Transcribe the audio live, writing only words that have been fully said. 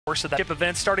course of that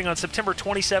event starting on September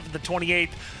 27th and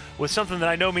 28th with something that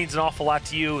I know means an awful lot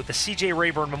to you. The C.J.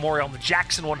 Rayburn Memorial and the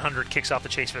Jackson 100 kicks off the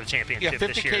chase for the championship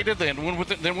this year. 50K to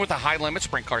then with the High Limit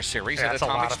Sprint Car Series at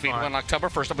Atomic Speedway on October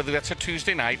 1st. I believe that's a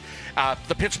Tuesday night.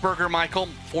 The Pittsburgher, Michael,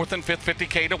 4th and 5th,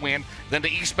 50K to win. Then the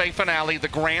East Bay finale, the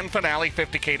grand finale,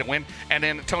 50K to win. And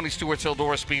then Tony Stewart's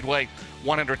Eldora Speedway,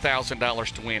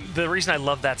 $100,000 to win. The reason I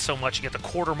love that so much, you get the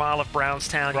quarter mile of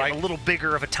Brownstown, you get a little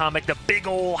bigger of Atomic, the big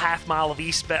old half mile of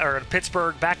East Bay, or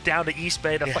Pittsburgh, back down to East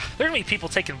Bay. There are going to be people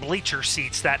taking bleacher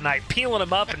seats that night, peeling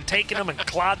them up and taking them and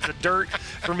clods of dirt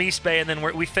from East Bay, and then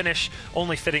we finish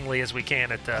only fittingly as we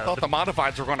can at I thought the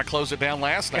Modifieds were going to close it down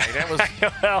last night. That was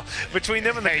well, between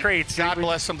them and the crates. God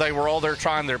bless them. They were all there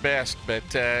trying their best, but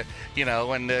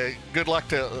good luck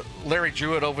to Larry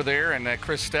Jewett over there and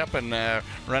Chris Steppen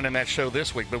running that show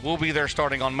this week. But we'll be there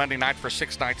starting on Monday night for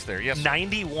 6 nights there. Yes,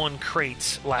 91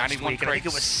 crates last week. Crates. I think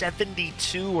it was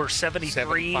 72 or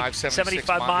 73,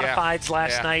 75 modifieds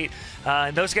last night.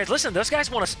 And those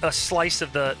guys want a slice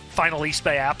of the final East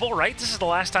Bay apple, right? This is the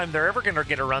last time they're ever going to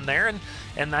get a run there,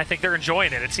 and I think they're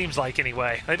enjoying it. It seems like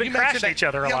anyway. They've been crashing each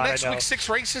other a lot. Next week, 6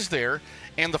 races there,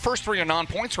 and the first 3 are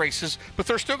non-points races, but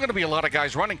there's still going to be a lot of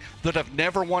guys running that have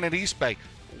never won at East Bay.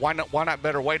 Why not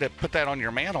better way to put that on your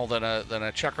mantle than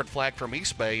a checkered flag from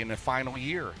East Bay in the final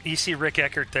year? You see Rick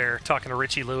Eckert there talking to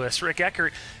Richie Lewis. Rick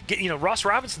Eckert, Ross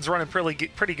Robinson's running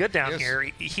pretty good down here.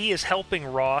 He is helping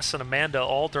Ross and Amanda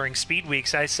all during speed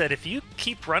weeks. I said, if you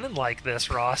keep running like this,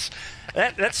 Ross,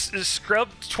 that's Scrub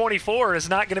 24 is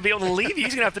not going to be able to leave you.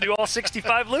 He's going to have to do all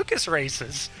 65 Lucas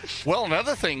races. Well,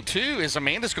 another thing, too, is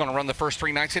Amanda's going to run the first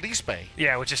 3 nights at East Bay.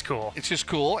 Yeah, which is cool. It's just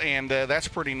cool, and that's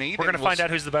pretty neat. We're going to find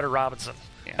out who's the better Robinson.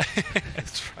 Yeah,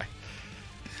 that's right.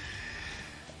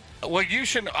 Well, you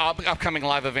should upcoming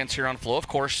live events here on Flow. Of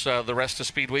course, the rest of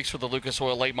Speed Weeks with the Lucas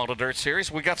Oil Late Model Dirt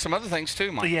Series. We got some other things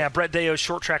too, Mike. Yeah, Brett Deo's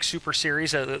Short Track Super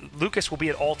Series. Lucas will be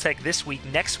at Alltech this week.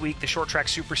 Next week, the Short Track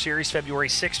Super Series, February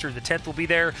 6th through the 10th will be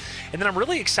there. And then I'm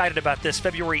really excited about this,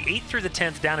 February 8th through the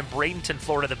 10th down in Bradenton,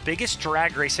 Florida, the biggest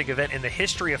drag racing event in the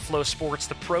history of Flow Sports,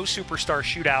 the Pro Superstar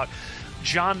Shootout.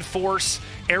 John Force,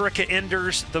 Erica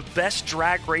Enders, the best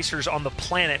drag racers on the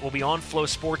planet will be on Flow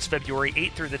Sports February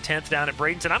 8th through the 10th down at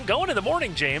Bradenton. I'm going in the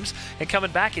morning, James, and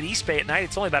coming back at East Bay at night.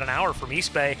 It's only about an hour from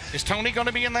East Bay. Is Tony going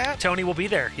to be in that? Tony will be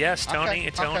there. Yes, Tony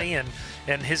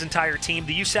and his entire team.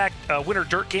 The USAC Winter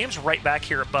Dirt Games right back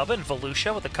here at Bubba and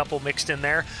Volusia with a couple mixed in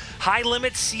there. High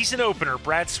Limit season opener.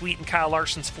 Brad Sweet and Kyle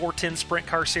Larson's 410 Sprint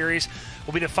Car Series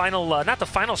will be the final, not the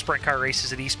final sprint car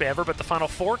races at East Bay ever, but the final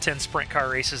 410 sprint car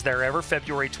races there ever,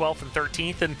 February 12th and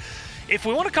 13th. And if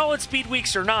we want to call it Speed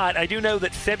Weeks or not, I do know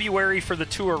that February for the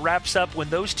tour wraps up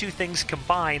when those two things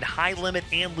combine, High Limit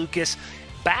and Lucas,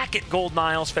 back at Golden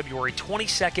Isles, February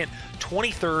 22nd,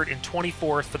 23rd, and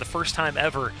 24th for the first time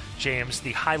ever, James.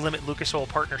 The High Limit Lucas Oil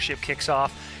Partnership kicks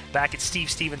off back at Steve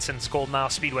Stevenson's Golden Isle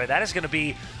Speedway. That is going to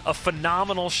be a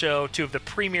phenomenal show, 2 of the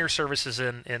premier services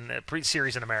in the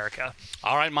series in America.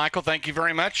 All right, Michael, thank you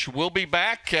very much. We'll be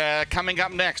back. Coming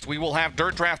up next, we will have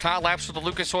Dirt Draft High Laps for the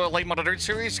Lucas Oil Late Model Dirt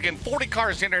Series. Again, 40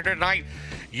 cars in there tonight.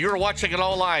 You're watching it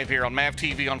all live here on MAV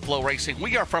TV on Flow Racing.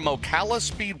 We are from Ocala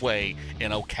Speedway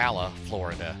in Ocala,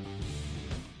 Florida.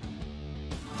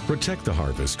 Protect the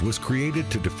Harvest was created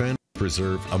to defend and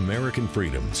preserve American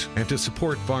freedoms and to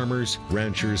support farmers,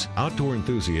 ranchers, outdoor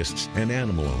enthusiasts, and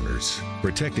animal owners.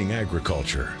 Protecting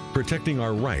agriculture, protecting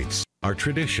our rights, our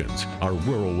traditions, our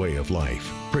rural way of life.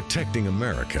 Protecting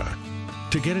America.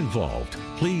 To get involved,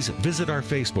 please visit our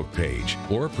Facebook page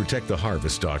or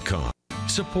protecttheharvest.com.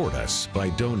 Support us by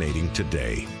donating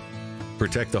today.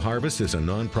 Protect the Harvest is a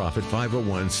nonprofit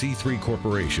 501c3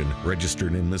 corporation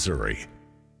registered in Missouri.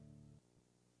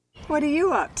 What are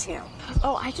you up to?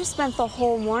 Oh, I just spent the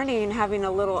whole morning having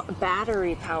a little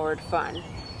battery-powered fun.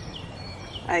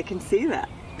 I can see that.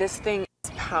 This thing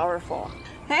is powerful.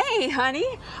 Hey, honey,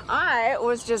 I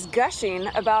was just gushing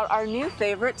about our new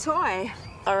favorite toy.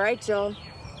 All right, Joel,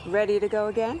 ready to go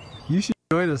again? You should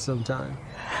join us sometime.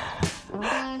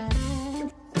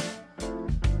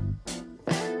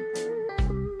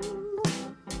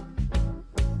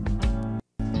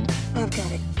 I've got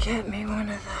to get me one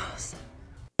of those.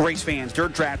 Race fans,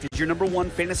 Dirt Draft is your #1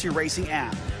 fantasy racing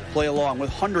app. Play along with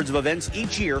hundreds of events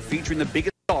each year featuring the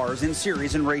biggest stars in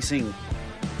series and racing.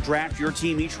 Draft your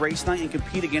team each race night and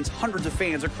compete against hundreds of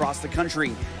fans across the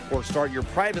country. Or start your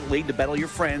private league to battle your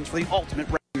friends for the ultimate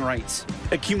racing rights.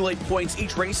 Accumulate points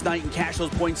each race night and cash those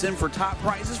points in for top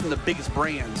prizes from the biggest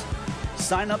brands.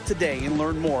 Sign up today and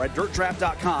learn more at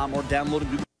dirtdraft.com or download a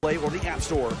Google Play or the App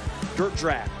Store. Dirt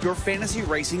Draft, your fantasy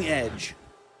racing edge.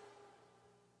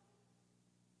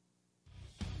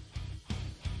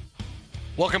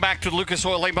 Welcome back to the Lucas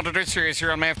Oil Late Model Dirt Series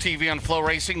here on MAV TV on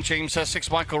FloRacing. James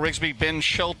Essex, Michael Rigsby, Ben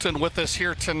Shelton with us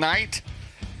here tonight.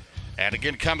 And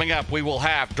again, coming up, we will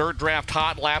have Dirt Draft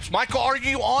Hot Laps. Michael, are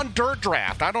you on Dirt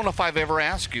Draft? I don't know if I've ever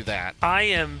asked you that. I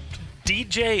am.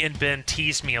 DJ and Ben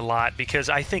tease me a lot because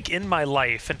I think in my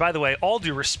life, and by the way, all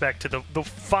due respect to the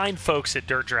fine folks at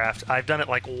Dirt Draft, I've done it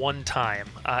like one time.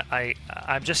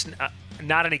 I'm just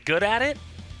not any good at it.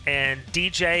 And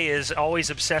DJ is always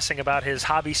obsessing about his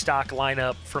hobby stock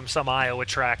lineup from some Iowa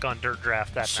track on Dirt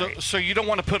Draft that night. So you don't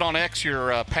want to put on X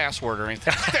your password or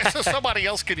anything, so somebody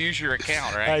else could use your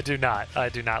account, right? I do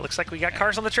not. Looks like we got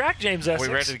cars on the track, James Essex.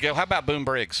 We ready to go? How about Boom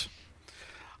Briggs?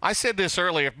 I said this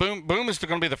earlier. If Boom is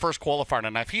going to be the first qualifier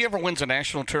tonight. If he ever wins a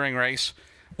national touring race,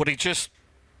 would he just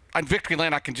on victory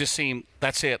lane? I can just see him.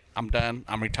 That's it. I'm done.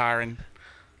 I'm retiring.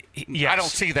 Yes. I don't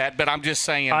see that, but I'm just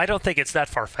saying. I don't think it's that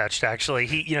far-fetched, actually.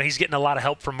 He's getting a lot of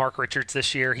help from Mark Richards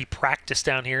this year. He practiced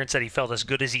down here and said he felt as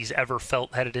good as he's ever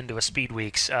felt headed into a Speed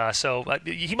Weeks. So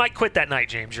he might quit that night,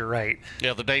 James. You're right.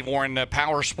 Yeah, the Dave Warren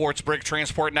Power Sports Brig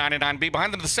Transport 99B.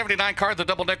 Behind them, the 79 car, the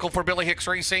double nickel for Billy Hicks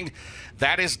Racing.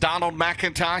 That is Donald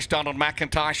McIntosh. Donald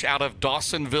McIntosh out of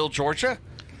Dawsonville, Georgia.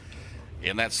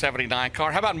 In that 79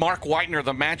 car. How about Mark Whitener,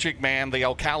 the Magic Man, the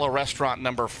Ocala restaurant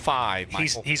number 5?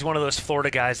 Michael? He's one of those Florida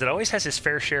guys that always has his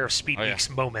fair share of Speed Weeks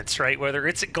moments, right? Whether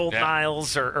it's at Golden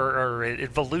Isles or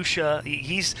at Volusia,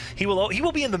 he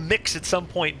will be in the mix at some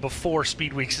point before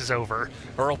Speed Weeks is over.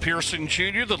 Earl Pearson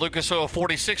Jr., the Lucas Oil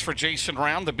 46 for Jason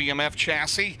Round, the BMF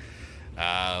chassis.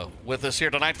 With us here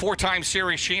tonight, 4-time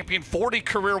series champion, 40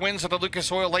 career wins at the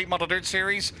Lucas Oil Late Model Dirt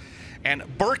Series. And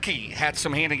Berkey had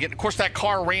some hand in it. Of course, that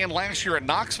car ran last year at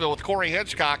Knoxville with Corey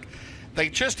Hedgecock. They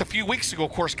just a few weeks ago,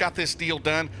 of course, got this deal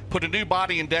done, put a new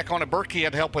body and deck on it. Berkey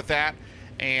had help with that.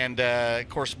 And, of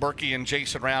course, Berkey and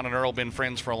Jason Round and Earl been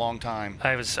friends for a long time.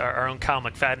 Our own Kyle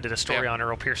McFadden did a story on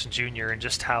Earl Pearson Jr. and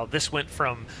just how this went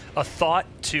from a thought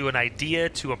to an idea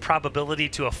to a probability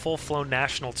to a full-flown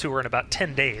national tour in about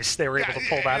 10 days. They were able to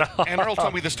pull that off. And Earl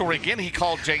told me the story again. He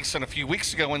called Jason a few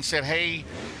weeks ago and said, hey,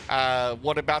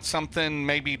 what about something,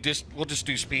 maybe we'll just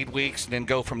do Speed Weeks and then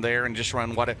go from there and just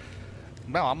run what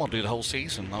No, I'm going to do the whole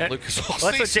season. Lucas That's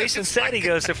what Jason said. He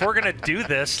goes, if we're going to do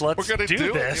this, let's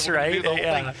do this, right?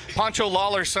 Yeah. Poncho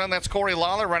Lawler's son, that's Corey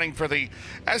Lawler, running for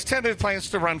as tentative plans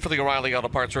to run for the O'Reilly Auto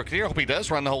Parts Rookie of the Year. I hope he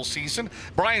does run the whole season.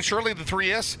 Brian Shirley, the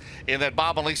 3S, in that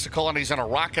Bob and Lisa Colonies in a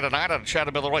rocket tonight out of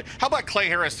Chattanooga, Illinois. How about Clay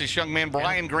Harris, this young man?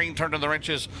 Brian Green turned in the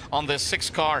wrenches on this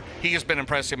 6 car. He has been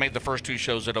impressive. Made the first 2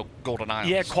 shows at Golden Isles.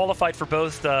 Yeah, qualified for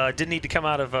both. Didn't need to come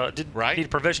out of didn't need a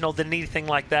provisional. Didn't need anything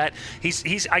like that.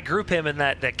 I group him in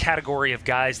that category of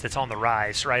guys that's on the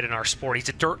rise, right, in our sport. He's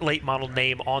a dirt late model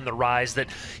name on the rise that,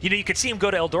 you could see him go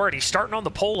to Eldora. He's starting on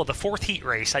the pole of the 4th heat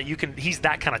race. He's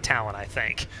that kind of talent, I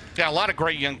think. Yeah, a lot of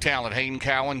great young talent. Hayden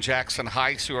Cowan, Jackson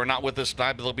Heiss, who are not with us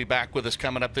tonight, but they'll be back with us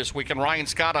coming up this week. And Ryan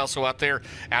Scott also out there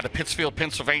out of Pittsfield,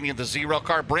 Pennsylvania, the 0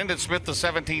 car. Brendan Smith, the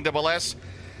 17 SS.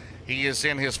 He is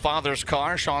in his father's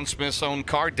car, Sean Smith's own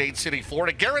car, Dade City,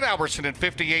 Florida. Garrett Albertson in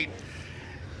 58.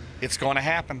 It's going to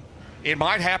happen. It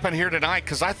might happen here tonight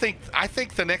because I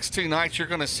think the next 2 nights you're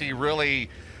going to see really.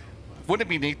 Wouldn't it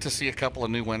be neat to see a couple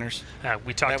of new winners? That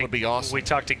would be awesome. We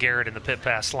talked to Garrett in the pit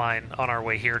pass line on our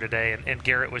way here today, and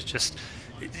Garrett was just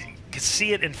could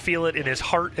see it and feel it in his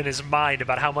heart and his mind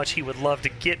about how much he would love to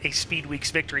get a Speed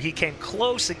Weeks victory. He came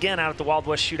close again out at the Wild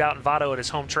West Shootout in Vado at his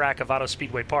home track of Vado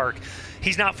Speedway Park.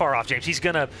 He's not far off, James.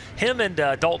 Him and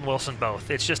Dalton Wilson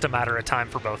both. It's just a matter of time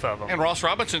for both of them. And Ross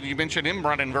Robinson, you mentioned him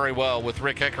running very well with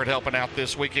Rick Eckert helping out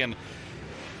this weekend.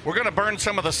 We're going to burn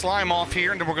some of the slime off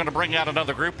here, and then we're going to bring out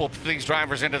another group. We'll put these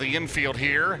drivers into the infield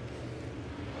here.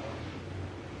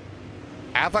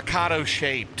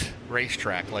 Avocado-shaped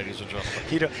racetrack, ladies and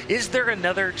gentlemen. Is there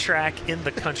another track in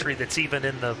the country that's even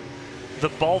in the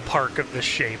ballpark of this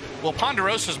shape? Well,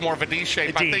 Ponderosa is more of a D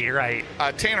shape. I think, right.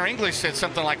 Tanner English said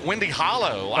something like Windy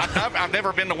Hollow. I've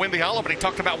never been to Windy Hollow, but he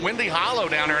talked about Windy Hollow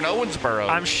down there in Owensboro.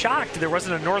 I'm shocked there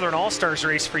wasn't a Northern All-Stars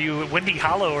race for you at Windy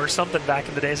Hollow or something back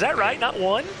in the day. Is that right? Not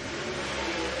one?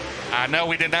 No,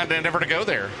 we did not endeavor to go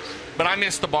there. But I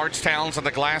missed the Bardstowns and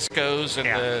the Glasgows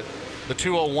and the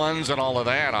 201s and all of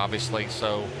that, obviously.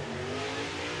 So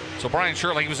Brian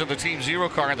Shirley, he was in the Team 0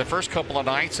 car in the first couple of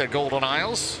nights at Golden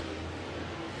Isles.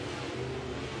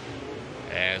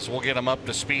 As we'll get him up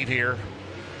to speed here.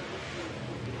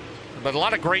 But a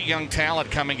lot of great young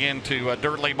talent coming into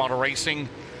dirt late model racing.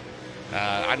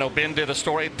 I know Ben did a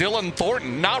story. Dylan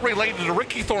Thornton, not related to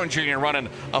Ricky Thornton Jr., running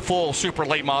a full super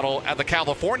late model at the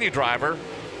California driver.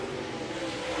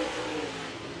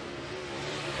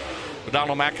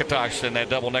 Donald McIntosh in that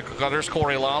double nickel car. There's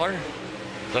Corey Lawler.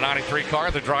 The 93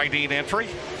 car, the Dry Dean entry.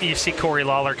 You see Corey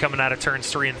Lawler coming out of turns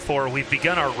 3 and 4. We've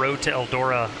begun our Road to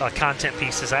Eldora content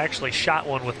pieces. I actually shot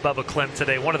one with Bubba Clem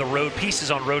today. One of the road pieces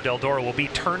on Road to Eldora will be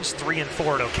turns 3 and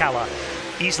 4 at Ocala.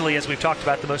 Easily, as we've talked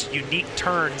about, the most unique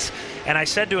turns. And I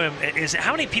said to him,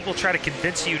 how many people try to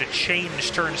convince you to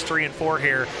change turns 3 and 4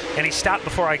 here? And he stopped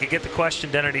before I could get the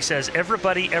question done, and he says,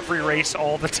 everybody, every race,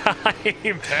 all the time.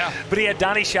 Yeah. But he had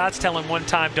Donnie Schatz tell him one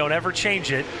time, don't ever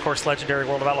change it. Of course, legendary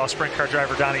World of Outlaw sprint car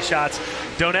driver Donnie Schatz,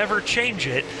 don't ever change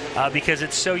it because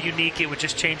it's so unique, it would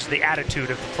just change the attitude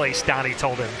of the place, Donnie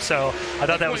told him. So I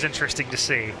thought that was interesting to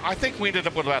see. I think we ended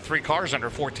up with about 3 cars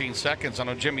under 14 seconds. I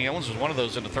know Jimmy Owens was one of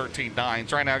those in the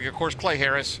 13.9s. Right now, of course, Clay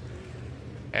Harris,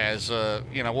 as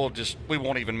you know, we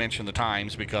won't even mention the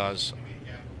times because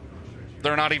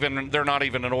they're not even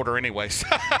in order anyways.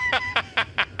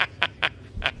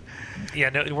 Yeah,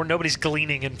 nobody's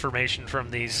gleaning information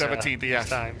from these 17 these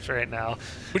times right now.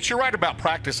 But you're right about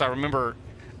practice. I remember,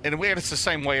 and it's the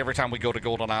same way every time we go to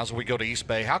Golden Isles or we go to East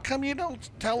Bay. How come you don't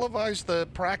televise the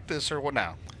practice or what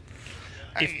now?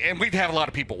 And we'd have a lot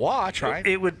of people watch, right?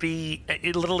 It would be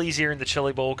a little easier in the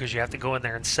Chili Bowl because you have to go in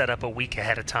there and set up a week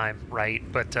ahead of time, right?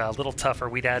 But a little tougher.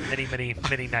 We'd add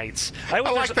many nights. I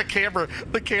like the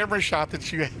camera shot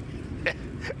that you had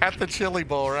at the Chili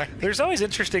Bowl, right? There's always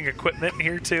interesting equipment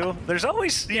here too. There's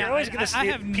always you're always going to see I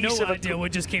have no idea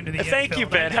what just came to the infield. Thank you,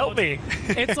 Ben. Help me.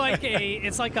 It's like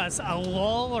a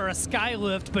lull or a sky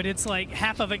lift, but it's like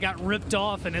half of it got ripped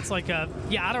off, and it's like I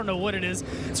don't know what it is.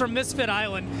 It's from Misfit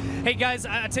Island. Hey guys,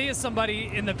 I tell you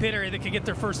somebody in the pit area that could get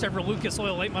their first ever Lucas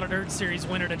Oil Late Model Dirt Series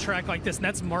winner to track like this, and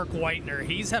that's Mark Whitener.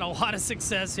 He's had a lot of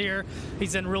success here.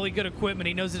 He's in really good equipment.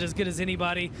 He knows it as good as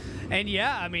anybody. And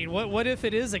yeah, I mean, what if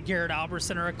it is a Garrett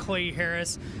Alberson or a Clay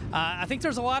Harris? I think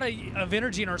there's a lot of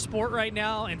energy in our sport right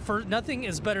now, and nothing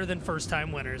is better than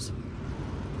first-time winners.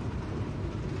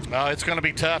 It's going to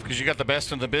be tough because you got the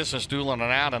best in the business dueling it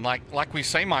out, and like we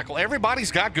say, Michael, everybody's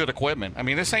got good equipment. I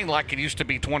mean, this ain't like it used to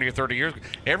be 20 or 30 years ago.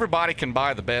 Everybody can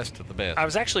buy the best of the best. I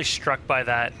was actually struck by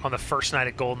that on the first night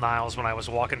at Golden Isles when I was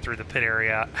walking through the pit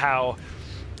area, how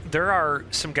there are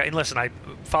some guys, and listen, I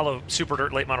follow Super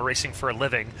Dirt Late Model Racing for a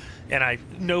living, and I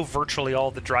know virtually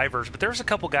all the drivers, but there's a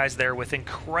couple guys there with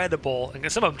incredible,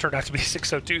 and some of them turned out to be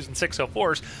 602s and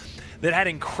 604s, that had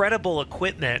incredible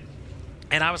equipment.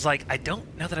 And I was like, I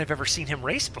don't know that I've ever seen him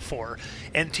race before.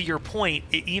 And to your point,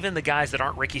 even the guys that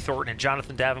aren't Ricky Thornton and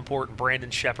Jonathan Davenport and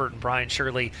Brandon Shepard and Brian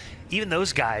Shirley, even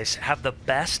those guys have the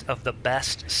best of the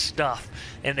best stuff.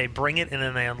 And they bring it and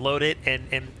then they unload it. And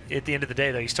at the end of the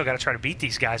day, though, you still got to try to beat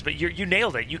these guys. But you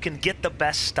nailed it. You can get the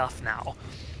best stuff now.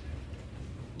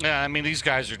 Yeah, I mean, these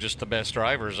guys are just the best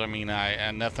drivers. I mean,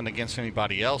 and nothing against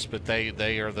anybody else, but they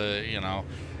are the, you know,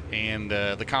 and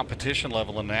the competition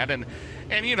level in that. And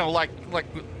you know, like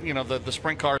you know, the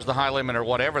sprint cars, the high limit or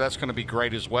whatever, that's going to be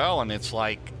great as well. And it's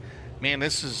like, man,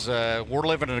 this is we're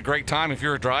living in a great time if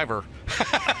you're a driver,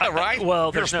 right? Well,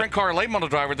 if you're a sprint car late model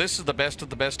driver, this is the best of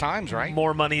the best times, right?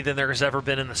 More money than there has ever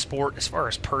been in the sport as far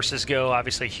as purses go.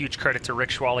 Obviously, huge credit to Rick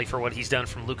Schwally for what he's done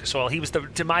from Lucas Oil. He was,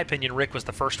 to my opinion, Rick was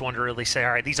the first one to really say,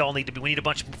 all right, these all need to be, we need a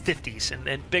bunch of 50s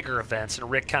and bigger events,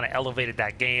 and Rick kind of elevated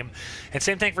that game. And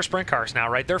same thing for sprint cars now,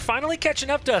 right? They're finally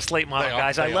catching up to us late model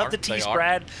guys. I love to tease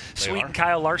Brad Sweet and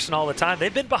Kyle Larson all the time.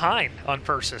 They've been behind on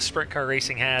purses. Sprint car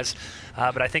racing has.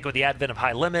 But I think with the advent of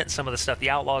high limit, some of the stuff the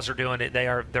Outlaws are doing,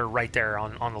 they're right there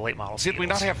on the late model scales. Did we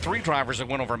not have 3 drivers that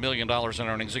went over $1 million in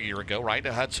earnings a year ago, right?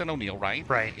 Hudson O'Neal, right?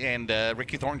 Right. And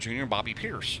Ricky Thornton Jr. and Bobby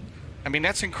Pierce. I mean,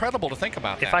 that's incredible to think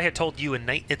about. If I had told you at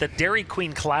the Dairy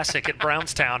Queen Classic at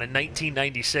Brownstown in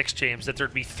 1996, James, that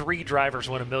there'd be 3 drivers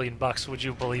win $1 million, would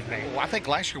you believe me? Well, I think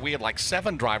last year we had like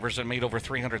 7 drivers that made over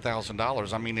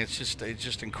 $300,000. I mean, it's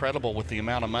just incredible with the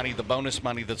amount of money, the bonus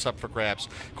money that's up for grabs.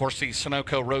 Of course, the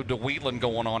Sunoco Road to Wheatland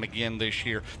going on again this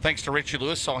year. Thanks to Richie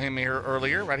Lewis, saw him here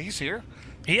earlier, right? He's here.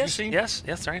 He is.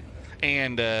 Yes, right.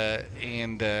 And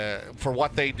for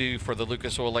what they do for the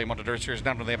Lucas Oil Late Model Dirt Series,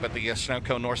 not only that, but the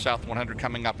Sunoco North-South 100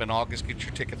 coming up in August. Get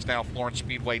your tickets now,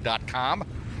 FlorenceSpeedway.com.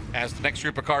 As the next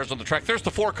group of cars on the track, there's the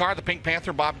 4 car, the Pink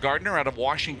Panther, Bob Gardner out of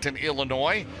Washington,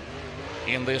 Illinois.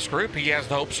 In this group, he has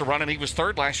the hopes of running. He was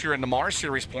 3rd last year in the Mars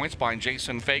Series points behind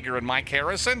Jason Fager and Mike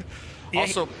Harrison. Yeah,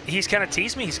 also, he's kind of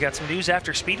teased me. He's got some news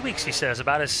after Speed Weeks, he says,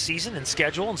 about his season and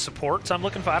schedule and support. So I'm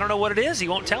looking for, I don't know what it is. He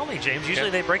won't tell me, James. Usually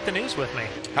they break the news with me.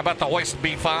 How about the Hoist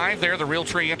B5 there, the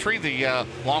Realtree entry, the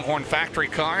Longhorn Factory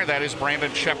car. That is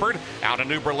Brandon Shepard out of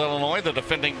Newbern, Illinois, the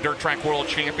defending Dirt Track World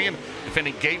Champion,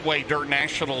 defending Gateway Dirt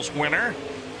Nationals winner.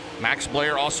 Max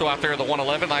Blair also out there, the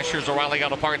 111, last year's O'Reilly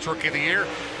Auto Parts Rookie of the Year.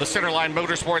 The Centerline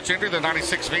Motorsports entry, the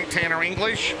 96 V, Tanner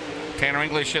English. Tanner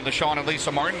English in the Sean and Lisa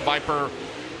Martin Viper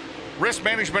Risk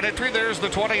management entry, there's the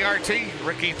 20 RT.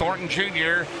 Ricky Thornton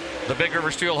Jr., the Big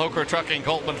River Steel Hoker Trucking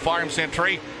Goldman Farms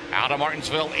entry out of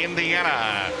Martinsville,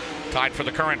 Indiana. Tied for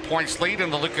the current points lead in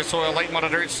the Lucas Oil Late Model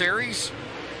Dirt Series.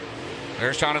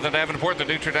 There's Jonathan Davenport, the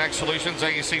Nutridax Solutions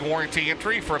AEC warranty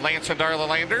entry for Lance and Darla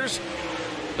Landers.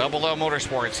 Double L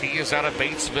Motorsports. He is out of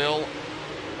Batesville,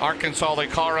 Arkansas, the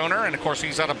car owner, and of course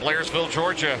he's out of Blairsville,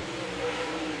 Georgia.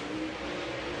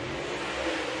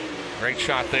 Great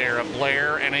shot there of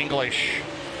Blair and English.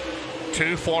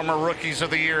 Two former rookies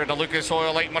of the year in the Lucas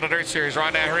Oil Late Model Dirt Series.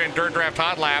 Right now here in Dirt Draft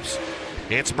Hot Laps,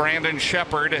 it's Brandon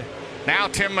Shepard. Now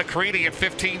Tim McCready at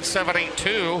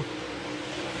 15.782.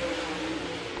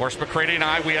 Of course, McCready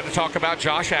and we had to talk about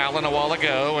Josh Allen a while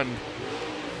ago. And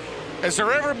has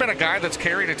there ever been a guy that's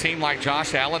carried a team like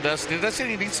Josh Allen does? Doesn't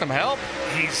he need some help?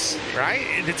 He's right.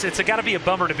 It's got to be a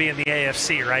bummer to be in the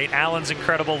AFC, right? Allen's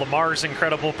incredible, Lamar's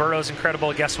incredible, Burrow's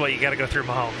incredible. Guess what? You got to go through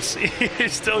Mahomes. You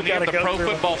still got to go through the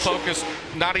Pro Football Focus,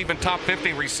 not even top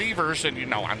 50 receivers, and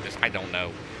I don't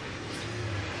know.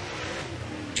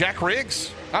 Jack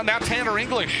Riggs. Now Tanner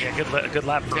English. Yeah, good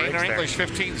lap for Tanner Riggs English,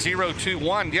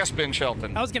 15.021. Yes, Ben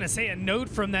Shelton. I was going to say a note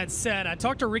from that set. I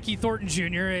talked to Ricky Thornton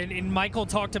Jr. and Michael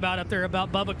talked about up there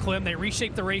about Bubba Clem. They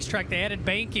reshaped the racetrack. They added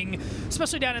banking,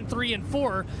 especially down in 3 and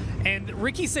 4. And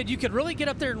Ricky said you could really get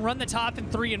up there and run the top in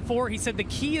 3 and 4. He said the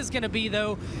key is going to be,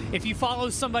 though, if you follow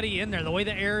somebody in there, the way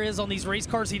the air is on these race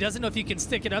cars, he doesn't know if you can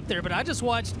stick it up there. But I just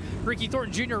watched Ricky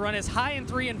Thornton Jr. run as high in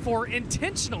 3 and 4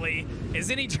 intentionally as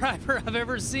any driver I've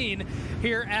ever seen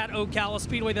here at Ocala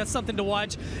Speedway. That's something to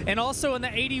watch. And also in the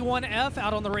 81F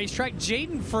out on the racetrack,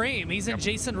 Jaden Frame. He's in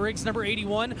Jason Riggs, number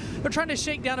 81. They're trying to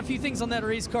shake down a few things on that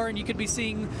race car, and you could be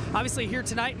seeing, obviously, here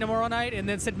tonight and tomorrow night, and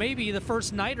then said maybe the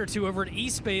first night or two over at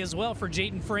East Bay as well for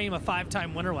Jaden Frame, a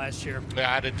 5-time winner last year.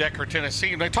 Yeah, out of Decker,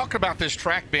 Tennessee. And they talked about this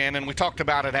track, Ben, and we talked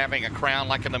about it having a crown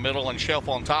like in the middle and shelf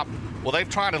on top. Well, they've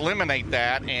tried to eliminate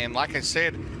that, and like I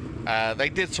said, they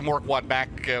did some work, back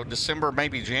December,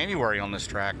 maybe January on this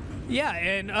track. Yeah,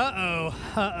 and Oh,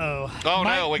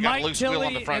 no, we got a loose wheel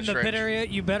on the front in the stretch. pit area,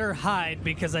 you better hide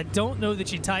because I don't know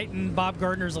that you tighten Bob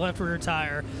Gardner's left rear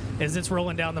tire as it's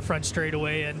rolling down the front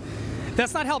straightaway. And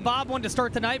that's not how Bob wanted to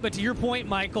start the night, but to your point,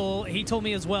 Michael, he told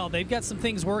me as well, they've got some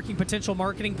things working. Potential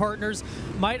marketing partners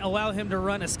might allow him to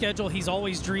run a schedule he's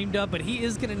always dreamed of, but he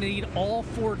is going to need all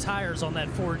 4 tires on that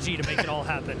 4G to make it all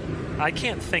happen. I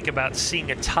can't think about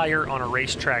seeing a tire on a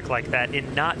racetrack like that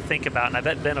and not think about, and I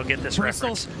bet Ben will get this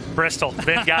reference. Bristol.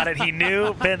 Ben got it. He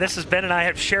knew. Ben, this is Ben and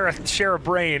I share a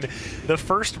brain. The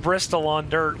first Bristol on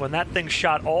dirt, when that thing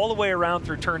shot all the way around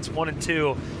through turns 1 and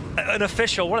 2, an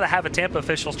official, one of the Habit Tampa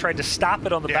officials, tried to stop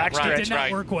it on the backstretch. It did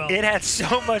not work well. It had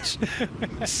so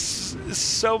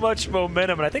much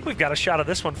momentum, and I think we've got a shot of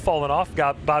this one falling off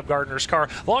Bob Gardner's car.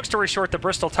 Long story short, the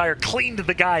Bristol tire cleaned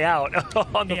the guy out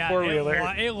on the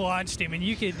four-wheeler. It launched him, and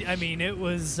it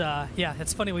was,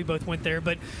 it's funny we both went there,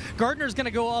 but Gardner's going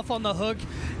to go off on the hook.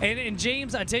 And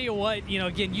James, I tell you what,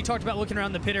 again, you talked about looking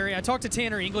around the pit area. I talked to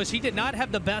Tanner English. He did not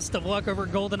have the best of luck over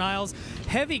at Golden Isles.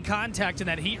 Heavy contact in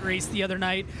that heat race the other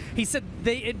night. He said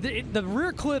the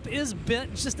rear clip is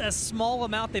bent just a small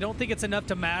amount. They don't think it's enough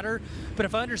to matter. But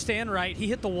if I understand right, he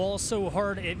hit the wall so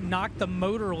hard it knocked the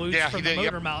motor loose from the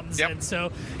motor mountains. Yep. And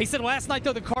so he said last night,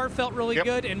 though, the car felt really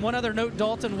good. And one other note,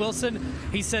 Dalton Wilson,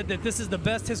 he said that this is the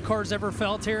best his car's ever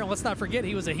felt here. And let's not forget,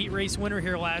 he was a heat race winner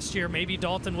here last year. Maybe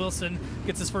Dalton Wilson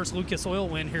gets his first Lucas Oil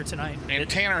win here tonight. And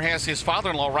Tanner has his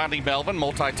father-in-law, Rodney Melvin,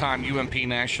 multi-time UMP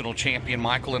national champion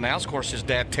Michael. And now, of course, his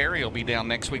dad, Terry, will be down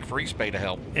next week for East Bay to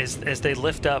help. As they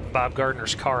lift up Bob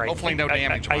Gardner's car, hopefully no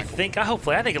damage. I think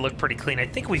it looked pretty clean. I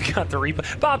think we've got the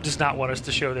replay. Bob does not want us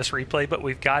to show this replay, but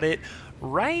we've got it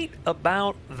right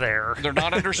about there. They're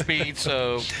not under speed,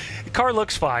 so the car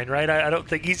looks fine, right? I don't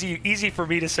think easy for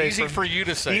me to say. Easy for you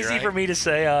to say. Easy right? for me to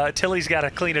say. Tilly's got to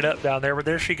clean it up down there, but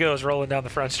there she goes, rolling down the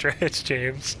front stretch,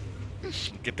 James.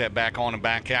 Get that back on and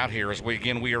back out here as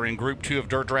we are in Group 2 of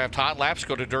Dirt Draft Hot Laps.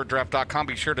 Go to dirtdraft.com.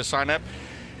 Be sure to sign up.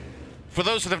 For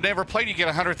those that have never played, you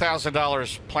get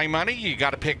 $100,000 play money. You got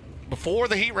to pick before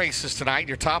the heat races tonight,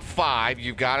 your top 5.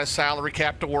 You've got a salary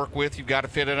cap to work with. You've got to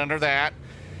fit it under that.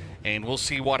 And we'll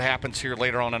see what happens here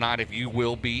later on tonight if you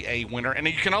will be a winner. And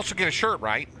you can also get a shirt,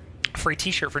 right? Free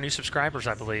T-shirt for new subscribers,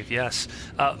 I believe, yes.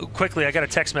 Quickly, I got a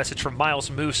text message from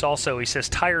Miles Moose also. He says,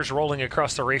 tires rolling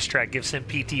across the racetrack gives him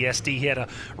PTSD. He had a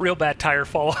real bad tire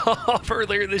fall off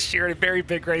earlier this year in a very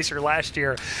big racer last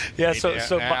year. Yeah,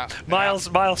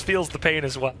 Miles feels the pain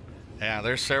as well. Yeah,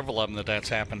 there's several of them that's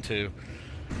happened to.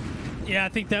 Yeah, I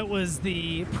think that was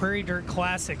the Prairie Dirt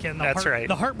Classic, and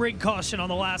the heartbreak caution on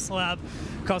the last lap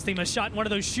cost him a shot in one of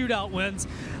those shootout wins.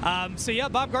 So yeah,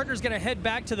 Bob Gardner's going to head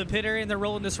back to the pit area, and they're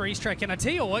rolling this racetrack. And I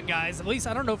tell you what, guys, at least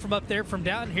I don't know from up there, from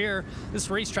down here, this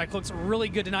racetrack looks really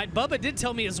good tonight. Bubba did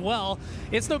tell me as well,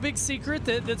 it's no big secret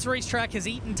that this racetrack has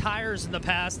eaten tires in the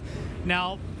past.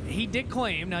 Now, he did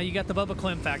claim, now you got the Bubba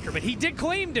Clem factor, but he did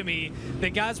claim to me that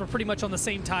guys were pretty much on the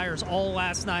same tires all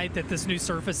last night, that this new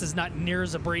surface is not near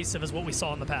as abrasive as what we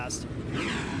saw in the past.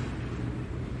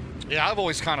 Yeah, I've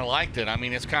always kind of liked it. I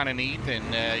mean, it's kind of neat,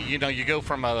 and you know, you go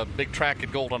from a big track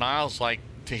at Golden Isles like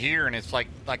to here, and it's like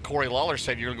Corey Lawler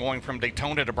said, you're going from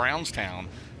Daytona to Brownstown.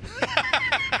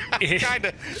 kind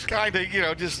of, you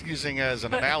know, just using as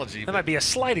an analogy. That might be a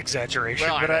slight exaggeration.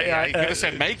 Well, but you could have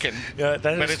said Macon. That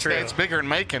is but true. It's bigger in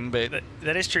Macon, but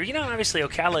that is true. You know, obviously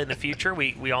Ocala in the future,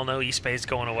 we all know East Bay's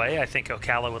going away. I think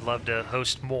Ocala would love to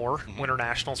host more Winter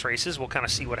Nationals races. We'll kind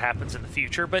of see what happens in the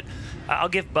future. But I'll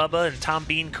give Bubba and Tom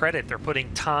Bean credit. They're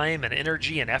putting time and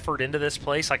energy and effort into this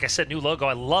place. Like I said, new logo.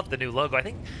 I love the new logo. I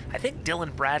think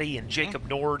Dylan Brady and Jacob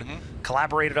Nord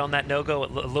collaborated on that logo.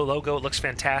 It looks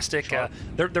fantastic. Sure.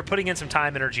 They're putting in some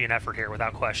time, energy, and effort here,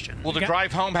 without question. Will the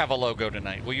drive home have a logo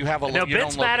tonight? Will you have a logo? No,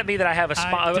 Ben's mad at me that I have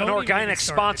an organic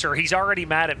sponsor. He's already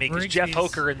mad at me because Jeff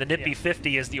Hoker and the Nippy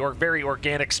 50 is the very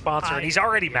organic sponsor, and he's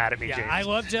already mad at me, James. I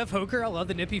love Jeff Hoker. I love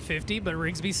the Nippy 50, but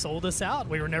Rigsby sold us out.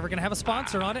 We were never going to have a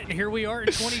sponsor on it, and here we are in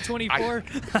 2024.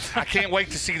 I can't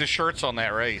wait to see the shirts on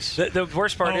that race. The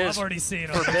worst part is, I've already seen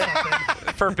them.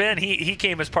 For Ben, he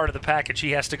came as part of the package.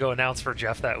 He has to go announce for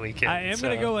Jeff that weekend. I am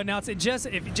going to go announce it. Jeff,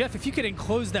 if you could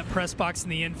enclose that press box in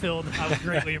the infield, I would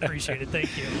greatly appreciate it.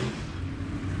 Thank you.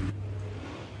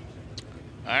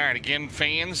 All right, again,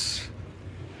 fans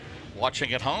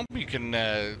watching at home, you can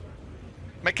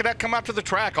come out to the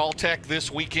track. All Tech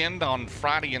this weekend on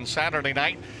Friday and Saturday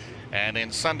night, and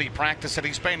in Sunday practice at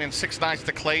East Bay, and 6 nights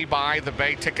to Clay by the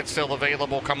Bay. Tickets still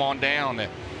available. Come on down.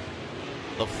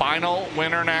 The final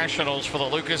Winter Nationals for the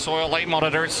Lucas Oil Late Model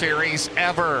Dirt Series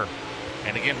ever.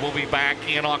 And again, we'll be back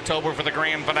in October for the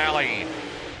grand finale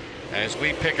as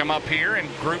we pick them up here in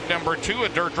group number 2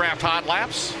 at Dirt Draft Hot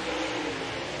Laps.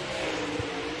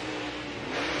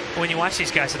 When you watch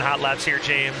these guys in hot laps here,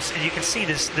 James, and you can see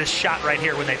this shot right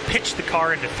here when they pitch the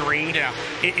car into 3. Yeah.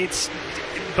 It's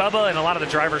Bubba and a lot of the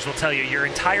drivers will tell you your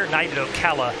entire night at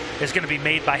Ocala is going to be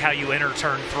made by how you enter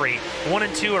turn 3. 1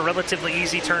 and 2 are relatively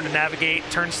easy turn to navigate.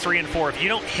 Turns 3 and 4, if you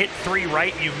don't hit 3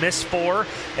 right, you miss 4,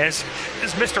 as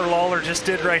Mr. Lawler just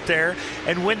did right there.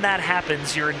 And when that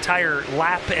happens, your entire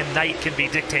lap and night can be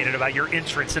dictated about your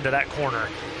entrance into that corner.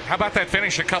 How about that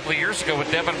finish a couple of years ago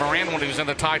with Devin Moran when he was in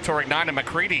the Ty Touring 9 and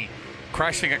McCready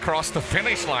crashing across the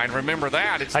finish line? Remember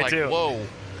that? It's like, whoa.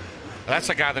 That's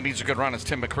a guy that needs a good run. It's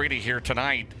Tim McCready here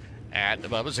tonight at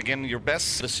Bubba's. Again, your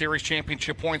best the series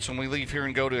championship points when we leave here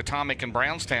and go to Atomic in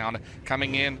Brownstown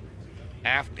coming in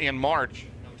in March.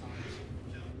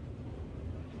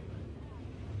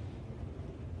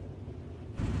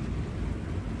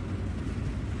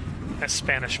 That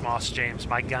Spanish moss, James.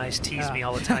 My guys tease me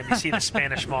all the time. You see the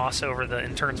Spanish moss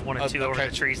in turns 1 and 2 over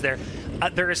the trees there.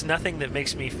 There is nothing that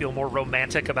makes me feel more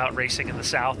romantic about racing in the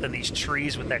South than these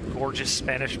trees with that gorgeous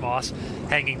Spanish moss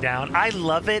hanging down. I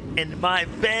love it, and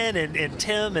Ben and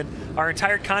Tim and our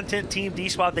entire content team,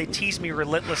 D-Swab, they tease me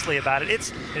relentlessly about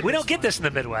it. We don't get this in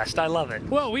the Midwest. I love it.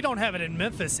 Well, we don't have it in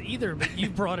Memphis either, but you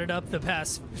brought it up the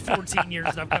past 14 years,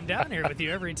 and I've come down here with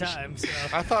you every time. So.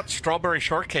 I thought strawberry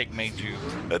shortcake made you.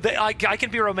 I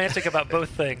can be romantic about both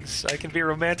things.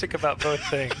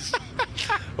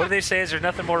 What do they say? Is there's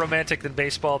nothing more romantic than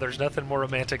baseball? There's nothing more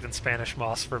romantic than Spanish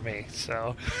moss for me.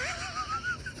 So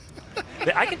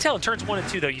I can tell in turns 1 and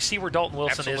 2, though. You see where Dalton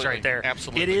Wilson is right there.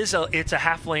 Absolutely. It's a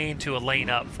half lane to a lane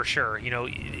up for sure. You know,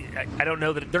 I don't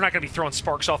know that they're not going to be throwing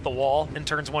sparks off the wall in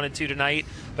turns 1 and 2 tonight,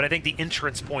 but I think the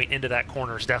entrance point into that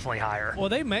corner is definitely higher. Well,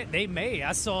 they may.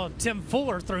 I saw Tim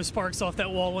Fuller throw sparks off that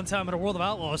wall one time at a World of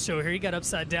Outlaws show here. He got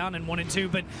upside down in 1 and 2,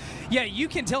 but yeah, you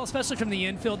can tell, especially from the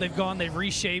infield, they've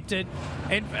reshaped it.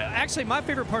 And actually, my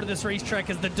favorite part of this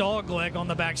racetrack is the dog leg on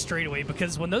the back straightaway,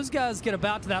 because when those guys get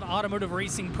about to that automotive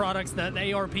racing products, that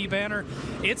ARP banner,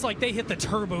 it's like they hit the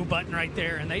turbo button right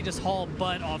there, and they just haul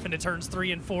butt off into turns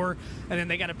 3 and 4, and then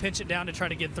they got to pinch it down to try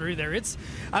to get through there.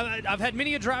 I've had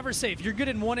many a driver say, if you're good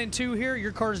in 1 and 2 here,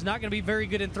 your car is not going to be very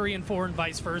good in 3 and 4, and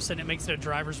vice versa, and it makes it a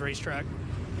driver's racetrack.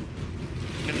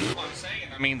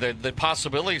 I mean, the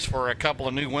possibilities for a couple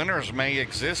of new winners may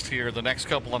exist here the next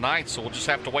couple of nights, so we'll just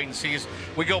have to wait and see as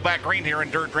we go back green here in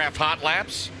Dirt Draft Hot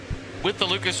Laps with the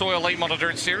Lucas Oil Late Model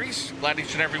Dirt Series. Glad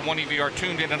each and every one of you are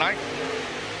tuned in tonight.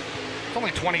 It's only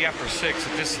 20 after 6.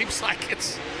 It just seems like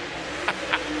it's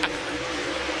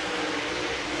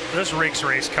those Riggs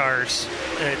race cars,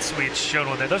 we've shown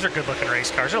one there. Those are good-looking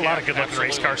race cars. There are a lot of good-looking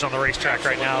race cars on the racetrack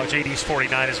right now. JD's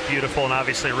 49 is beautiful, and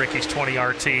obviously Ricky's 20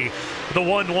 RT. The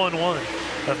 111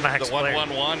 of Max The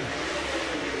 111.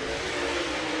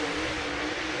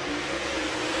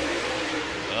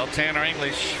 Well, Tanner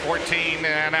English, 14,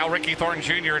 and now Ricky Thornton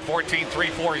Jr. at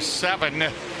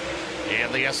 14.347.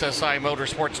 In the SSI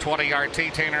Motorsports 20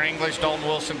 RT, Tanner English, Dalton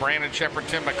Wilson, Brandon Shepard,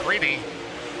 Tim McCready.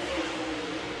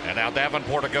 And now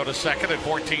Davenport will go to second at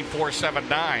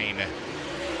 14.479.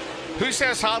 Who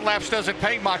says hot laps doesn't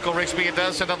pay? Michael Rigsby. It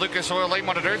does in the Lucas Oil Late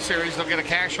Model Dirt Series. They'll get a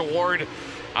cash award.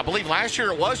 I believe last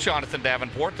year it was Jonathan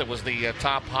Davenport that was the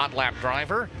top hot lap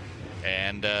driver.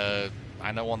 And I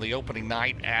know on the opening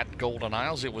night at Golden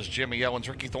Isles, it was Jimmy Owens.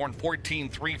 Ricky Thorne,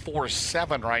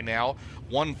 14.347 right now.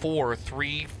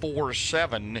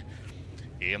 1.4347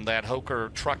 in that Hoker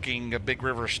Trucking, Big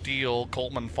River Steel,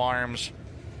 Coleman Farms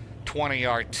 20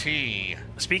 RT.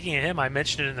 Speaking of him, I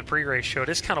mentioned it in the pre-race show. It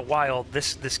is kind of wild.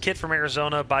 This kid from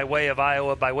Arizona, by way of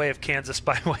Iowa, by way of Kansas,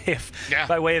 by way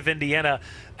of Indiana.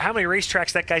 How many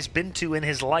racetracks that guy's been to in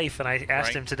his life? And I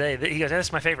asked him today. He goes, "This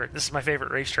is my favorite. This is my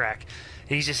favorite racetrack."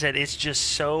 And he just said it's just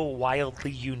so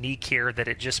wildly unique here that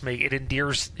it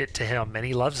endears it to him, and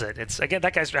he loves it. It's again,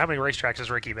 that guy's. How many racetracks has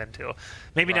Ricky been to?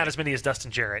 Maybe not as many as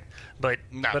Dustin Jarrett, but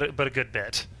a good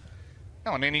bit.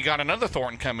 Oh, and then you got another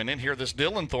Thornton coming in here. This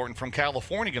Dylan Thornton from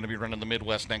California going to be running the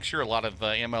Midwest next year. A lot of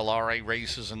MLRA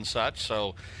races and such.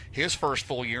 So his first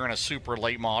full year in a super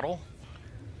late model.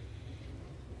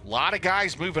 A lot of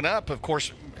guys moving up. Of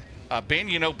course, Ben,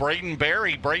 you know Braden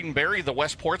Berry, the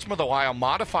West Portsmouth, Ohio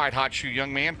modified hot shoe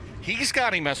young man. He's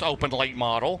got him as open late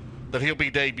model that he'll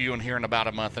be debuting here in about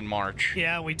a month in March.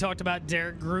 Yeah, we talked about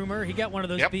Derek Groomer. He got one of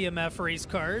those BMF race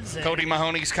cards. Cody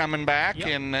Mahoney's coming back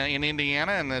in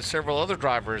Indiana, and several other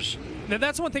drivers. Now,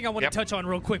 that's one thing I want to touch on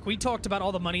real quick. We talked about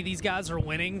all the money these guys are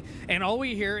winning, and all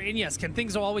we hear, and yes, can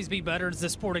things always be better? Is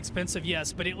this sport expensive?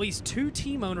 Yes, but at least 2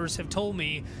 team owners have told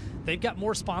me they've got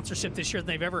more sponsorship this year than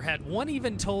they've ever had. One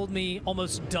even told me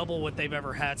almost double what they've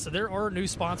ever had. So there are new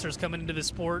sponsors coming into the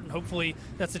sport, and hopefully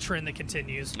that's a trend that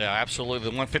continues. Yeah, absolutely.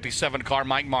 The 157 car,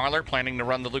 Mike Marlar, planning to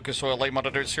run the Lucas Oil Late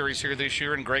Model Dirt Series here this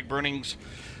year, and Greg Bruning's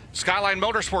Skyline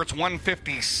Motorsports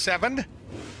 157.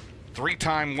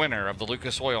 3-time winner of the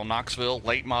Lucas Oil Knoxville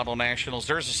Late Model Nationals.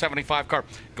 There's a 75 car.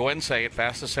 Go ahead and say it.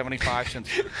 Fastest 75 since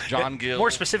John Gill. More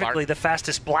specifically, the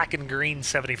fastest black and green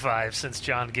 75 since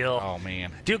John Gill. Oh,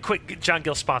 man. Do a quick John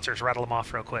Gill sponsors. Rattle them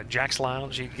off real quick. Jack's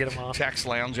Lounge, you can get them off. Jack's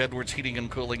Lounge, Edwards Heating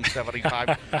and Cooling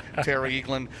 75, Terry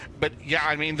Eaglin. But, yeah,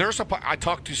 I mean, I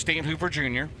talked to Stan Hoover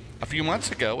Jr. a few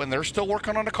months ago, and they're still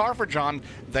working on a car for John.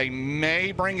 They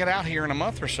may bring it out here in a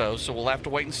month or so we'll have to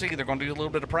wait and see. They're going to do a little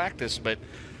bit of practice, but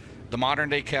the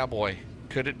modern-day cowboy,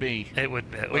 could it be? It would.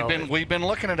 We've been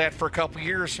looking at that for a couple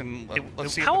years, and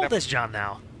let's see. How old is John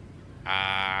now?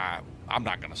 I'm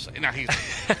not going to say. Now he's.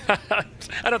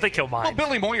 I don't think he'll mind. Well,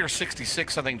 Billy Moyer's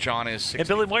 66. I think John is 64. And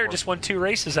Billy Moyer just won 2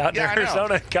 races out in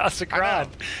Arizona and Casa Grande.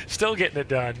 Still getting it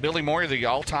done. Billy Moyer, the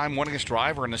all-time winningest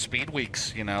driver in the Speed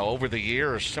Weeks, over the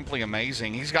years, simply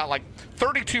amazing. He's got like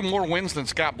 32 more wins than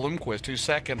Scott Bloomquist, who's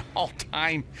second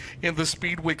all-time in the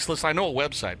Speed Weeks list. I know a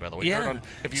website, by the way. Yeah.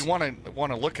 If you want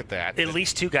to look at that. At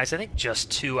least 2 guys. I think just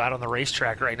 2 out on the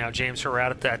racetrack right now, James, who are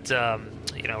out at that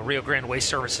Rio Grande Waste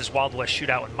Services Wild West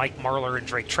Shootout with Mike Marlar and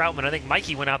Drake Troutman. I think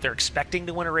Mikey went out there expecting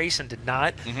to win a race and did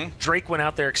not. Drake went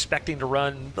out there expecting to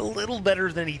run a little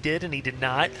better than he did, and he did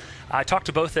not. I talked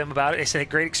to both of them about it. They said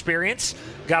great experience,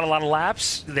 got a lot of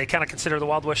laps. They kind of consider the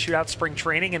Wild West Shootout spring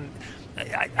training, and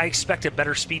I expected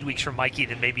better speed weeks from Mikey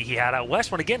than maybe he had out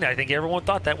west. When again, I think everyone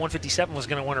thought that 157 was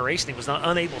going to win a race, and he was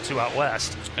unable to out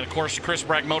west. And of course, Chris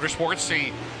Bragg Motorsports,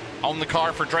 he owned the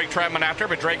car for Drake Troutman after,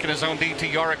 but Drake in his own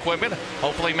DTR equipment,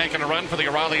 hopefully making a run for the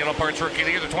O'Reilly Auto Parts Rookie of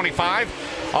the Year, the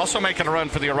 25. Also making a run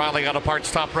for the O'Reilly Auto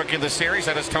Parts Top Rookie of the Series.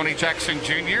 That is Tony Jackson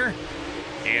Jr.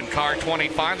 in car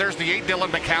 25. There's the 8, Dylan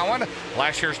McCowan,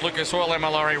 last year's Lucas Oil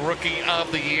MLRA Rookie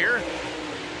of the Year.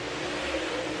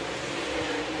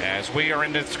 As we are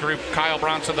in this group, Kyle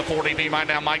Bronson, the 40B right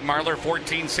now, Mike Marlar,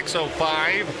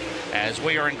 14.605. As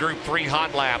we are in Group 3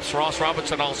 hot laps, Ross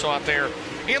Robinson also out there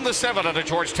in the 7 out of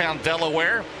Georgetown,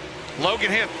 Delaware.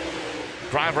 Logan Hitt,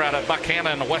 driver out of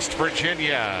Buchanan, West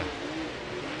Virginia.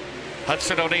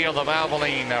 Hudson O'Neill of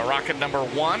Valvoline, rocket number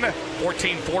 1,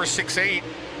 14.468.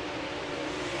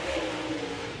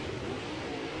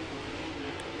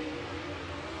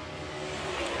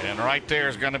 And right there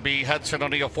is going to be Hudson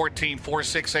O'Neill,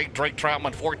 14.468. Drake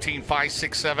Troutman,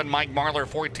 14.567. Mike Marlar,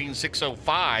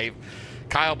 14.605.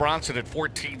 Kyle Bronson at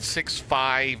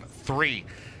 14.653.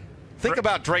 Think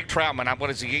about Drake Troutman. What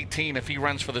is he, 18? If he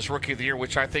runs for this Rookie of the Year,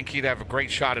 which I think he'd have a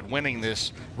great shot at winning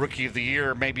this Rookie of the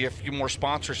Year, maybe a few more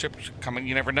sponsorships coming.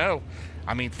 You never know.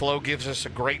 I mean, Flo gives us a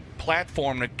great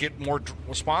platform to get more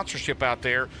sponsorship out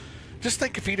there. Just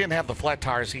think if he didn't have the flat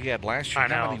tires he had last year. I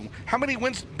know. How many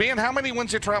wins, Ben, how many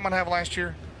wins did Troutman have last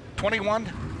year? 21?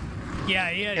 Yeah.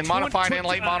 In modified and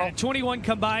late model? 21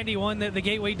 combined. He won the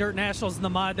Gateway Dirt Nationals in the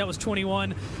mod. That was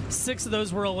 21. 6 of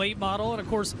those were a late model. And, of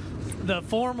course, the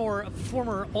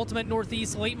former Ultimate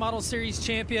Northeast Late Model Series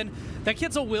champion. That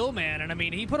kid's a will man. And, I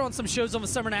mean, he put on some shows on the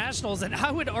Summer Nationals. And I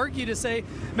would argue to say,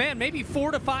 man, maybe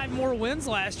 4 to 5 more wins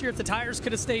last year if the tires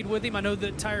could have stayed with him. I know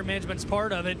that tire management's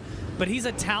part of it. But he's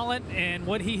a talent, and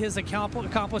what he has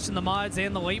accomplished in the mods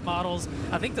and the late models,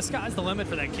 I think the sky's the limit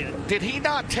for that kid. Did he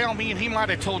not tell me, and he might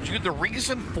have told you, the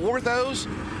reason for those?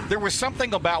 There was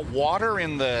something about water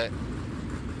in the...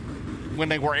 When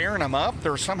they were airing them up,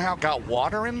 there somehow got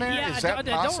water in there? Yeah, Is that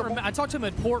possible? I talked to him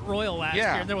at Port Royal last year,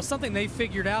 and there was something they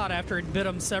figured out after it bit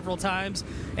them several times,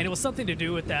 and it was something to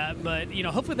do with that. But, you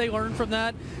know, hopefully they learn from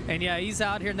that. And, yeah, he's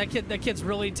out here, and that kid's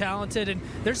really talented. And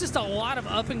there's just a lot of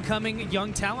up-and-coming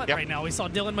young talent right now. We saw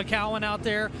Dylan McCowan out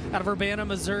there out of Urbana,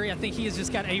 Missouri. I think he has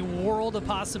just got a world of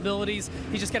possibilities.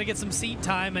 He's just got to get some seat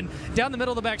time. And down the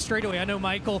middle of the back straightaway, I know,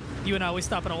 Michael, you and I, we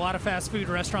stop at a lot of fast food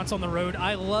restaurants on the road.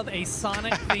 I love a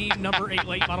Sonic-themed number 8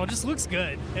 late model. It just looks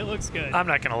good. It looks good. I'm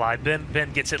not going to lie.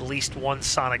 Ben gets at least one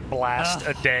Sonic Blast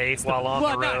a day while on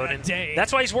the road. And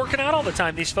that's why he's working out all the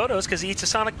time, these photos, because he eats a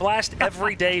Sonic Blast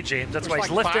every day, James. That's why he's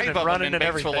lifting and running and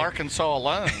everything. Arkansas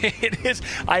alone. It is.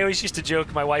 I always used to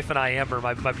joke, my wife and I, Amber,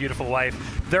 my beautiful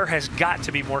wife, there has got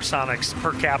to be more Sonics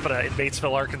per capita in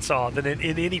Batesville, Arkansas than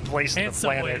in any place on the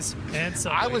planet.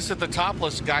 I was at the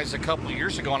Topless, guys, a couple of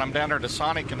years ago, and I'm down there to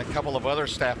Sonic and a couple of other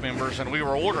staff members, and we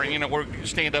were ordering, we're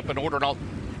stand up and order and all.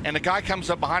 And the guy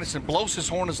comes up behind us and blows his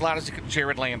horn as loud as he could.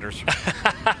 Jared Landers.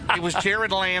 It was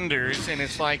Jared Landers, and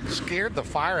it's like scared the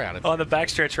fire out of him. On the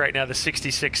backstretch right now, the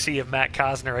 66C of Matt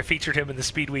Cosner. I featured him in the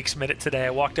Speed Weeks Minute today. I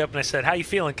walked up and I said, "How you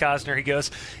feeling, Cosner?" He goes,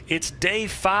 "It's day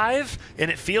 5, and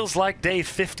it feels like day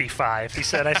 55." He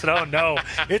said. I said, "Oh, no.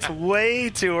 It's way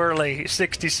too early,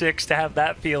 66, to have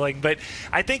that feeling." But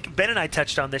I think Ben and I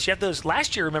touched on this. You have those,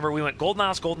 last year, remember, we went Gold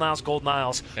Niles, Gold Niles, Gold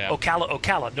Niles,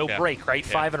 Ocala, no break, right?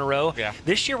 5 in a row. Yeah.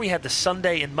 This year we had the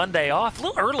Sunday and Monday off, a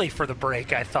little early for the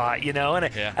break, I thought,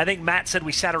 and I think Matt said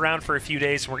we sat around for a few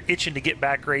days and we're itching to get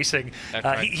back racing.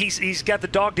 Right. He's got the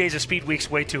dog days of Speed Weeks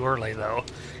way too early, though.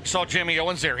 You saw Jimmy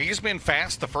Owens there. He's been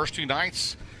fast the first 2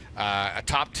 nights, a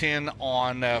top 10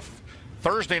 on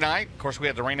Thursday night. Of course, we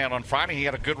had the rain out on Friday. He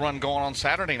had a good run going on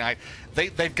Saturday night.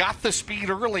 They've got the speed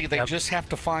early. They just have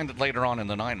to find it later on in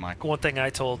the night, Mike. One thing I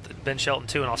told Ben Shelton,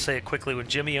 too, and I'll say it quickly, when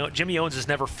Jimmy Owens is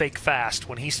never fake fast.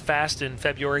 When he's fast in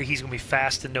February, he's going to be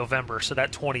fast in November. So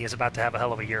that 20 is about to have a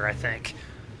hell of a year, I think.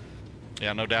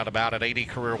 Yeah, no doubt about it. 80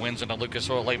 career wins in the Lucas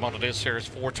Oil Late Model Disc Series,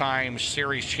 4-time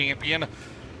series champion.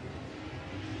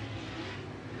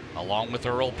 Along with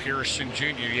Earl Pearson Jr.,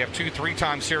 you have 2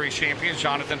 3-time series champions,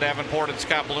 Jonathan Davenport and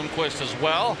Scott Bloomquist as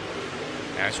well.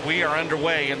 As we are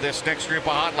underway in this next group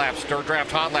of hot laps, Dirt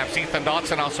Draft hot laps, Ethan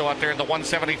Dotson also out there in the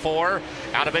 174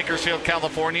 out of Bakersfield,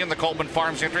 California, in the Coleman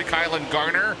Farms entry. Kylan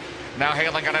Garner now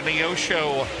hailing out of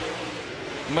Neosho,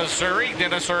 Missouri.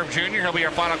 Dennis Erb Jr., he'll be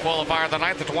our final qualifier of the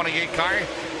night, the 28 car.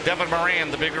 Devin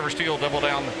Moran, the Big River Steel Double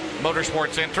Down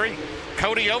Motorsports entry.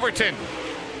 Cody Overton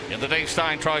in the Dave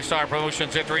Stein TriStar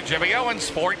Promotions entry. Jimmy Owens,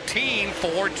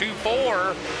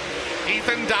 14.424.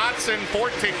 Ethan Dotson,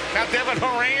 14. Now Devin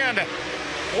Moran,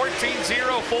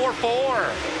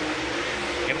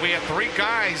 14.044. And we had 3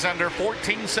 guys under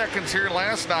 14 seconds here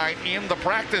last night in the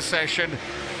practice session.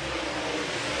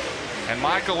 And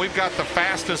Michael, we've got the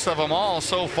fastest of them all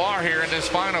so far here in this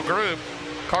final group.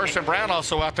 Carson Brown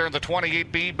also out there in the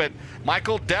 28B, but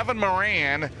Michael, Devin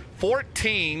Moran,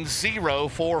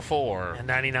 14.044. And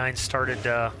 99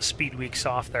 started Speed Weeks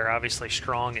off there, obviously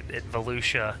strong at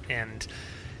Volusia, and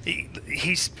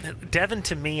he's Devin,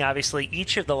 to me, obviously,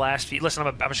 each of the last few. Listen,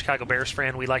 I'm a Chicago Bears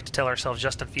fan. We like to tell ourselves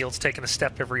Justin Fields taking a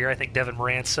step every year. I think Devin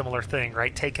Moran, similar thing,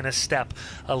 right? Taking a step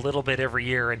a little bit every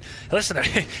year. And listen,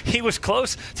 he was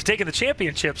close to taking the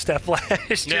championship step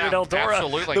last year at Eldora.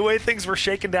 Absolutely. The way things were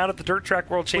shaken down at the Dirt Track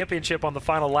World Championship on the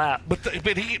final lap. But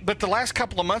the last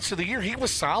couple of months of the year, he was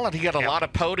solid. He had a lot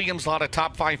of podiums, a lot of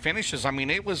top 5 finishes. I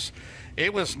mean, it was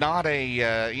not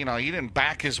a, he didn't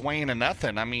back his way into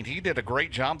nothing. I mean, he did a great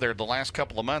job there the last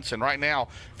couple of months. And right now,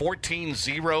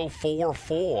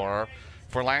 14.044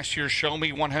 for last year's Show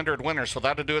Me 100 winner. So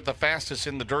that'll do it the fastest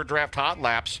in the Dirt Draft hot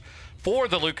laps for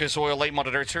the Lucas Oil Late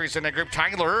Model Dirt Series in that group.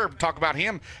 Tyler Erb, talk about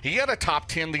him. He had a top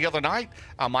 10 the other night.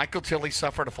 Michael Tilley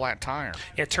suffered a flat tire.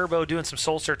 Yeah, Turbo doing some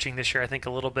soul searching this year. I think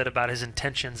a little bit about his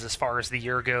intentions as far as the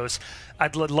year goes.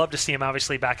 I'd love to see him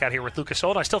obviously back out here with Lucas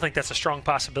Oil. I still think that's a strong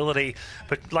possibility.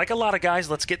 But like a lot of guys,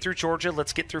 let's get through Georgia,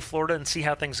 let's get through Florida, and see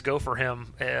how things go for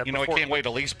him. He can't wait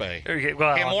till East Bay.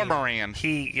 Well, him or Moran.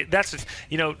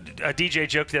 A DJ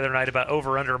joked the other night about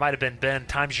over-under. It might have been Ben,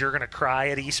 times you're going to cry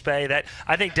at East Bay. That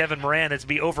I think Devin Moran is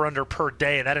be over-under per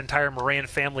day. That entire Moran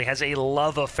family has a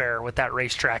love affair with that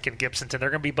racetrack in Gibsonton.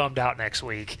 They're going to be bummed out next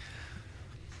week.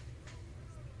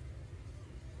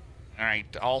 All right,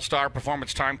 All-Star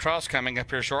Performance Time Trials coming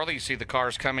up here shortly. You see the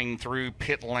cars coming through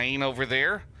pit lane over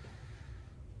there.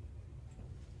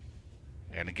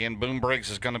 And again, Boom Briggs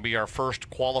is going to be our first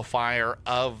qualifier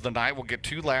of the night. We'll get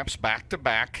 2 laps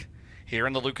back-to-back here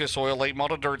in the Lucas Oil Late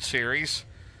Model Dirt Series.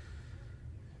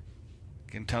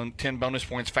 Again, 10 bonus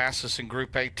points fastest in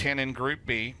Group A, 10 in Group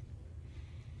B.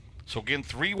 So again,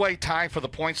 3-way tie for the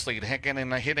points lead.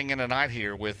 Hitting in the night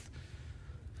here with,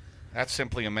 that's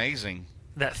simply amazing.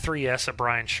 That 3S of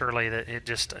Brian Shirley, that it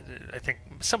just, I think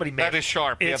somebody made that is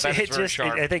sharp. Yeah, that is very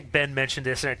sharp. I think Ben mentioned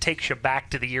this, and it takes you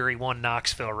back to the year he won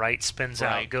Knoxville, right? Spins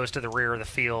out, goes to the rear of the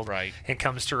field, and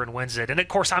comes through and wins it. And of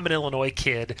course, I'm an Illinois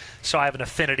kid, so I have an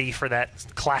affinity for that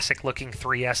classic-looking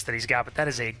 3S that he's got. But that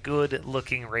is a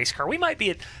good-looking race car. We might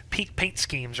be at peak paint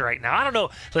schemes right now. I don't know.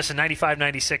 Listen, 95,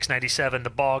 96, 97, the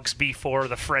Boggs B4,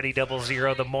 the Freddie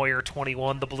 00, the Moyer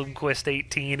 21, the Bloomquist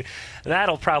 18.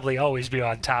 That'll probably always be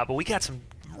on top. But we got some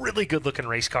really good-looking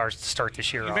race cars to start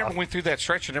this year. You remember when we through that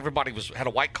stretch and everybody had a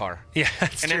white car? Yeah,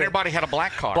 that's and true. then everybody had a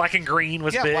black car. Black and green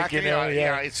was big, black, you know.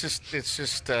 Yeah, it's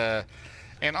just,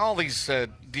 and all these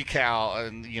decal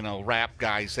and wrap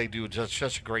guys, they do just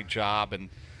such a great job, and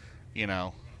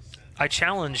I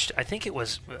challenged, I think it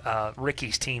was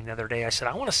Ricky's team the other day. I said,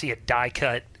 I want to see a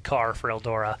die-cut car for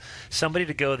Eldora. Somebody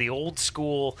to go the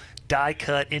old-school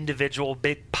die-cut individual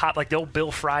big pop, like the old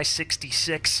Bill Fry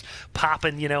 66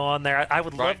 popping, on there. I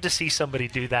would love to see somebody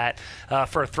do that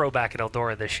for a throwback at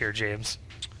Eldora this year, James.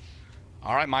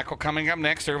 All right, Michael, coming up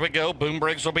next. There we go. Boom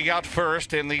Briggs will be out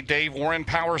first in the Dave Warren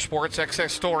Power Sports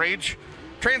XS Storage.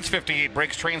 Trans 58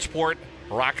 Briggs Transport.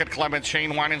 Rocket Clements,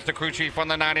 Shane Winans, the crew chief on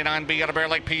the 99B out of Bear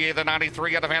Lake, PA, the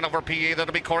 93 out of Hanover, PA.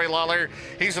 That'll be Corey Lawler.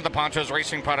 He's at the Ponchos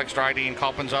Racing Products, Dryden,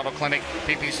 Kaufman's Auto Clinic,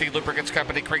 PPC Lubricants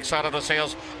Company, Creekside Auto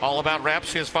Sales, all about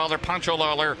reps. His father, Pancho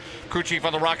Lawler, crew chief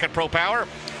on the Rocket Pro Power.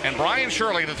 And Brian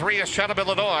Shirley, the 3S Chatham,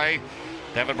 Illinois.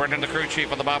 Devin Brennan, the crew chief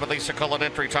of the Bob and Lisa Cullen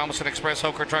Entry, Thomason Express,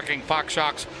 Hoker Trucking, Fox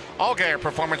Shocks, Allgaier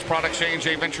Performance Products,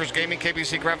 J&J Ventures Gaming,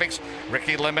 KBC Graphics,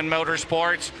 Ricky Lemon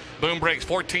Motorsports, Boom Briggs,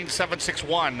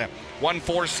 14761,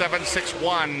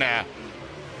 14761.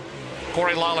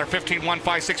 Corey Lawler,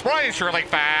 15156. Brian Shirley,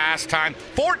 fast time,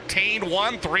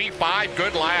 14135.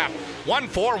 Good lap,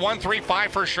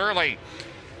 14135 for Shirley.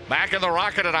 Back in the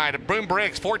Rocket tonight, Boom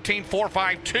Briggs,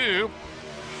 14452.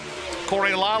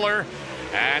 Corey Lawler.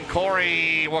 And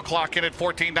Corey will clock in at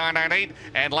 14.998,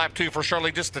 and lap 2 for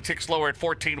Shirley just a tick slower at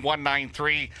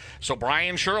 14.193. So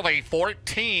Brian Shirley,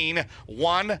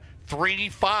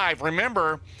 14.135.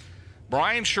 Remember,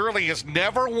 Brian Shirley has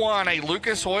never won a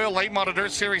Lucas Oil Late Model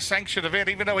Dirt Series sanctioned event,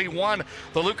 even though he won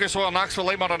the Lucas Oil Knoxville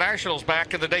Late Model Nationals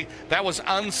back in the day. That was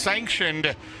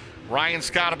unsanctioned. Ryan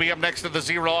Scott will be up next to the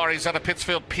 0R. He's out of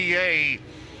Pittsfield, PA.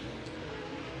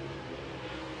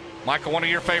 Michael, one of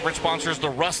your favorite sponsors, the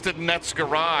Rusted Nuts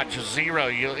Garage, 0.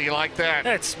 You like that?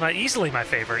 That's easily my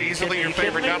favorite. Easily your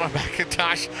favorite. Down on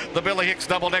McIntosh, the Billy Hicks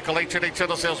Double Nickel, H&H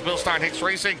Auto Sales, Bill Stein Hicks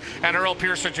Racing, and Earl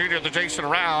Pearson Jr., the Jason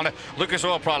Round, Lucas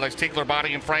Oil Products, Tiegler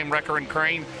Body and Frame, Wrecker and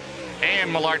Crane,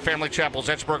 and Millard Family Chapels,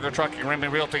 Etzberger Trucking,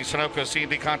 Rimney Realty, Sunoco,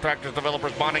 C&D Contractors,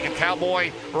 Developers, Bonding, and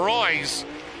Cowboy Roy's.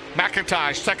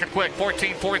 McIntosh, second quick,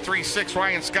 14.436.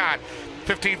 Ryan Scott,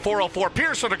 15.404.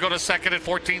 Pearson to go to second at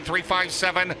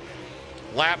 14.357.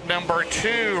 Lap number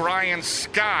 2, Ryan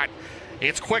Scott.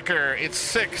 It's quicker. It's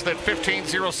sixth at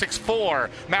 15.064.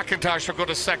 McIntosh will go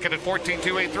to second at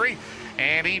 14.283.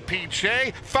 And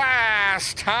EPJ,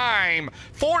 fast time,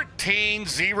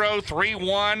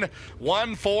 14.031.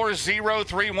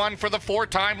 14031 for the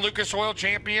 4-time Lucas Oil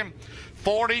champion.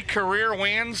 40 career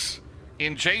wins.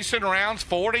 In Jason Rounds,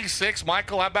 46.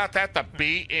 Michael, how about that? The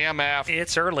BMF.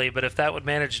 It's early, but if that would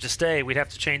manage to stay, we'd have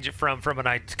to change it from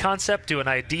a concept to an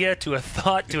idea to a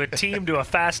thought to a team to a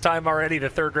fast time already, the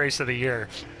 3rd race of the year.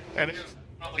 And it was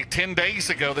probably 10 days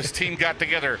ago this team got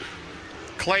together.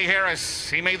 Clay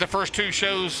Harris, he made the first 2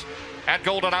 shows at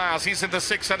Golden Isles. He's in the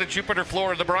 6th out of Jupiter,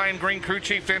 Florida. The Brian Green crew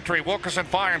chief entry. Wilkerson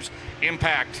Farms,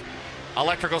 Impact,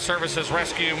 Electrical Services,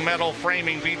 Rescue, Metal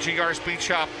Framing, BGR Speed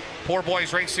Shop, Poor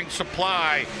Boys Racing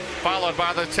Supply, followed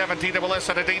by the 17SS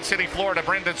out of Dade City, Florida.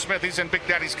 Brendan Smith, he's in Big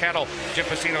Daddy's Cattle. Jim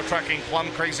Pacino Trucking, Plum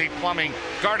Crazy Plumbing,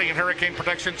 Guardian Hurricane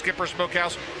Protection, Skipper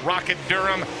Smokehouse, Rocket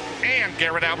Durham, and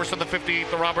Garrett Albertson, the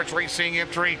 58th, the Roberts Racing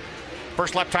entry.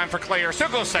 First lap time for Clay Harris. Still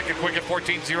goes second quick at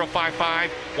 14.055,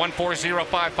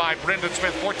 14055. Brendan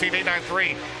Smith,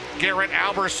 14.893. Garrett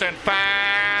Alberson,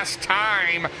 fast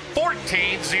time,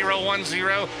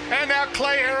 14.010. And now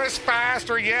Clay Harris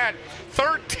faster yet,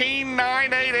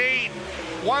 13.988.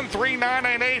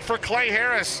 13988 for Clay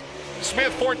Harris.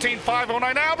 Smith,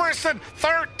 14.509. Alberson,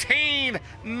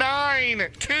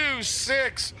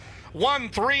 13.926.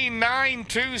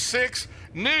 13926.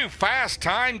 New fast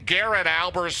time, Garrett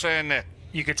Alberson.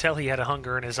 You could tell he had a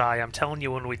hunger in his eye. I'm telling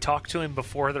you, when we talked to him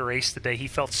before the race today, he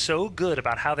felt so good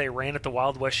about how they ran at the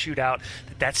Wild West Shootout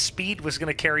that speed was going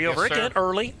to carry over. Yes, again,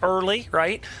 early,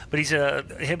 right? But he's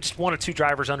him just one of two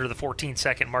drivers under the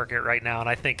 14-second market right now, and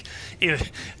I think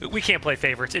if we can't play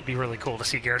favorites, it'd be really cool to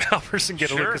see Garrett Alberson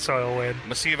get a Lucas Oil win.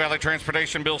 Mesilla Valley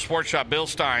Transportation, Bill Sports Shop, Bill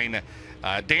Stein.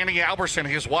 Danny Alberson,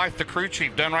 his wife, the crew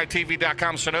chief,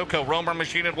 DoneRightTV.com, Sunoco, Romer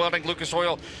Machine and Welding, Lucas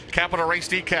Oil, Capital Race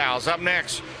Decals. Up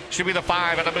next should be the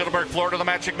 5 out of Middleburg, Florida, the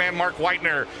Magic Man, Mark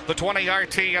Whitener. The 20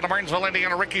 RT out of Martinsville,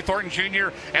 Indiana, Ricky Thornton Jr.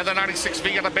 And the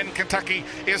 96V out of Benton, Kentucky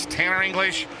is Tanner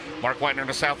English. Mark Whitener in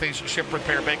the Southeast Ship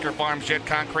Repair, Baker Farms, Jet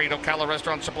Concrete, Ocala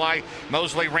Restaurant Supply,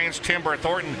 Mosley Ranch Timber,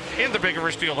 Thornton in the Big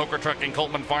River Steel, Hooker Trucking,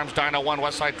 Coleman Farms, Dino One,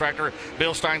 Westside Tractor,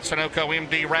 Bill Stein, Sunoco,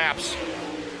 MD Wraps.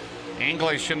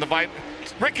 English in the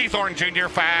Ricky Thornton Jr.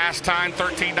 fast time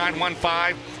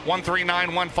 13.915,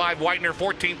 13915. Whitener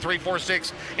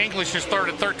 14.346. English is third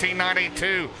at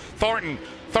 13.982. Thornton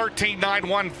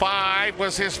 13.915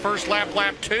 was his first lap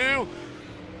 2.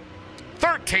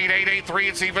 13.883.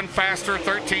 It's even faster.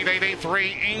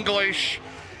 13.883. English,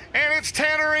 and it's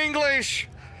Tanner English.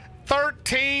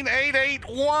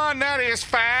 13.881. That is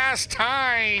fast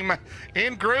time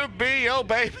in Group B. Oh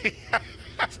baby.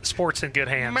 Sports in good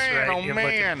hands, man, right? Oh,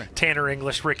 man. Tanner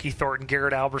English, Ricky Thornton,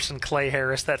 Garrett Alberson, Clay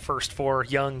Harris, that first 4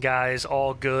 young guys,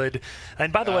 all good.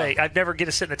 And by the way, I'd never get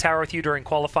to sit in the tower with you during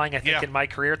qualifying, I think, in my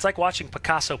career. It's like watching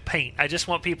Picasso paint. I just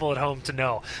want people at home to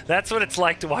know. That's what it's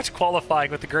like to watch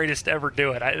qualifying with the greatest to ever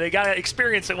do it. They got to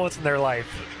experience it once in their life.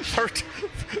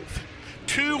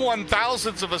 2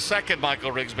 1,000ths of a second,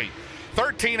 Michael Rigsby.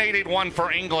 13.881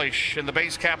 for English in the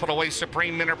base Capital Way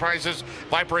Supreme Enterprises,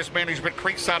 Viperist Management,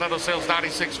 Creekside Auto Sales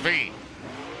 96V.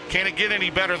 Can it get any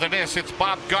better than this? It's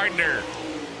Bob Gardner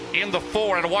in the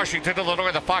 4 out of Washington,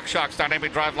 Illinois, the Fox Shocks,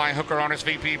 Dynamic Driveline, Hooker Harness,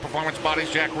 VP Performance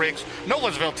Bodies, Jack Riggs,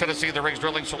 Nolensville, Tennessee, the Riggs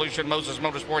Drilling Solution, Moses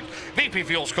Motorsports, VP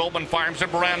Fuels, Coleman Farms, and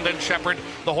Brandon Shepard,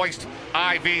 the Hoist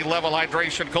IV Level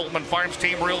Hydration, Coleman Farms,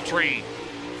 Team Realtree.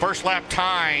 First lap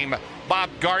time, Bob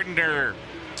Gardner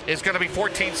is going to be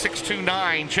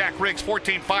 14.629. Jack Riggs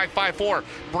 14.554.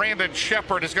 Brandon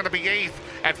Shepard is going to be 8th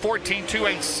at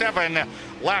 14.287.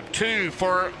 Lap 2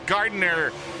 for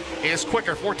Gardner is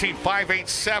quicker,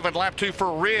 14.587. Lap 2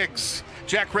 for Riggs.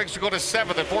 Jack Riggs will go to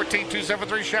 7th at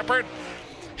 14.273. Shepard,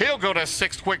 he'll go to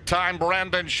 6th quick time.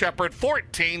 Brandon Shepard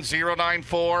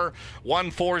 14.094.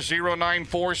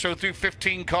 14094. So through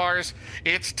 15 cars,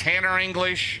 it's Tanner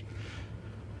English.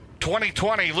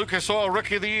 2020 Lucas Oil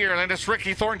Rookie of the Year, and then it's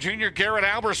Ricky Thornton Jr., Garrett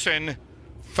Alberson,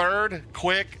 3rd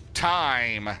quick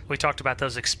time. We talked about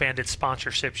those expanded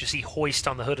sponsorships. You see Hoist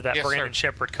on the hood of that Brandon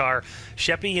Shepard car.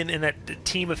 Sheppy and that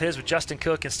team of his with Justin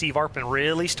Cook and Steve Arpin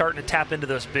really starting to tap into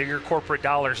those bigger corporate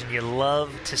dollars, and you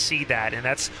love to see that. And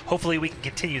that's hopefully we can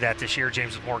continue that this year,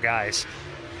 James, with more guys.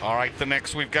 All right, the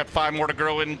next we've got 5 more to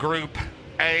grow in Group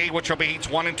A, which will be heats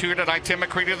 1 and 2 tonight. Tim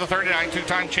McCready, the 39,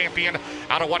 2-time champion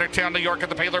out of Watertown, New York, at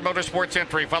the Baylor Motorsports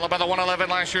entry, followed by the 111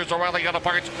 last year's O'Reilly Auto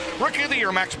Parts Rookie of the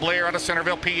Year, Max Blair out of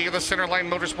Centerville, PA, the Centerline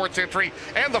Motorsports entry,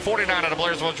 and the 49 out of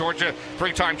Blairsville, Georgia,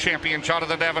 3-time champion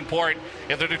Jonathan Davenport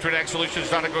in the Nutrient Solutions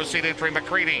Donegal Seed entry.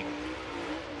 McCready,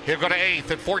 he'll go to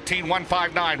 8th at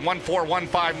 14.159,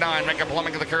 14159. Mega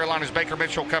Plumbing of the Carolinas, Baker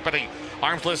Mitchell Company,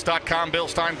 Armslist.com, Bill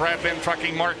Stein, Brad Ben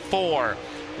Trucking, Mark 4.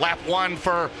 Lap 1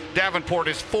 for Davenport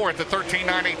is 4th at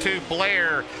 13.982.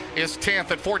 Blair is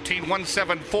 10th at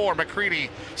 14.174.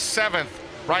 McCready 7th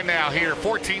right now here,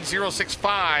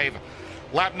 14.065.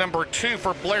 Lap number 2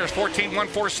 for Blair is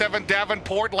 14.147.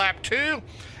 Davenport lap 2,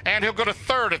 and he'll go to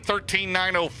 3rd at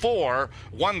 13.904.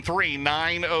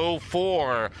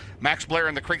 13904. Max Blair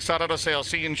in the Creekside Auto Sales,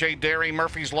 C&J Dairy,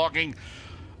 Murphy's Logging,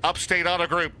 Upstate Auto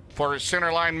Group for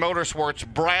Centerline Motorsports.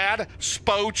 Brad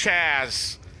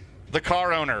Spochaz, the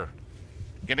car owner,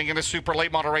 getting into super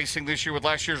late model racing this year with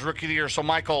last year's Rookie of the Year. So,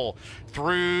 Michael,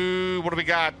 through, what do we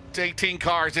got? 18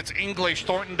 cars. It's English,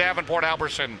 Thornton, Davenport,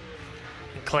 Alberson.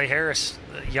 And Clay Harris,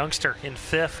 youngster in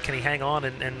 5th. Can he hang on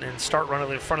and start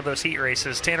running in front of those heat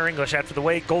races? Tanner English, after the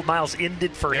way Gold Miles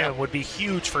ended for him, would be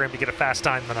huge for him to get a fast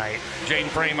time tonight. Jane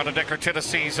Frame out of Decker,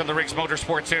 Tennessee's in the Riggs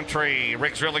Motorsports entry.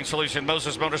 Riggs Drilling Solution,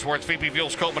 Moses Motorsports, VP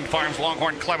Fuels, Coleman Farms,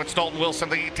 Longhorn, Clements, Dalton Wilson,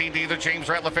 the 18D, the James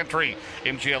Ratliff entry.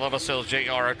 MGL Auto Sales,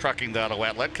 JR Trucking, the Auto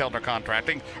Outlet, Kellner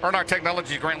Contracting, Earnhardt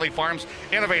Technologies, Grantley Farms,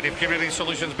 Innovative Community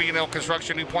Solutions, B&L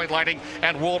Construction, New Point Lighting,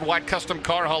 and Worldwide Custom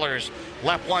Car Haulers.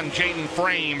 Lap 1, Jaden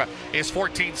Frame is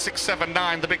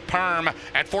 14.679. The big perm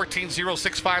at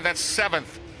 14.065. That's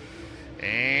 7th.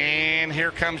 And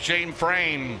here comes Jaden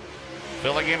Frame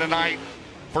filling in tonight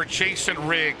for Jason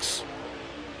Riggs.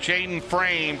 Jaden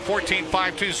Frame,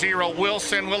 14.520.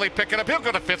 Wilson, will he pick it up? He'll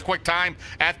go to 5th quick time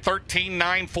at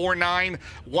 13.949.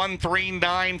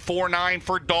 139.49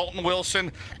 for Dalton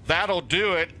Wilson. That'll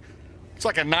do it. It's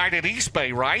like a night at East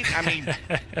Bay, right? I mean,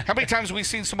 how many times have we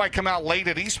seen somebody come out late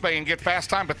at East Bay and get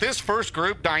fast time? But this first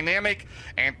group, dynamic,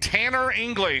 and Tanner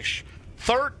English,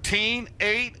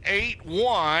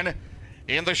 13.881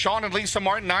 in the Sean and Lisa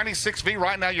Martin 96V.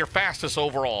 Right now, your fastest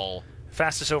overall.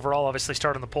 Fastest overall, obviously,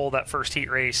 starting the pole that first heat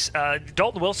race.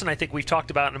 Dalton Wilson, I think we've talked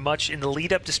about much in the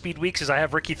lead up to Speed Weeks, as I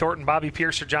have Ricky Thornton, Bobby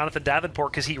Pierce, or Jonathan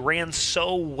Davenport, because he ran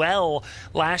so well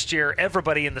last year.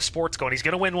 Everybody in the sport's going, he's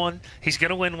going to win one. He's going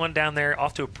to win one down there.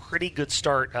 Off to a pretty good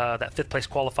start. That 5th place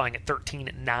qualifying at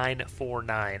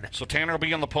 13.949. So Tanner will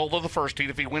be on the pole of the first heat.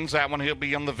 If he wins that one, he'll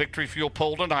be on the Victory Fuel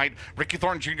pole tonight. Ricky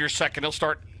Thornton Jr. second. He'll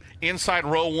start inside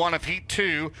row 1 of heat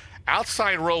 2.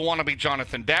 Outside row 1 will be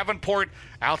Jonathan Davenport.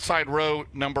 Outside row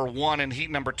number 1 in heat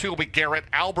number 2 will be Garrett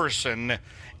Alberson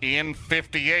in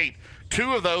 58.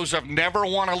 2 of those have never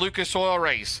won a Lucas Oil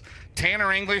race.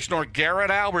 Tanner English nor Garrett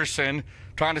Alberson,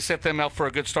 trying to set them up for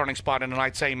a good starting spot in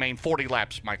tonight's A main 40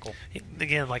 laps, Michael.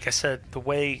 Again, like I said, the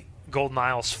way Gold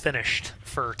Miles finished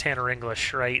for Tanner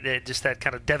English, right? Just that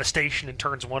kind of devastation in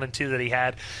turns 1 and 2 that he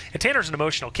had. And Tanner's an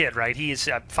emotional kid, right?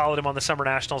 I've followed him on the Summer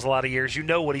Nationals a lot of years. You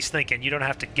know what he's thinking. You don't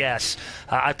have to guess.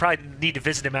 I probably need to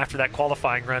visit him after that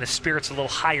qualifying run. His spirit's a little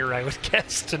higher, I would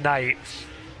guess, tonight.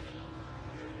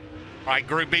 All right,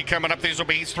 Group B coming up. These will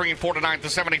be East 3 and 4 tonight. The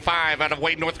 75 out of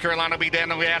Wade, North Carolina, will be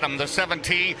Daniel Adam. The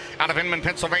 7T out of Inman,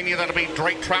 Pennsylvania, that'll be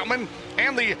Drake Troutman.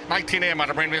 And the 19M out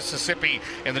of Brandon, Mississippi,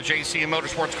 in the JCM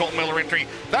Motorsports Colt Miller entry,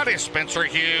 that is Spencer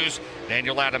Hughes.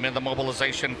 Daniel Adam in the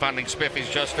mobilization, finding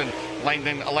Spiffy's Justin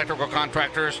Langdon Electrical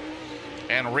Contractors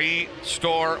and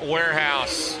Restore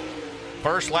Warehouse.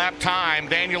 First lap time,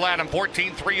 Daniel Adam,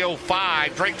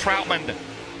 14.305. Drake Troutman,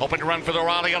 hoping to run for the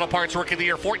Raleigh Auto Parts Rookie of the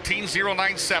Year,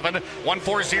 14.097,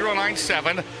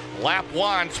 14097. Lap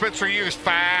 1, Spencer Hughes,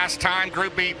 fast time,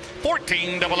 Group B,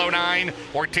 14.009,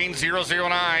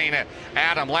 14.009.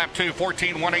 Adam, lap 2,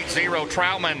 14.180.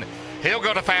 Troutman, he'll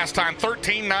go to fast time,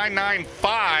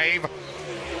 13.995.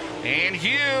 And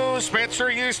Hughes, Spencer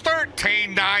Hughes,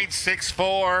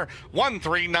 13.964,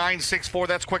 13964.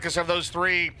 That's quickest of those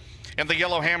 3. In the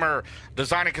Yellow Hammer,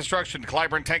 Design and Construction,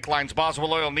 Clyburn Tank Lines,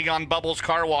 Boswell Oil, Neon Bubbles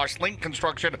Car Wash, Link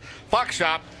Construction, Fox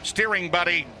Shop, Steering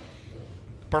Buddy,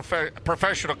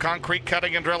 Professional Concrete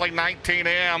Cutting and Drilling,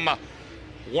 19M.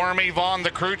 Wormy Vaughn,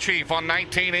 the crew chief on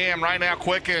 19M, right now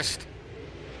quickest.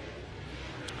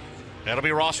 That'll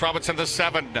be Ross Robinson, the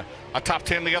 7. A top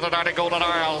 10 the other night at Golden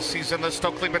Isles. He's in the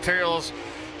Stokely Materials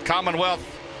Commonwealth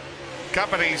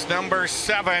Companies, number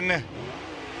 7.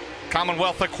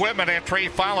 Commonwealth Equipment entry,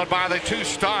 followed by the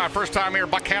 2-star, first time here,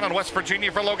 Buchanan, West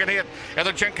Virginia for Logan Hitt, and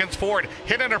the Jenkins Ford.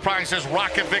 Hitt Enterprises,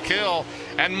 Rocket Vic Hill,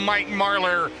 and Mike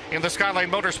Marlar in the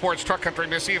Skyline Motorsports Truck Country,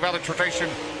 Mississippi Valley Transportation.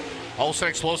 Olsen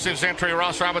Explosives entry,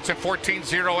 Ross Robinson,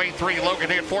 14.083, Logan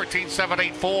Hitt,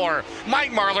 14.784.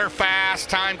 Mike Marlar, fast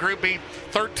time, Group B,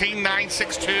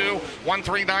 13.962,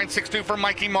 13962 for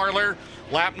Mikey Marlar.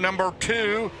 Lap number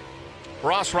 2.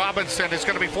 Ross Robinson is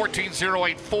going to be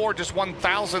 14.084, just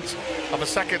 1/1000th of a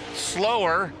second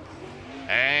slower.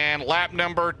 And lap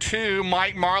number 2,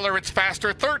 Mike Marlar, it's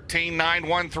faster,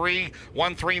 13.913,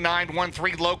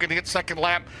 13913. Logan Hitt second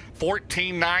lap,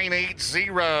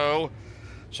 14.980.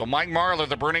 So Mike Marlar,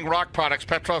 the Burning Rock Products,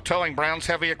 Petro Towing, Brown's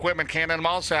Heavy Equipment, Cannon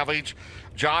Mall Salvage,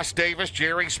 Josh Davis,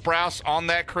 Jerry Sprouse on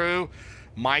that crew.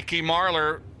 Mikey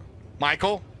Marlar,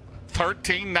 Michael,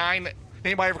 13.9.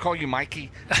 Anybody ever call you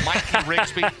Mikey? Mikey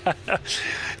Rigsby?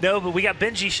 No, but we got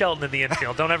Benji Shelton in the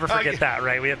infield. Don't ever forget that,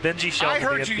 right? We have Benji Shelton. I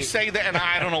heard you say that, and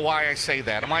I don't know why I say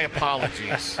that. My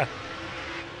apologies.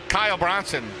 Kyle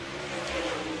Bronson.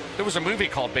 There was a movie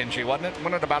called Benji, wasn't it?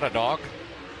 Wasn't it about a dog?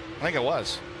 I think it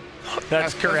was.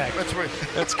 That's correct.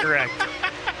 That's correct.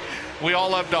 We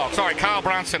all love dogs. All right, Kyle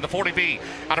Bronson, the 40B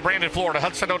out of Brandon, Florida.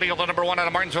 Hudson O'Neill, the number 1 out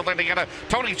of Martinsville, Indiana.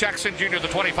 Tony Jackson Jr., the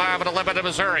 25 out of Lebanon,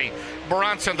 Missouri.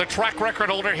 Bronson, the track record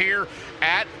holder here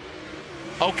at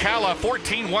Ocala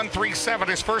 14.137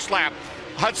 his first lap.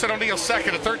 Hudson O'Neal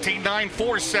second at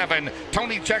 13.947.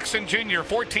 Tony Jackson Jr.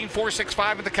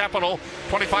 14.465 in the Capital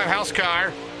 25 house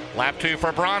car. Lap 2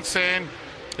 for Bronson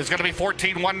is going to be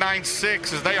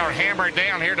 14.196 as they are hammered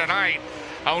down here tonight.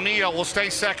 O'Neal will stay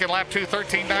second, lap 2,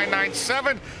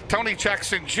 13.997. Tony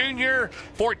Jackson Jr.,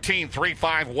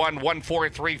 14.351,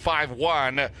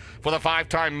 14351 for the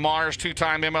 5-time Mars,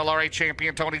 2-time MLRA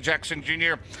champion Tony Jackson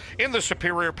Jr. in the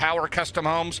Superior Power Custom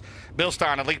Homes,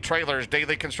 Bilstein Elite Trailers,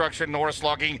 Daily Construction, Norris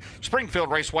Logging,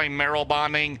 Springfield Raceway, Merrill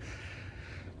Bonding.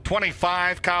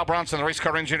 25, Kyle Bronson, the Race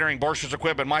Car Engineering, Borchers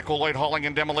Equipment, Michael Lloyd Hauling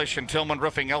and Demolition, Tillman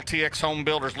Roofing, LTX Home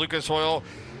Builders, Lucas Oil,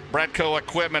 Bradco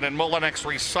Equipment, and Mullinex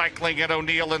Recycling at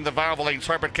O'Neal in the Valvoline,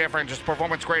 Sarbert Camp Ranges,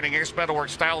 Performance Grading, Ace Metalworks,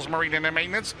 Styles Marine and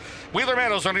Maintenance, Wheeler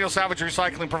Meadows, O'Neal Salvage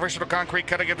Recycling, Professional Concrete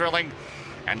Cutting and Drilling,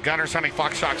 and Gunner's Honey,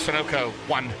 Fox Shock, Sunoco,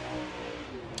 1.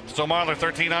 So Marler,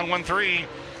 13 on 1-3.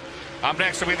 Up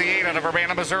next will be the 8 out of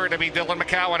Urbana, Missouri. It'll be Dylan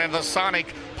McCowan in the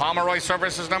Sonic. Pomeroy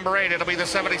Services number 8. It'll be the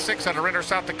 76 out of Ritter,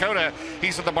 South Dakota.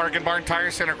 He's at the Bargain Barn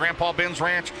Tire Center. Grandpa Ben's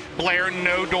Ranch. Blair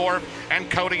Nodorf and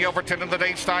Cody Overton in the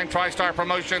Dagestein TriStar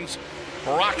Promotions.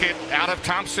 Rocket out of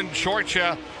Thompson,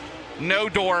 Georgia.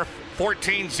 Nodorf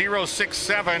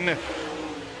 14.067.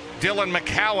 Dylan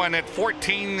McCowan at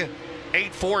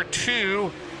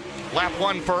 14.842. Lap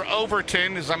 1 for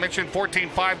Overton. As I mentioned,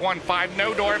 14.515.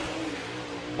 Nodorf.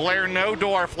 Blair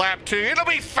Nodorf, lap 2. It'll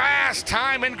be fast.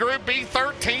 Time in Group B,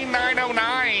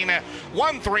 13.909.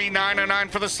 13.909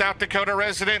 for the South Dakota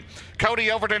resident.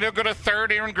 Cody Overton, he'll go to third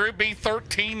here in Group B,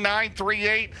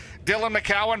 13.938. Dylan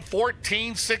McCowan,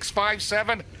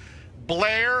 14.657.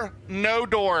 Blair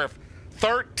Nodorf,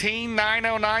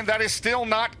 13.909. That is still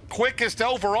not quickest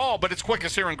overall, but it's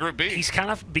quickest here in Group B. He's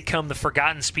kind of become the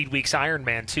forgotten Speed Weeks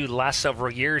Ironman, too. The last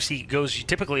several years, he goes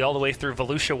typically all the way through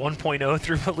Volusia 1.0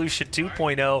 through Volusia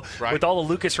 2.0 Right. with all the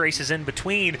Lucas races in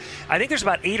between. I think there's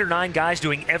about 8 or 9 guys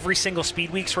doing every single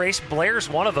Speed Weeks race. Blair's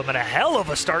one of them, and a hell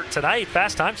of a start tonight.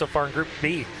 Fast time so far in Group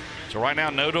B. So right now,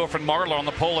 Nodorf and Marler on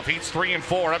the pole of heats 3 and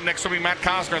 4. Up next will be Matt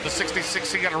Cosner, the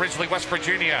 66C out of Ridgely, West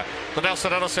Virginia. The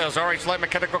Nelson Auto Sales, RH Light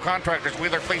Mechanical Contractors,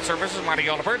 Wheeler Fleet Services, Mighty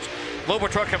Oliverts, Lobo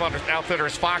Truck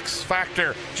Outfitters, Fox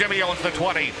Factor, Jimmy Owens, the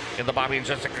 20. In the Bobby and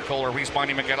Jessica Kohler, Reese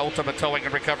Mining again, Ultimate Towing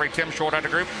and Recovery, Tim Short out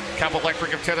of Group, Cap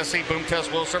Electric of Tennessee, Boom Test,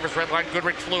 Wheel Service, Redline,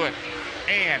 Goodrich Fluid,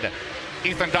 and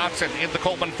Ethan Dotson in the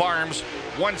Coleman Farms,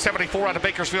 174 out of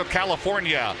Bakersfield,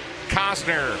 California.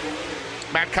 Cosner.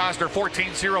 Matt Cosner,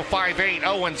 14.058.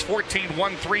 Owens,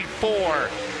 14.134.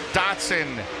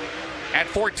 Dotson at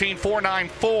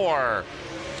 14.494.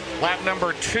 Lap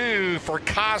number 2 for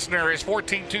Cosner is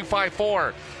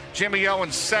 14.254. Jimmy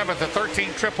Owens, 7th at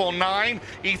 13.999.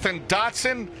 Ethan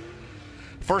Dotson,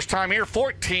 first time here,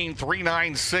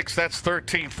 14.396. That's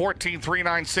 13th.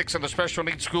 14.396 in the special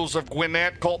needs schools of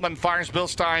Gwinnett. Coltman Fires,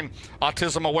 Bilstein,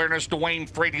 Autism Awareness, Dwayne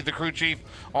Frady, the crew chief,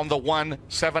 on the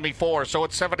 174. So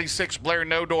it's 76, Blair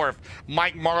Nodorf,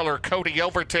 Mike Marler, Cody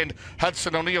Overton,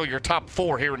 Hudson O'Neal, your top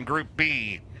 4 here in Group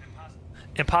B.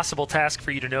 Impossible task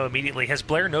for you to know immediately. Has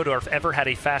Blair Nodorf ever had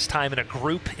a fast time in a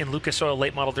group in Lucas Oil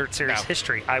Late Model Dirt Series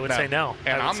history? I would say no.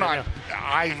 And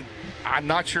I'm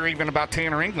not sure even about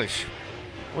Tanner English.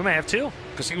 We may have 2.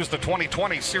 Because he was the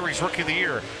 2020 Series Rookie of the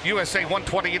Year. USA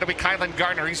 120, it'll be Kylan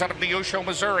Gardner. He's out of Neosho,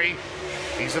 Missouri.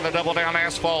 He's in the Double Down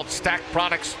Asphalt Stack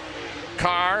Products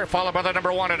car, followed by the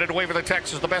number 1 at Waiver,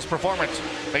 Texas, the best performance.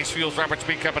 Base Fuels, Robert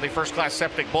Speed Company, First Class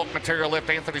Septic, Bulk Material Lift,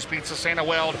 Anthony's Pizza, Santa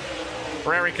Weld,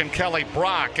 for Eric and Kelly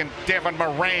Brock and Devin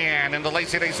Moran in the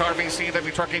Lazy Days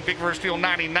RVCW Trucking Big River Steel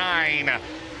 99.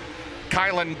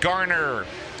 Kylan Garner,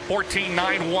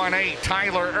 14.918.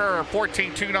 Tyler Erb,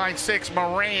 14.296.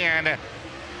 Moran.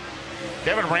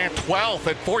 Devin ran 12th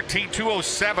at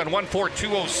 14.207.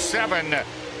 14207.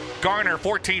 Garner,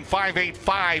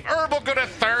 14.585. Erb will go to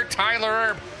third. Tyler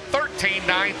Erb,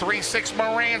 13.936.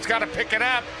 Moran's got to pick it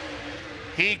up.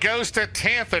 He goes to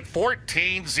 10th at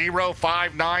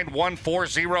 14.059.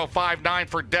 14059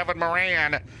 for Devin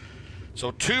Moran.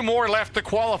 So 2 more left to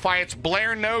qualify. It's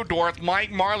Blair Nodorf,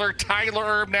 Mike Marler, Tyler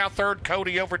Erb now 3rd,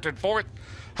 Cody Overton 4th,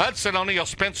 Hudson O'Neal,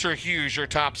 Spencer Hughes, your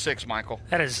top 6, Michael.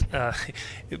 That is,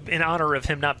 in honor of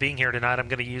him not being here tonight, I'm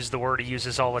going to use the word he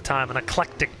uses all the time, an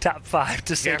eclectic top 5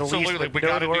 to say the least. Absolutely, we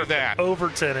got to do that.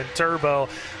 Overton and Turbo.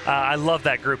 I love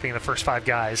that grouping, the first 5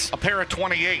 guys. A pair of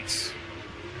 28s.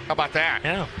 How about that?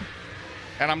 Yeah.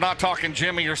 And I'm not talking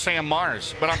Jimmy or Sam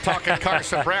Mars, but I'm talking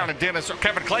Carson Brown and Kevin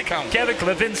Claycomb. Kevin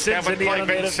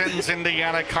Clevinson's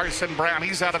Indiana. Carson Brown,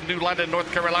 he's out of New London,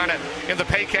 North Carolina. In the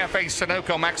Pay Cafe,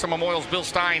 Sunoco, Maximum Oils, Bill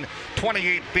Stein,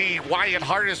 28B. Wyatt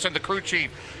Hardison, the crew chief.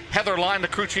 Heather Line, the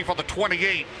crew chief on the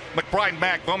 28. McBride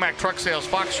Mac, Vomac Truck Sales,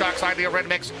 Fox Shocks, Idea Red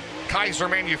Mix, Kaiser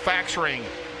Manufacturing.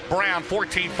 Brown,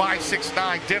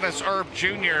 14.569. Dennis Erb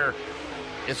Jr.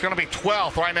 is going to be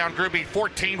 12th right now in Group B,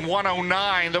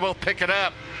 14.109. They both pick it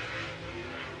up.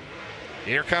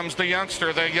 Here comes the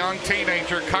youngster, the young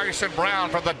teenager, Carson Brown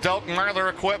from the Delton Marler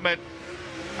Equipment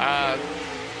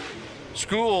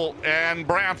School. And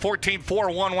Brown,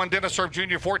 14.411. Dennis Erb Jr.,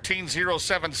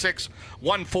 14.076.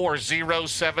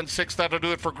 14076. That'll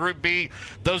do it for Group B.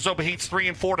 Those will be heats 3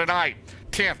 and 4 tonight.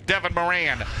 10th, Devin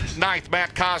Moran. 9th,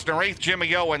 Matt Cosner. 8th,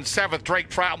 Jimmy Owen. 7th, Drake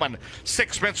Troutman.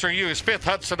 6th, Spencer Hughes. 5th,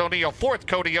 Hudson O'Neill. 4th,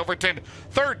 Cody Overton.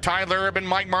 3rd, Tyler Urban.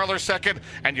 Mike Marler 2nd.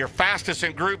 And your fastest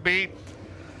in Group B,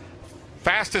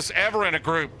 fastest ever in a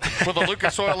group for the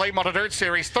Lucas Oil Late Model Dirt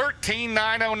Series,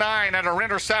 13.909 out of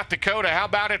Renner, South Dakota. How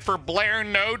about it for Blair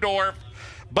Nodorf?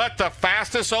 But the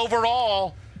fastest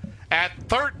overall at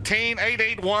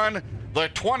 13.881, the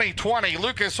 2020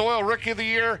 Lucas Oil Rookie of the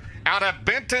Year out of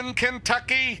Benton,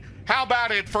 Kentucky. How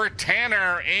about it for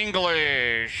Tanner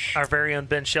English? Our very own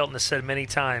Ben Shelton has said many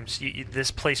times,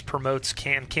 this place promotes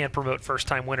can promote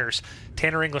first-time winners.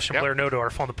 Tanner English and Blair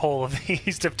Nodorf on the pole of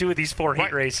these 2 of these 4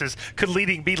 heat races could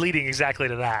be leading exactly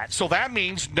to that. So that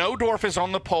means Nodorf is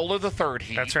on the pole of the 3rd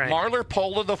heat. That's right. Marler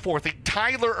pole of the 4th heat.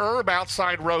 Tyler Erb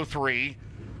outside row 3.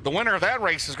 The winner of that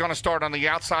race is going to start on the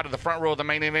outside of the front row of the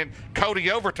main event.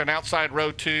 Cody Overton outside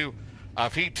row 2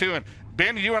 of heat 2. And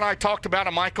Ben, you and I talked about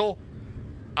it, Michael.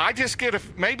 I just get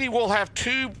maybe we'll have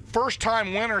 2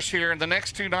 first-time winners here in the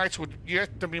next 2 nights would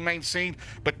yet to be main scene.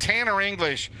 But Tanner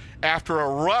English, after a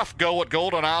rough go at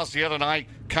Golden Isles the other night,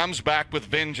 comes back with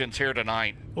vengeance here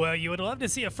tonight. Well, you would love to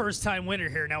see a first-time winner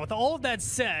here. Now, with all of that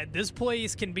said, this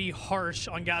place can be harsh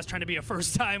on guys trying to be a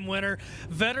first-time winner.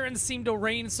 Veterans seem to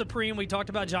reign supreme. We talked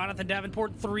about Jonathan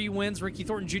Davenport, 3 wins, Ricky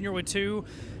Thornton Jr. with 2,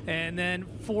 and then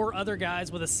 4 other guys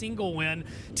with a single win.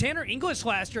 Tanner English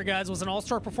last year, guys, was an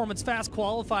all-star performance fast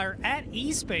qualifier at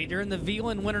East Bay during the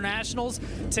Veland Winter Nationals.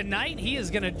 Tonight, he is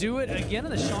going to do it again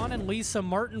in the Sean and Lisa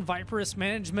Martin Viperus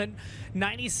Management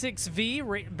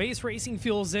 96V base racing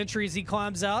fuels entry as he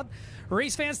climbs out.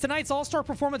 Race fans, tonight's all-star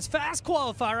performance fast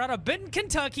qualifier out of Benton,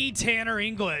 Kentucky, Tanner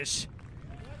English.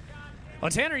 Well,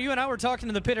 Tanner, you and I were talking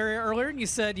in the pit area earlier, and you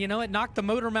said, it knocked the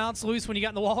motor mounts loose when you got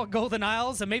in the wall at Golden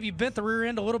Isles and maybe bent the rear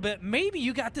end a little bit. Maybe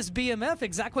you got this BMF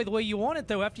exactly the way you want it,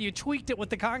 though, after you tweaked it with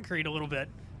the concrete a little bit.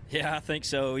 Yeah, I think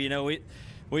so. We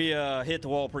hit the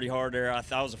wall pretty hard there.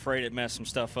 I was afraid it messed some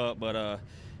stuff up, but,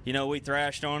 we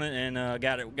thrashed on it and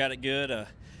got it good.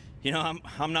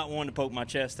 I'm not one to poke my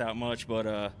chest out much,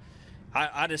 but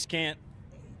I just can't.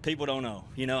 People don't know.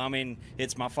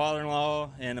 It's my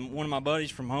father-in-law and one of my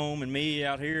buddies from home and me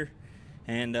out here,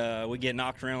 and we get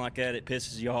knocked around like that. It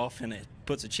pisses you off and it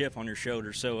puts a chip on your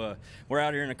shoulder. So we're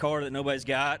out here in a car that nobody's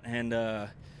got and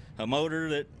a motor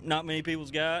that not many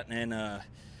people's got, and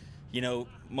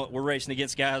we're racing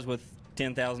against guys with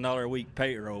 $10,000 a week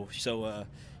payroll. So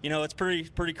it's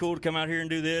pretty cool to come out here and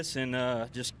do this, and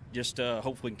just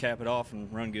hopefully we can cap it off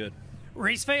and run good.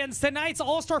 Race fans, tonight's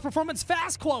all-star performance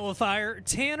fast qualifier,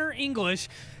 Tanner English.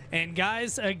 And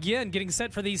guys, again, getting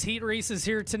set for these heat races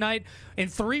here tonight. In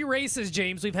 3 races,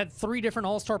 James, we've had 3 different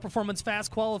all-star performance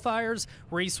fast qualifiers.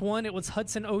 Race 1, it was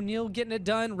Hudson O'Neill getting it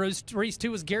done. Race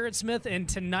 2 was Garrett Smith. And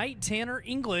tonight, Tanner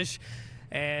English.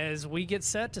 As we get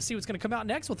set to see what's going to come out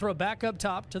next, we'll throw it back up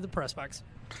top to the press box.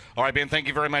 All right, Ben, thank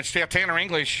you very much. Yeah, Tanner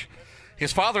English,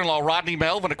 his father-in-law, Rodney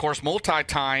Melvin, of course,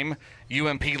 multi-time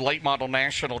UMP late model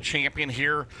national champion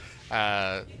here.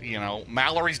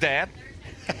 Mallory's dad.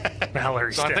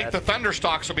 Mallory's dad. So I think the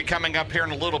Thunderstocks will be coming up here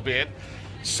in a little bit.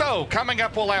 So coming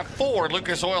up, we'll have 4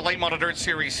 Lucas Oil Late Model Dirt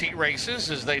Series heat races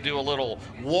as they do a little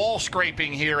wall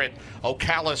scraping here at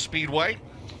Ocala Speedway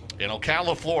in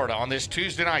Ocala, Florida on this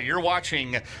Tuesday night. You're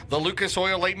watching the Lucas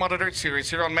Oil Late Model Dirt Series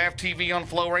here on MAV TV on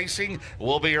FloRacing.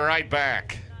 We'll be right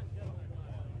back.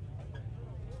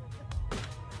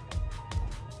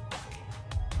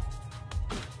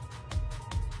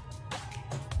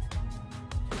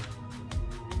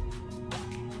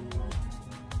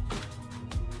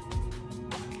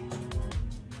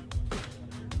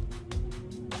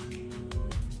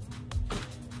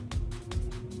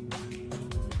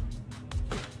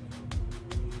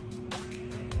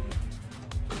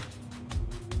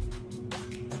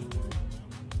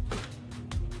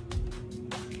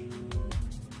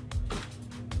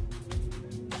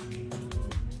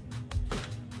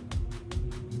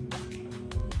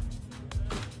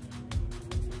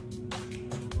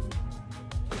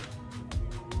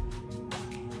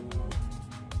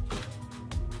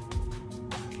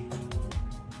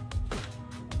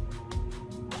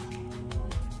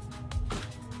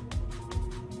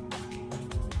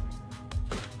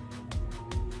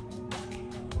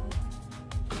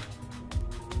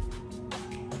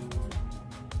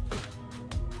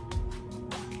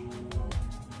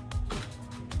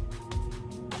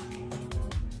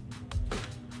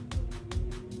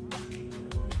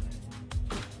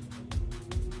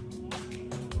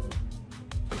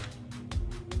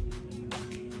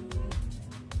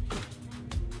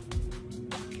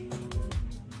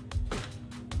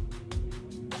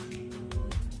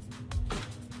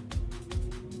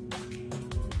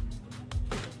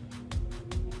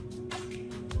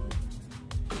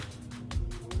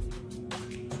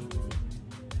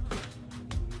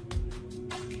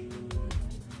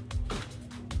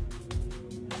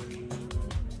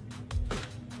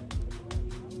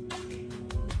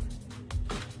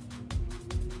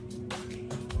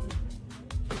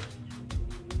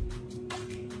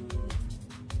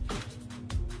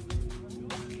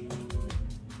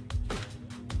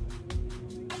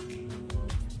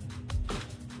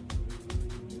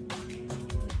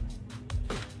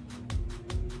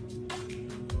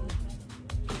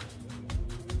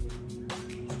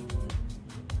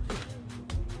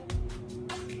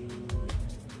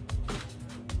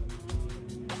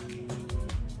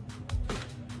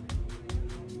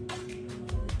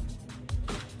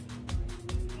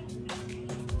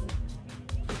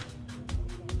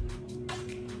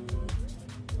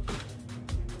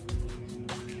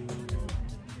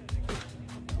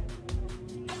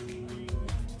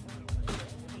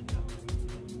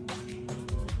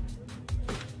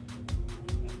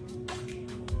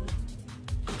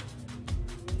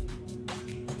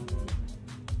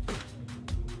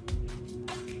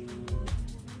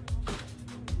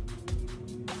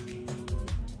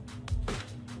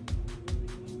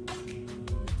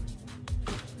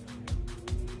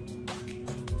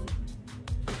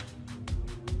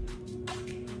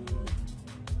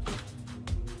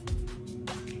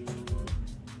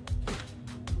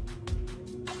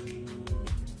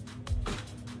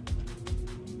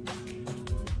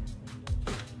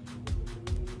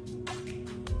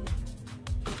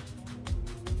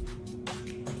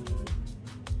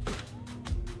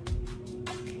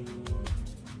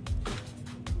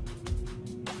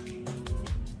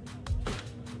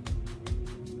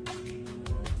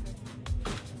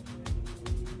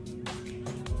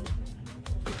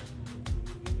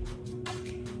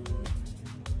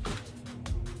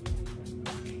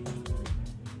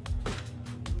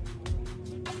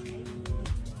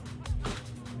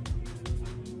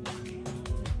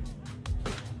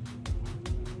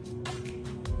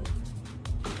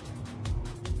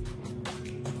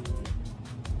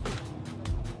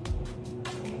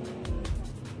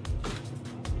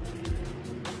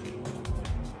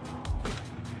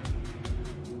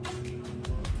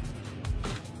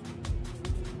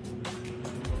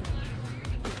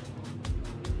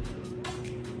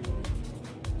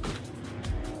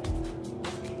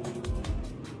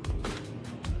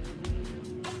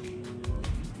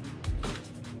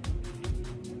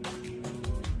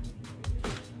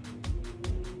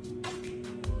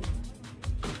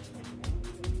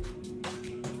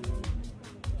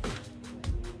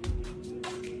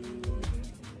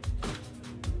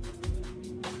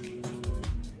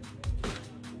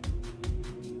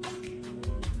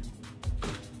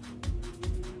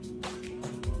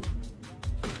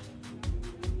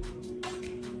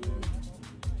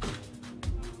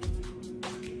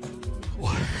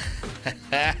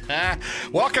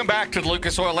 Welcome back to the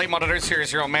Lucas Oil Late Model Dirt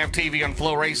Series here on MAV TV on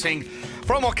FloRacing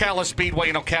from Ocala Speedway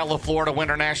in Ocala, Florida.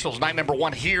 Winter Nationals night number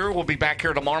 1 here. We'll be back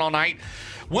here tomorrow night.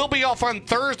 We'll be off on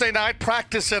Thursday night.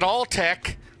 Practice at All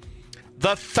Tech.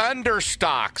 The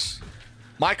Thunderstocks.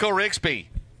 Michael Rigsby.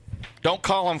 Don't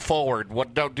call them forward.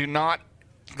 Do not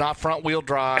front wheel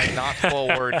drive, not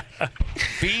forward.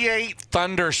 V8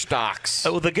 Thunderstocks.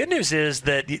 Oh, the good news is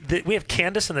that we have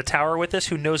Candace in the tower with us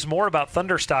who knows more about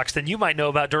Thunderstocks than you might know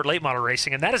about dirt late model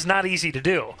racing, and that is not easy to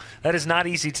do. That is not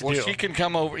easy to do. Well, she can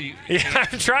come over. Yeah,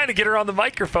 I'm trying to get her on the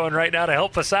microphone right now to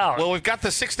help us out. Well, we've got the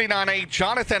 69A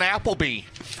Jonathan Appleby.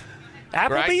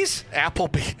 Applebee's? Right?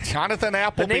 Appleby. Jonathan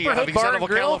Appleby. The neighborhood bar and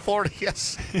grill? Florida.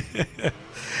 Yes.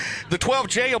 The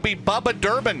 12J will be Bubba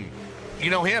Durbin. You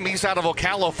know him. He's out of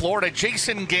Ocala, Florida.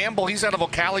 Jason Gamble. He's out of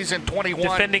Ocala. He's in 21.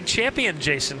 Defending champion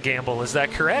Jason Gamble. Is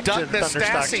that correct? Doug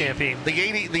Thunderstock champion.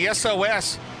 The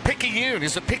SOS. Picayune.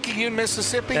 Is it Picayune,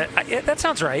 Mississippi? Yeah, that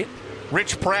sounds right.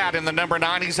 Rich Pratt in the number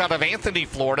 9. He's out of Anthony,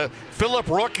 Florida. Philip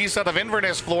Rook. He's out of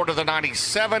Inverness, Florida, the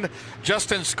 97.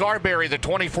 Justin Scarberry, the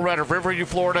 24 out of Riverview,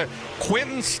 Florida.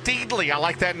 Quentin Steedley. I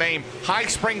like that name. High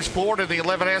Springs, Florida, the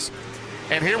 11S.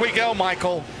 And here we go,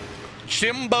 Michael.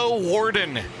 Jimbo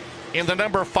Warden in the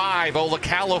number 5,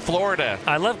 Ocala, Florida.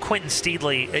 I love Quentin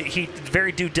Steedley. He,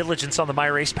 very due diligence on the My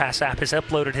Race Pass app, has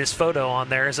uploaded his photo on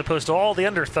there as opposed to all the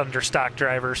other Thunderstock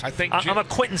drivers. I'm a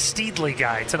Quentin Steedley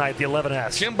guy tonight, the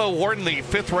 11S. Jimbo Warden, the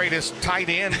 5th rated tight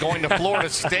end, going to Florida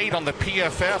State on the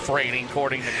PFF rating,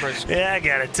 according to Chris. Yeah, I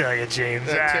got to tell you, James.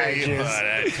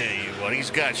 I tell you what,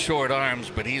 he's got short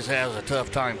arms, but he has a tough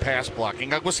time pass blocking.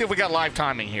 We'll see if we got live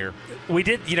timing here. We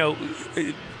did,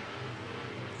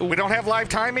 we don't have live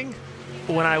timing?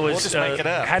 When I was, we'll just make it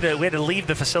up. We had to leave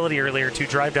the facility earlier to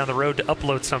drive down the road to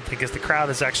upload something because the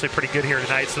crowd is actually pretty good here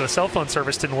tonight. So the cell phone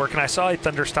service didn't work, and I saw a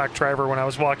Thunderstock driver when I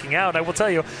was walking out. I will tell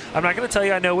you, I'm not going to tell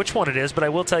you I know which one it is, but I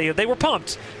will tell you they were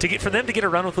pumped for them to get a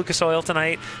run with Lucas Oil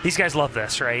tonight. These guys love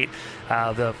this, right?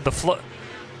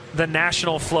 The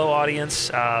national flow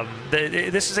audience.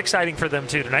 This is exciting for them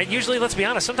too tonight. Usually, let's be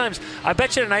honest, sometimes I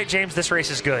bet you tonight, James, this race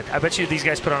is good. I bet you these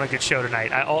guys put on a good show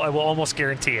tonight. I will almost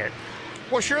guarantee it.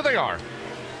 Well, sure they are.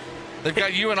 They've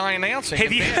got you and I announcing.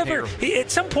 Have you ever,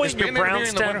 at some point in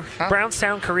your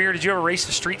Brownstown career, did you ever race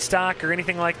a street stock or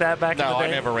anything like that back in the day? No, I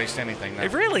never raced anything. No.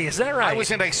 Really? Is that right? I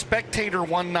was in a spectator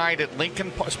one night at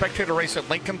spectator race at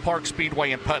Lincoln Park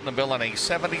Speedway in Putnamville in a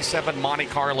 77 Monte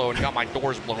Carlo and got my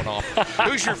doors blown off.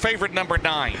 Who's your favorite number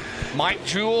 9? Mike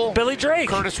Jewell? Billy Drake.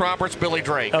 Curtis Roberts, Billy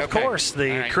Drake. Of course.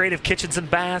 The Creative Kitchens and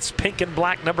Baths, pink and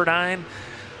black number 9.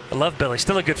 I love Billy.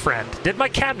 Still a good friend. Did my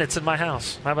cabinets in my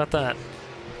house. How about that?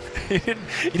 You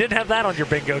didn't have that on your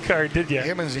bingo card, did you?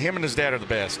 Him and his dad are the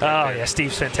best. Yeah,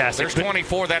 Steve's fantastic. There's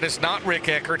 24. That is not Rick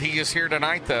Eckert. He is here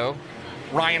tonight, though.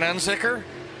 Ryan Unzicker.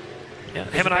 Yeah,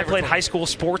 him and I played high school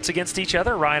sports against each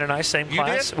other. Ryan and I, same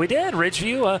class. Did? We did.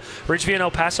 Ridgeview and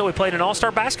El Paso. We played an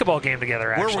all-star basketball game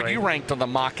together, actually. Where were you ranked on the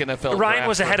mock NFL Ryan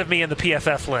was ahead of me in the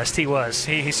PFF list. He was.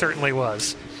 He certainly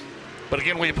was. But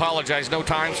again, we apologize. No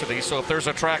times for these. So if there's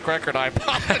a track record, I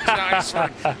apologize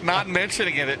for not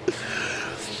mentioning it.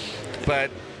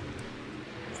 But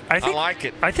I like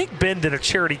it. I think Ben did a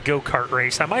charity go-kart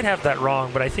race. I might have that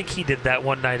wrong, but I think he did that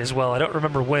one night as well. I don't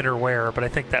remember when or where, but I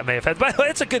think that may have had. By the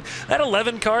way, that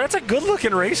 11 car, that's a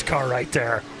good-looking race car right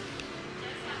there.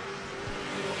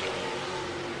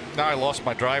 Now I lost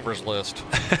my driver's list.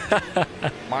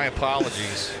 My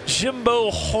apologies.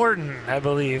 Jimbo Warden, I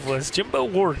believe, was Jimbo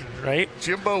Warden, right?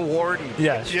 Jimbo Warden.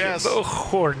 Yes. Jimbo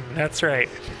Warden. That's right.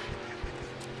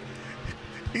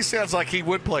 He sounds like he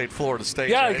would play at Florida State.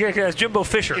 Yeah, right? yeah, Jimbo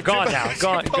Fisher. Gone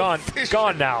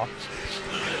now.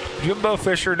 Jimbo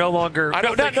Fisher no longer.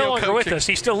 Not no longer with us.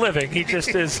 He's still living. He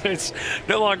just is. It's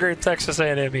no longer at Texas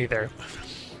A&M either.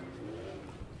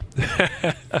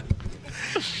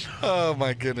 Oh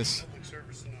my goodness.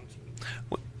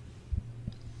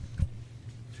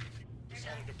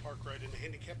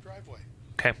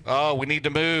 Okay. Oh, we need to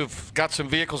move. Got some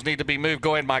vehicles need to be moved.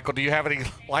 Go ahead, Michael. Do you have any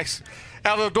license?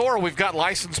 Out of the door, we've got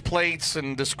license plates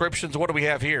and descriptions. What do we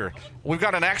have here? We've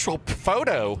got an actual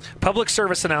photo. Public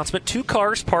service announcement. 2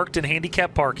 cars parked in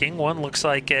handicap parking. One looks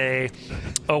like a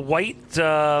white,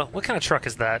 what kind of truck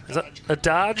is that? Is that a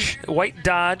Dodge? White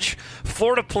Dodge.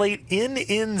 Florida plate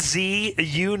NNZ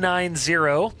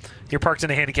U90. You're parked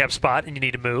in a handicap spot and you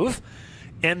need to move.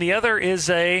 And the other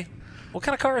is what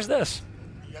kind of car is this?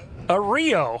 A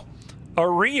Rio. A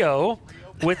Rio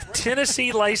with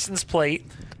Tennessee license plate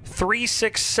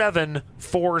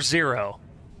 36740.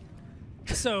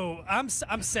 So I'm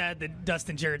sad that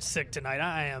Dustin Jarrett's sick tonight.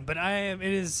 I am, but I am.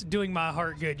 It is doing my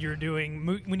heart good. You're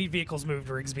doing. We need vehicles moved,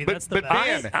 Rigsby. That's the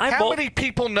best. Ben, how many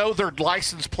people know their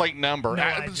license plate number?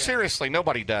 Seriously,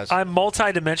 nobody does. I'm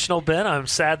multi-dimensional, Ben. I'm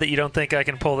sad that you don't think I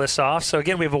can pull this off. So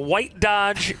again, we have a white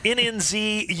Dodge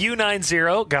NNZ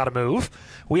U90. Gotta move.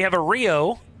 We have a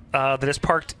Rio that is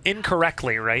parked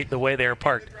incorrectly, right? The way they are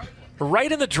parked.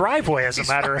 Right in the driveway, as a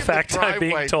matter of fact, I'm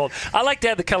being told. I like to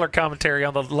add the color commentary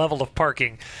on the level of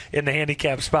parking in the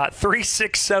handicap spot.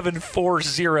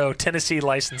 36740 Tennessee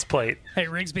license plate. Hey,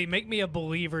 Rigsby, make me a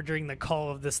believer during the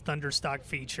call of this Thunderstock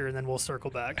feature, and then we'll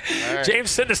circle back. Right. James,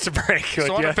 send us to break.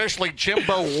 So unofficially,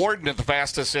 Jimbo Warden at the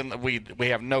fastest, and we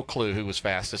have no clue who was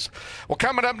fastest. Well,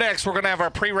 coming up next, we're going to have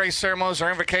our pre-race ceremonies, our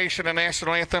invocation, and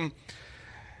national anthem.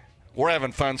 We're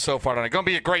having fun so far tonight. Going to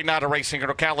be a great night of racing at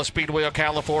Ocala Speedway,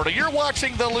 Ocala, Florida. You're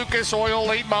watching the Lucas Oil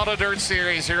Late Model Dirt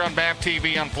Series here on BAP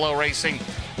TV on FloRacing.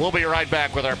 We'll be right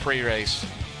back with our pre-race.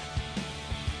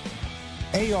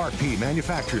 ARP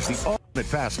manufactures the ultimate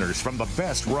fasteners from the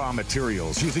best raw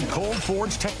materials using cold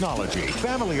forged technology.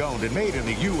 Family owned and made in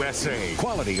the USA.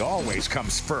 Quality always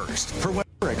comes first. For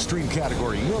whatever extreme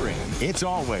category you're in, it's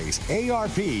always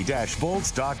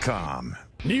ARP-bolts.com.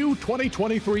 New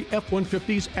 2023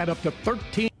 F-150s at up to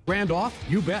 $13 grand off?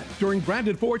 You bet. During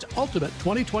Brandon Ford's Ultimate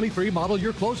 2023 Model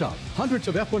Year Closeout. Hundreds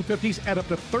of F-150s at up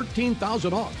to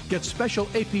 $13,000 off. Get special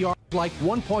APR like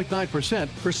 1.9%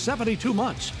 for 72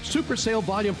 months. Super sale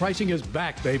volume pricing is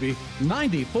back, baby.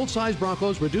 90 full-size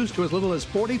Broncos reduced to as little as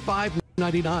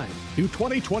 $45.99. New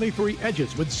 2023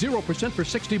 Edges with 0% for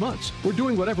 60 months. We're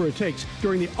doing whatever it takes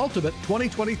during the Ultimate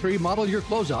 2023 Model Year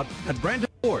Closeout at Brandon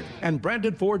Ford and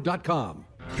BrandonFord.com.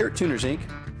 Here at Tuners Inc.,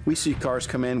 we see cars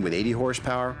come in with 80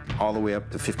 horsepower all the way up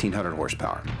to 1,500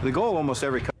 horsepower. The goal of almost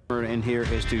every customer in here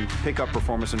is to pick up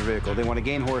performance in their vehicle. They want to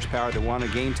gain horsepower, they want to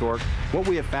gain torque. What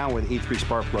we have found with E3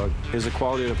 spark plug is the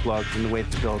quality of the plug and the way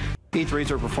it's built. E3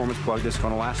 is our performance plug that's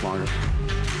going to last longer.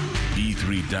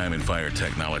 E3 Diamond Fire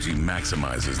technology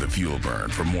maximizes the fuel burn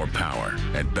for more power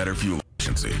and better fuel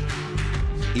efficiency.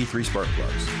 E3 spark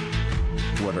plugs.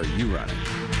 What are you running?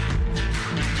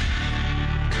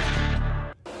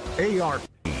 ARP,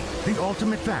 the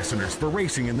ultimate fasteners for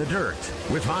racing in the dirt.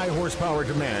 With high horsepower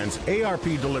demands, ARP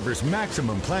delivers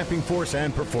maximum clamping force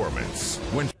and performance.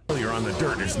 When failure on the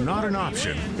dirt is not an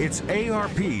option, it's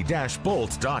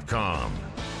ARP-bolts.com.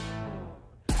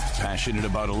 Passionate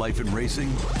about a life in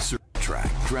racing?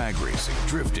 Track, drag racing,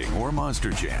 drifting, or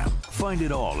monster jam. Find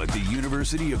it all at the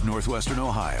University of Northwestern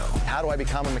Ohio. How do I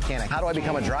become a mechanic? How do I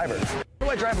become a driver? How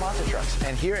do I drive monster trucks?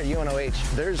 And here at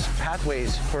UNOH, there's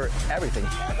pathways for everything.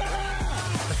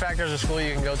 The fact there's a school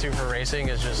you can go to for racing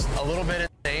is just a little bit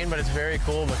insane, but it's very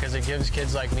cool because it gives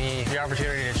kids like me the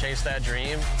opportunity to chase that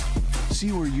dream.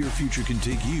 See where your future can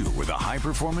take you with a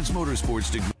high-performance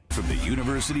motorsports degree from the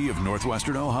University of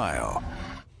Northwestern Ohio.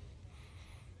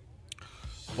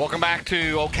 Welcome back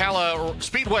to Ocala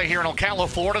Speedway here in Ocala,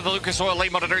 Florida. The Lucas Oil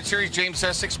Late Model Dirt Series. James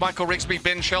Essex, Michael Rigsby,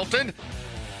 Ben Shelton.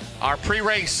 Our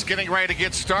pre-race getting ready to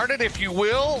get started, if you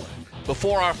will.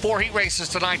 Before our 4 heat races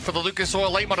tonight for the Lucas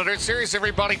Oil Late Model Dirt Series,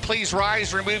 everybody please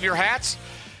rise, remove your hats.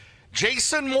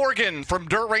 Jason Morgan from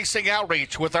Dirt Racing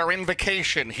Outreach with our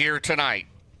invocation here tonight.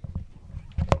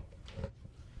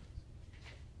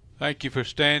 Thank you for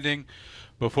standing.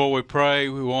 Before we pray,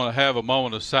 we want to have a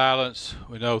moment of silence.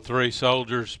 We know 3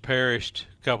 soldiers perished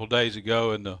a couple days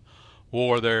ago in the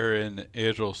war there in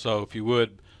Israel. So if you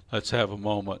would, let's have a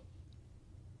moment.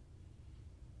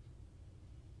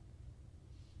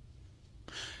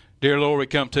 Dear Lord, we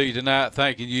come to you tonight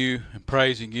thanking you and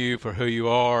praising you for who you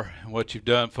are and what you've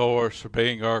done for us, for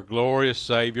being our glorious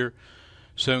Savior,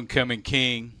 soon coming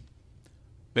King,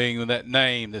 being that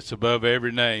name that's above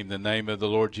every name, the name of the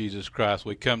Lord Jesus Christ.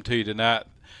 We come to you tonight,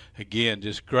 again,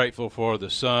 just grateful for the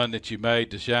sun that you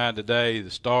made to shine today, the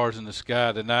stars in the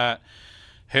sky tonight,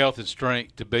 health and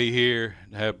strength to be here,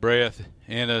 and have breath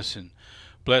in us, and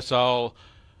bless all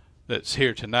that's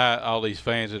here tonight, all these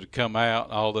fans that have come out,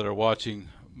 all that are watching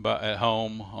at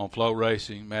home on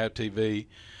FloRacing, MAP TV.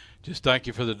 Just thank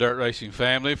you for the dirt racing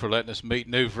family for letting us meet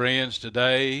new friends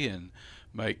today and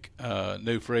make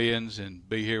new friends and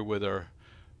be here with our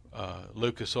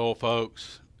Lucas Oil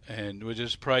folks. And we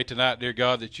just pray tonight, dear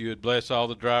God, that you would bless all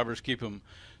the drivers, keep them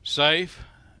safe,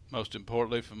 most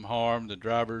importantly from harm, the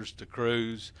drivers, the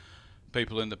crews,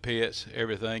 people in the pits,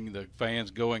 everything, the fans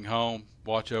going home,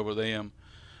 watch over them.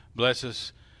 Bless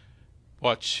us,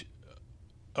 watch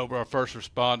over our first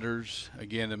responders,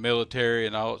 again, the military,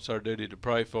 and all it's our duty to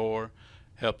pray for.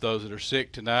 Help those that are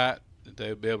sick tonight, that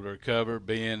they'll be able to recover,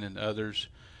 Ben and others.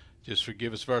 Just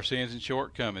forgive us for our sins and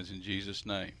shortcomings in Jesus'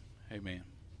 name. Amen.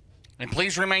 And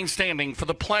please remain standing for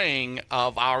the playing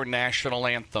of our national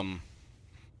anthem.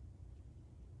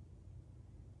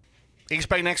 East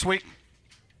Bay next week?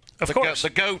 Of course. The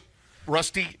GOAT,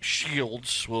 Rusty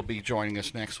Shields, will be joining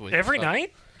us next week. Every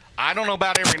night? I don't know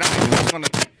about every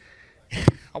night.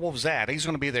 What was that? He's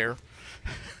going to be there.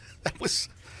 That was...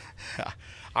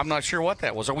 I'm not sure what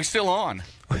that was. Are we still on?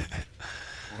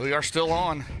 We are still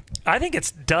on. I think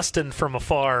it's Dustin from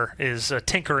afar is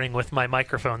tinkering with my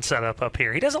microphone setup up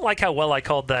here. He doesn't like how well I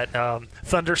called that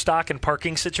thunderstock and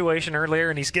parking situation earlier,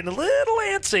 and he's getting a little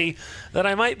antsy that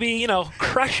I might be,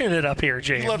 crushing it up here,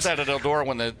 James. He loves that at Eldora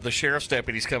when the sheriff's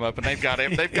deputies come up and they've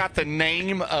got the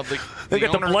name of the they've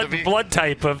got owner the blood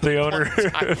type of the owner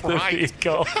of the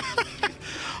vehicle.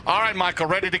 All right, Michael,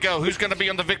 ready to go. Who's going to be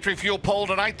on the Victory Fuel pole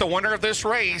tonight? The winner of this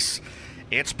race.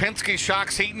 It's Penske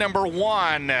Shocks heat number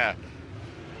 1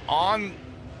 on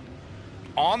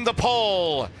the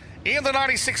pole. In the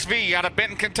 96V out of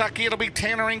Benton, Kentucky, it'll be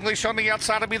Tanner English. On the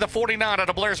outside, it'll be the 49 out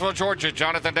of Blairsville, Georgia,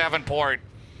 Jonathan Davenport.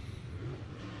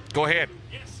 Go ahead.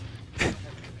 Yes.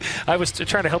 I was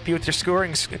trying to help you with your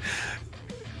scoring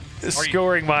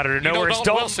monitor. No worries.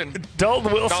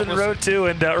 Dalton Wilson, row 2,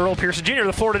 and Earl Pearson Jr.,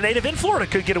 the Florida native in Florida,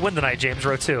 could get a win tonight, James,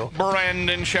 row 2.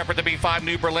 Brandon Shepard, the B5,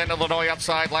 New Berlin, Illinois,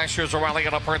 outside. Last year's O'Reilly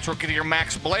Auto Parts Rookie of the Year,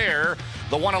 Max Blair,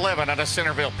 the 111 out of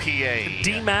Centerville, PA.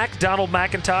 D-Mac, Donald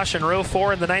McIntosh in row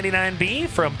 4 in the 99B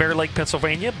from Bear Lake,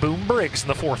 Pennsylvania. Boom Briggs in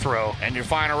the 4th row. And your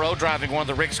final row, driving one of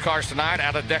the Riggs cars tonight,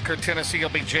 out of Decker, Tennessee, will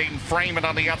be Jaden Freeman.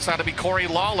 On the outside, will be Corey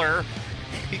Lawler.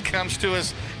 He comes to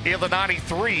us in the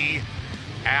 93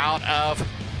 out of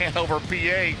Hanover,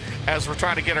 PA, as we're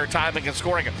trying to get our timing and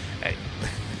scoring. Hey.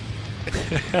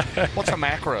 What's a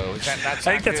macro? I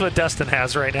think that's what Dustin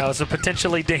has right now, is a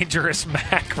potentially dangerous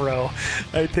macro.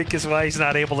 I think is why he's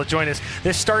not able to join us.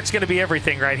 This start's going to be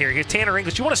everything right here. Tanner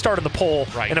English, you want to start on the pole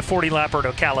in a 40-lapper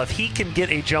at Ocala. If he can get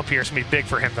a jump here, it's going to be big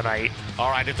for him tonight. All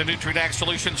right, at the Nutrient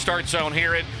Solutions start zone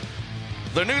here at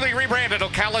the newly rebranded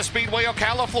Ocala Speedway,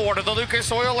 Ocala, Florida, the Lucas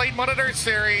Oil Late Model Dirt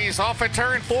Series. Off at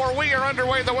turn 4, we are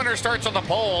underway. The winner starts on the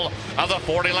pole of the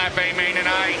 40-lap A main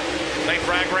tonight. They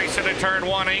drag race into turn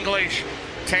 1, English.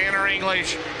 Tanner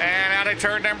English, and out of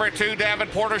turn number 2,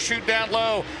 Davenport will shoot down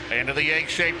low into the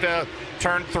egg-shaped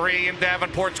turn 3, and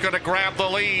Davenport's going to grab the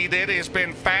lead. It has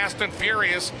been fast and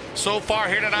furious so far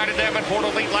here tonight, and Davenport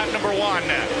will lead lap number 1.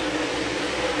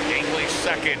 English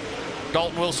second.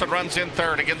 Dalton Wilson runs in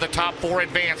third. Again, the top 4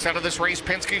 advance out of this race.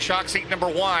 Penske Shocks seat number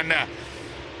 1.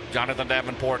 Jonathan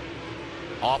Davenport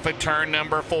off at turn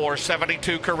number 4.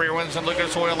 72 career wins in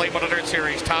Lucas Oil Late Model Dirt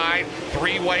Series. Tied,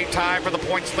 3-way tie for the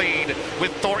points lead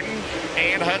with Thornton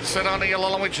and Hudson on the yellow,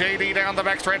 along with JD down the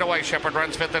back straightaway. Shepard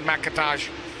runs 5th and McIntosh.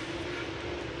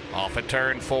 Off at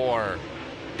turn 4.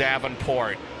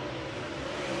 Davenport.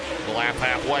 Lap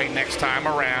halfway next time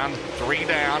around. 3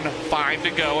 down, 5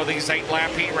 to go of these 8-lap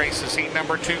heat races. Heat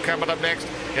number 2 coming up next.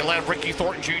 It'll have Ricky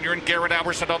Thornton Jr. and Garrett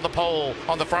Alberson on the pole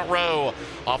on the front row.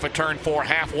 Off at turn 4,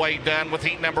 halfway done with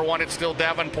heat number 1. It's still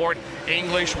Davenport,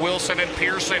 English, Wilson, and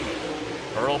Pearson.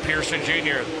 Earl Pearson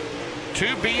Jr.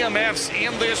 2 BMFs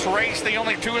in this race. The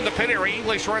only 2 in the pit area.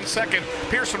 English runs second.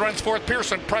 Pearson runs fourth.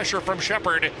 Pearson pressure from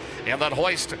Shepard. And that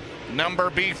hoist number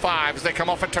B5 as they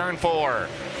come off at turn 4.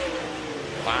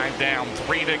 5 down,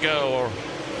 3 to go.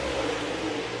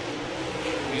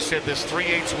 You said this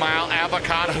 3/8 mile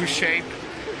avocado shape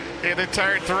into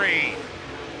turn 3.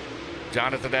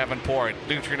 Jonathan Davenport,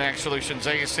 Nutrient Solutions,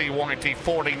 ASC warranty,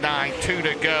 49, 2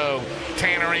 to go.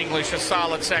 Tanner English, a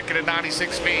solid second at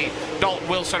 96V. Dalton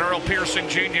Wilson, Earl Pearson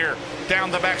Jr.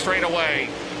 down the back straightaway.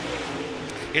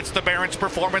 It's the Barron's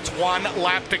Performance, 1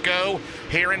 lap to go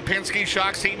here in Penske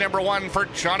Shocks, heat number 1 for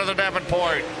Jonathan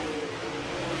Davenport.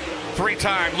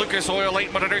 3-time Lucas Oil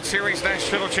Late Model Dirt Series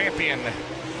national champion.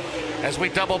 As we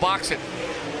double box it,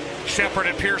 Shepard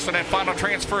and Pearson at final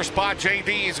transfer spot.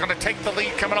 JD is going to take the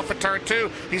lead coming off of turn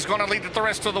 2. He's going to lead it the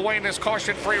rest of the way in this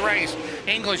caution-free race.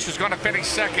 English is going to finish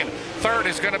second. Third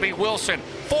is going to be Wilson.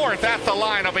 Fourth at the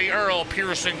line will be Earl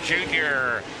Pearson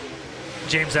Jr.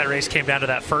 James, that race came down to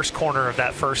that first corner of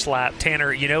that first lap.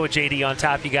 Tanner, with JD on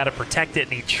top, you got to protect it,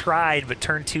 and he tried, but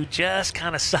turn 2 just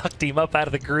kind of sucked him up out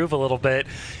of the groove a little bit.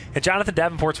 And Jonathan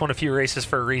Davenport's won a few races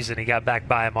for a reason. He got back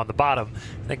by him on the bottom.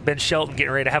 I think Ben Shelton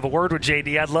getting ready to have a word with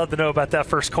JD. I'd love to know about that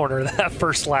first corner, that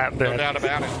first lap, Ben. No doubt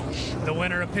about it. The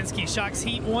winner of Penske Shocks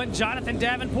Heat 1, Jonathan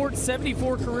Davenport,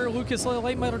 74 career Lucas Oil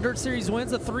Late Model Dirt Series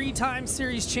wins, a 3-time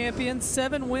series champion,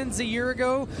 7 wins a year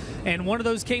ago, and one of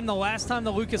those came the last time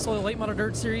the Lucas Oil Late Model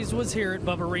Dirt Series was here at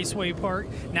Bubba Raceway Park,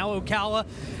 now Ocala.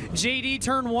 JD,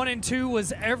 turn 1 and 2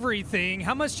 was everything.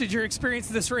 How much did your experience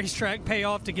at this racetrack pay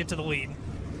off to get to the lead?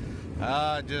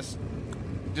 Just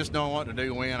just knowing what to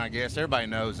do when, I guess. Everybody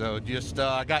knows, though. Just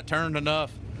I got turned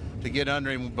enough to get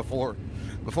under him before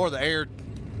the air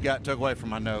took away from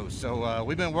my nose. So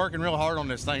we've been working real hard on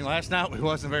this thing. Last night we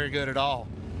wasn't very good at all.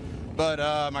 But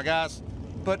my guys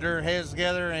put their heads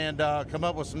together and come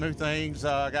up with some new things.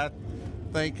 I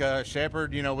think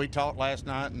Shepard, we talked last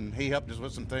night, and he helped us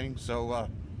with some things. So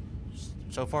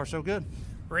so far, so good.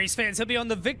 Race fans, he'll be on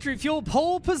the Victory Fuel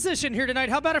pole position here tonight.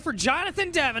 How about it for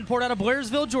Jonathan Davenport out of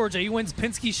Blairsville, Georgia? He wins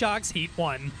Penske Shocks Heat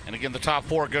 1. And again, the top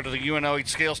 4 go to the UNO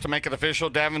scales to make it official.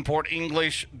 Davenport,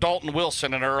 English, Dalton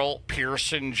Wilson, and Earl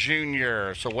Pearson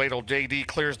Jr. So wait till JD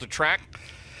clears the track.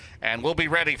 And we'll be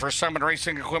ready for Summit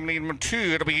Racing Equipment number 2.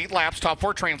 It'll be 8 laps. Top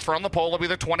 4 transfer on the pole. It'll be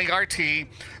the 20 RT.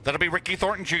 That'll be Ricky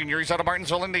Thornton Jr. He's out of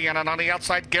Martinsville, Indiana. And on the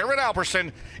outside, Garrett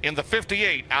Alberson in the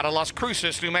 58 out of Las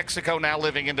Cruces, New Mexico, now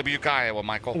living in Dubuque, Iowa,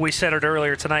 Michael. We said it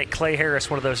earlier tonight. Clay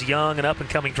Harris, one of those young and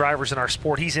up-and-coming drivers in our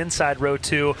sport. He's inside row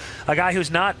 2. A guy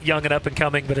who's not young and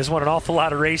up-and-coming, but has won an awful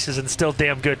lot of races and still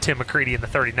damn good, Tim McCready in the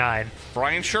 39.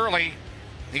 Brian Shirley.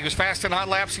 He was fast in hot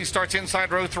laps. He starts inside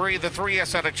row 3, the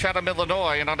 3S out of Chatham,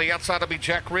 Illinois. And on the outside will be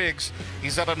Jack Riggs.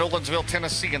 He's out of Nolensville,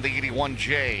 Tennessee in the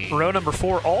 81J. Row number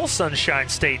 4, all Sunshine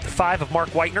State. The 5 of Mark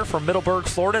Whitener from Middleburg,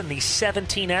 Florida. And the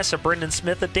 17S of Brendan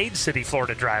Smith, a Dade City,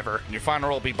 Florida driver. And your final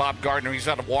row will be Bob Gardner. He's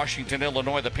out of Washington,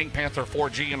 Illinois. The Pink Panther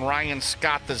 4G. And Ryan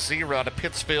Scott, the 0 out of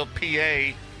Pittsfield,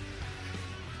 PA.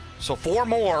 So 4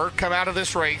 more come out of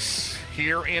this race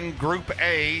here in Group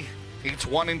A. Heats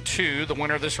 1 and 2. The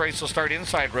winner of this race will start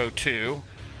inside row 2.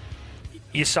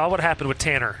 You saw what happened with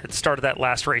Tanner at the start of that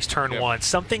last race, turn 1.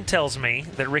 Something tells me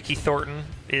that Ricky Thornton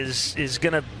is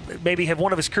going to maybe have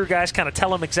one of his crew guys kind of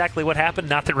tell him exactly what happened.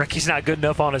 Not that Ricky's not good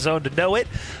enough on his own to know it,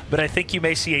 but I think you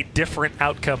may see a different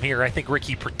outcome here. I think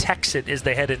Ricky protects it as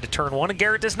they head into turn 1, and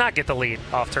Garrett does not get the lead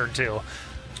off turn 2.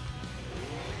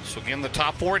 So again, the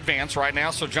top 4 advance right now.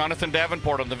 So Jonathan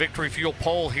Davenport on the Victory Fuel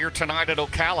pole here tonight at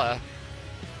Ocala.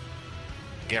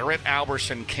 Garrett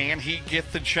Alberson, can he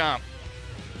get the jump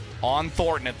on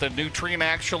Thornton at the Nutrient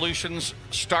Ag Solutions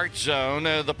start zone?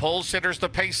 The pole sitter's the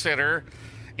pace sitter.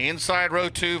 Inside row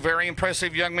 2, very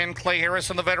impressive young men, Clay Harris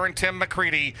and the veteran Tim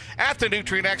McCready. At the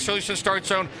Nutrient Ag Solutions start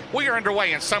zone, we are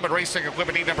underway in Summit Racing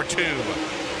Equipment number 2.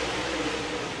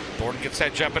 Thornton gets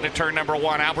that jump into turn number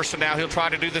 1. Alberson now, he'll try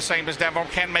to do the same as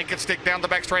Davenport. Can make it stick down the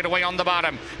back straightaway on the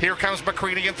bottom. Here comes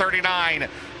McCready in 39.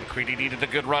 McCready needed a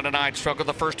good run tonight. Struggled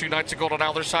the first 2 nights at Golden.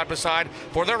 Now they're side by side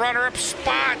for the runner-up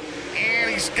spot.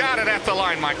 And he's got it at the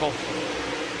line, Michael.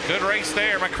 Good race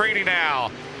there. McCready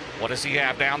now. What does he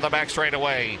have down the back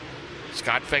straightaway?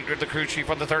 Scott Fager, the crew chief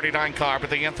on the 39 car, but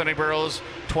the Anthony Burroughs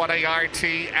 20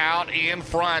 RT out in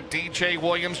front. DJ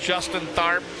Williams, Justin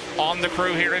Tharp on the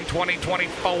crew here in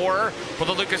 2024 for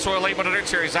the Lucas Oil 800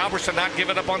 Series. Alberson not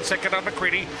giving up on second on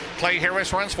McCready. Clay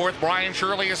Harris runs fourth. Brian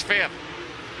Shirley is fifth.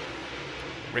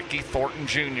 Ricky Thornton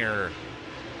Jr.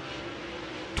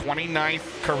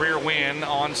 29th career win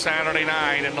on Saturday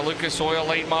night in the Lucas Oil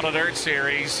Late Model Dirt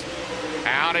Series.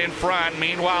 Out in front.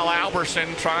 Meanwhile,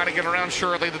 Alberson trying to get around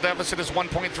Shirley. The deficit is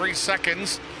 1.3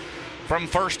 seconds from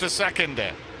first to second.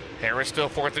 Harris still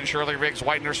fourth, and Shirley, Riggs,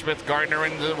 Whitener, Smith, Gardner,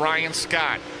 and Ryan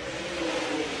Scott.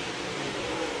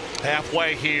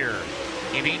 Halfway here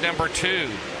in heat number 2.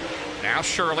 Now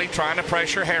Shirley trying to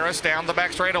pressure Harris down the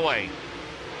back straightaway.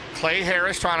 Clay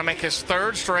Harris trying to make his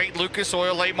third straight Lucas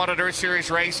Oil Late Model Dirt Series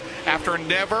race after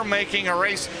never making a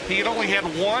race. He had only had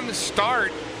one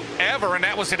start ever, and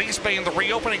that was at East Bay in the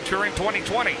reopening tour in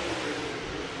 2020.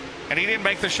 And he didn't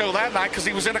make the show that night because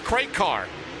he was in a crate car.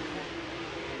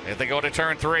 If they go to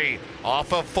turn 3,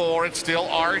 off of 4, it's still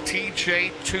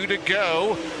RTJ, 2 to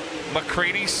go.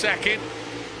 McCready second,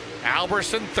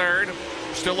 Alberson third,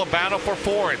 still a battle for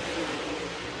fourth.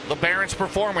 LeBaron's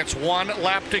Performance, 1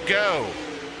 lap to go.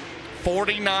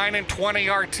 49 and 20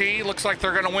 RT. Looks like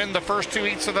they're going to win the first 2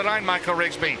 heats of the night, Michael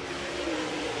Rigsby.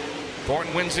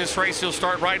 Thornton wins this race. He'll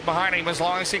start right behind him as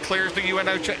long as he clears the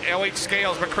UNO LH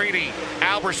scales. McCready,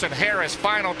 Alberson, Harris,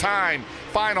 final time,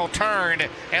 final turn,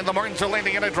 and the Martinsville,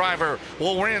 Indiana driver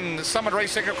will win the Summit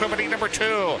Racing Equipment number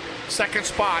 2. Second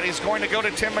spot is going to go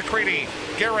to Tim McCready.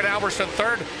 Garrett Alberson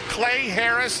third, Clay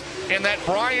Harris, and that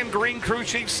Brian Green crew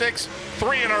chief 6,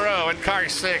 3 in a row, and car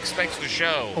 6 makes the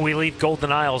show. We leave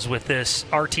Golden Isles with this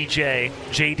RTJ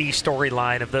JD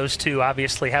storyline of those two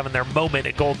obviously having their moment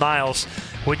at Golden Isles.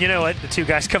 When you know it, the 2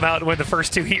 guys come out and win the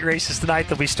first 2 heat races tonight.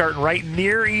 They'll be starting right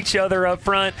near each other up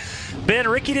front. Ben,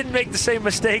 Ricky didn't make the same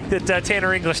mistake that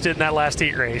Tanner English did in that last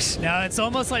heat race. No, it's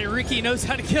almost like Ricky knows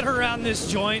how to get around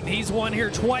this joint. He's won here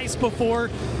twice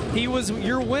before. He was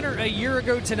your winner a year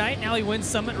ago tonight. Now he wins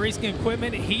Summit Racing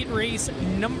Equipment heat race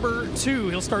number 2.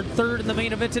 He'll start third in the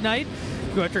main event tonight.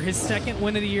 go after his second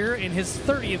win of the year and his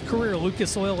 30th career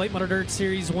Lucas Oil Late Model Dirt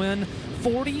Series win.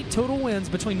 40 total wins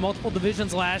between multiple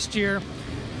divisions last year.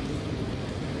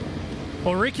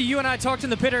 Well, Ricky, you and I talked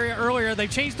in the pit area earlier. They've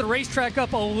changed the racetrack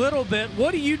up a little bit.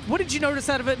 What did you notice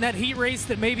out of it in that heat race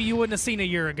that maybe you wouldn't have seen a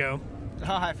year ago?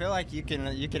 Oh, I feel like you can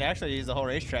actually use the whole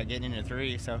racetrack getting into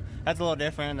 3, so that's a little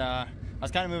different. I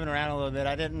was kind of moving around a little bit.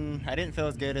 I didn't feel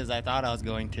as good as I thought I was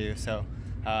going to. So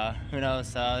who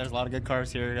knows? There's a lot of good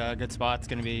cars here. Good spots.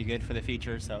 Going to be good for the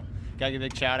feature. So gotta give a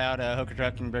big shout out to Hooker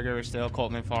Trucking, Big River Steel,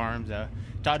 Coltman Farms,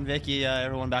 Todd and Vicky,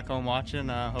 everyone back home watching.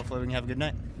 Hopefully we can have a good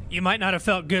night. You might not have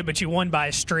felt good, but you won by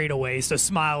a straightaway, so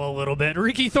smile a little bit.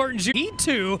 Ricky Thornton, Heat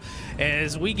 2,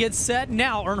 as we get set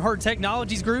now. Earnhardt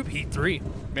Technologies Group, Heat 3.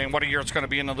 Man, what a year it's going to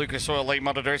be in the Lucas Oil Late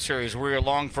Model Dirt Series. We're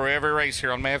along for every race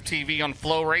here on MAV TV on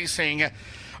FloRacing.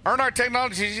 Earnhardt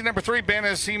Technologies, number 3, Ben,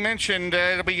 as he mentioned,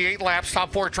 it'll be 8 laps,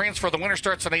 top 4 transfer. The winner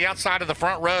starts on the outside of the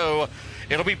front row.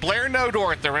 It'll be Blair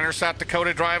Nodorf, the winner, South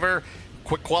Dakota driver.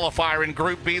 Quick qualifier in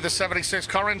Group B, the 76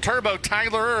 car in turbo.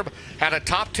 Tyler Erb had a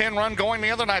top 10 run going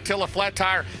the other night till a flat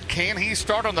tire. Can he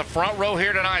start on the front row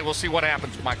here tonight? We'll see what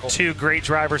happens, Michael. 2 great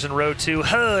drivers in row 2.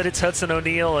 It's Hudson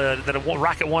O'Neill, the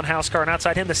Rocket 1 house car, and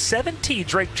outside him, the 7T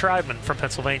Drake Tribeman from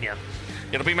Pennsylvania.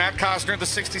 It'll be Matt Cosner, the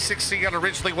 66C out of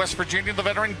Ridgely, West Virginia. The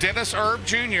veteran Dennis Erb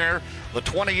Jr., the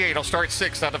 28, will start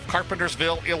 6th out of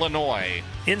Carpentersville, Illinois.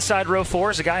 Inside row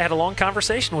 4 is a guy I had a long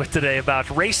conversation with today about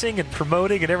racing and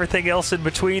promoting and everything else in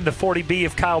between. The 40B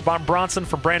of Kyle Bronson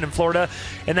from Brandon, Florida,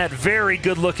 and that very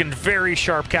good-looking, very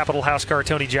sharp Capital House car,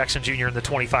 Tony Jackson Jr. in the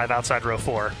 25 outside row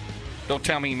 4. Don't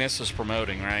tell me he misses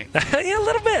promoting, right? Yeah, a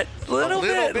little bit.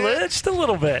 Just a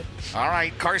little bit. All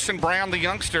right, Carson Brown, the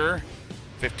youngster.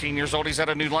 15 years old. He's out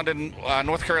of New London,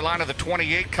 North Carolina, the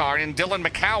 28 car. And Dylan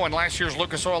McCowan, last year's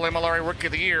Lucas Oil MLRA Rookie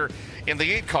of the Year in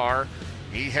the 8 car.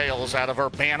 He hails out of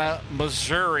Urbana,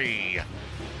 Missouri.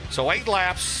 So 8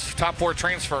 laps, top 4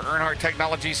 transfer. Earnhardt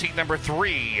Technologies, heat number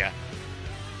 3.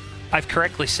 I've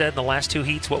correctly said in the last 2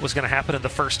 heats what was going to happen in the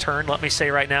first turn. Let me say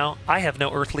right now, I have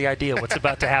no earthly idea what's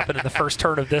about to happen in the first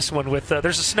turn of this one. With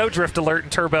there's a snowdrift alert in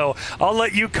turbo. I'll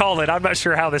let you call it. I'm not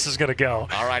sure how this is going to go.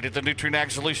 All right, at the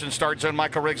Nutrinag Solutions start zone,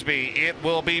 Michael Rigsby. It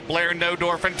will be Blair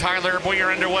Nodorf and Tyler Erb. We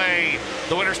are underway.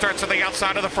 The winner starts on the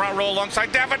outside of the front row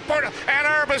alongside Davenport and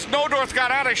Erb as Nodorf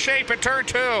got out of shape in turn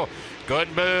 2.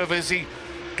 Good move as he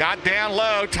got down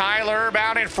low. Tyler Erb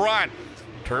out in front.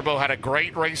 Turbo had a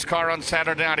great race car on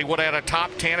Saturday night. He would have had a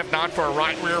top 10 if not for a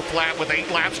right rear flat with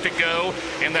 8 laps to go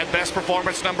in that best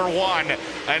performance number 1.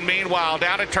 And meanwhile,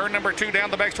 down at turn number 2, down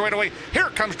the back straightaway, here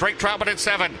comes Drake Troutman at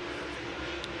 7.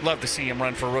 Love to see him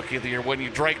run for Rookie of the Year, wouldn't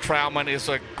you? Drake Troutman is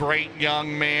a great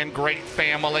young man, great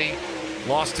family.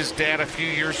 Lost his dad a few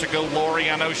years ago. Lori,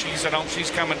 I know she's at home.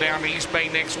 She's coming down to East Bay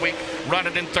next week.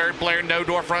 Running in 3rd. Blair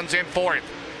Nodorf runs in 4th.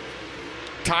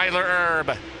 Tyler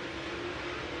Erb,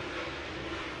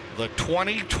 the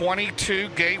 2022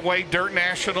 Gateway Dirt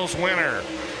Nationals winner,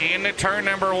 into turn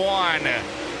number 1.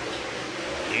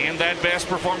 In that best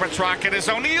performance rocket as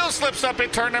O'Neill slips up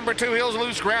at turn number 2. He'll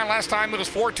lose ground. Last time it was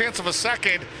 0.4 of a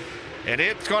second. And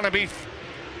it's going to be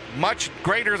much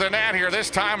greater than that here this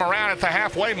time around at the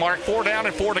halfway mark. 4 down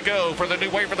and 4 to go for the new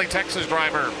Waverly, Texas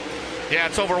driver. Yeah,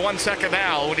 it's over 1 second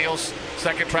now. O'Neill's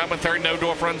 2nd, Troutman 3rd.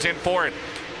 Nodorf runs in for it.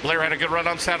 Blair had a good run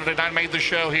on Saturday night, made the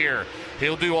show here.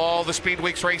 He'll do all the Speed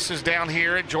Weeks races down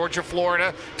here in Georgia,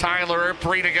 Florida. Tyler,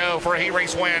 3 to go for a heat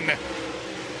race win.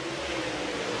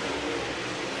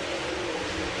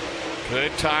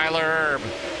 Good Tyler Erb.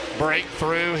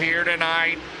 Breakthrough here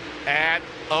tonight at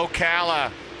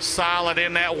Ocala. Solid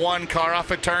in that 1 car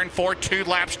off of turn 4, 2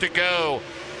 laps to go.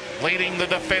 Leading the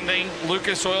defending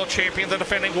Lucas Oil champion, the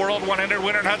defending World 100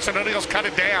 winner, Hudson O'Neill's cut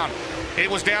it down. It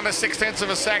was down to 0.6 of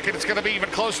a second. It's going to be even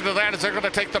closer to that as they're going to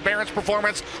take the Barron's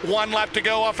Performance. 1 lap to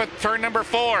go off at turn number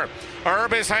 4.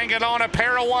 Erb is hanging on a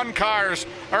pair of 1 cars.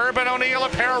 Erb and O'Neill, a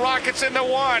pair of rockets into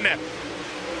 1.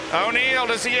 O'Neill,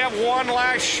 does he have 1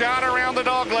 last shot around the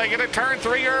dog leg? And at turn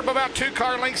 3, Erb about 2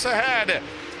 car lengths ahead.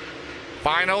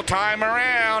 Final time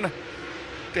around.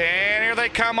 And here they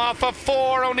come off of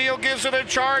 4. O'Neill gives it a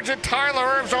charge, and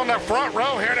Tyler Erb's on the front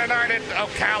row here tonight at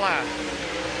Ocala.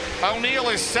 O'Neill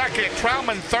is 2nd,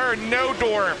 Troutman 3rd,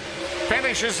 Nodorf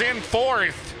finishes in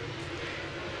 4th.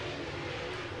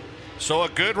 So a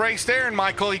good race there, and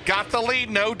Michael, he got the lead.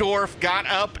 Nodorf got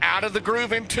up out of the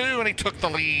groove in 2, and he took the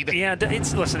lead. Yeah,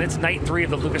 it's night 3 of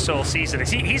the Lucas Oil season.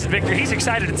 He's in victory. He's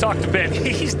excited to talk to Ben.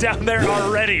 He's down there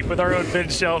already with our own Ben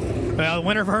Shelton. Well, the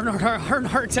winner of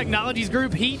Earnhardt Technologies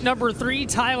Group, heat number 3,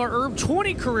 Tyler Erb,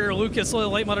 20 career Lucas Oil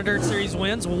Late Model Dirt Series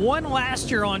wins, 1 last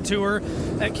year on tour.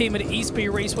 That came at East Bay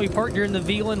Raceway Park during the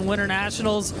Veland Winter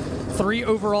Nationals. 3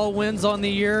 overall wins on the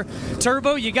year.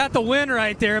 Turbo, you got the win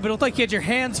right there, but it looked like you had your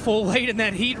hands full late in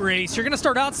that heat race. You're going to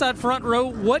start outside front row.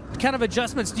 What kind of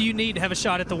adjustments do you need to have a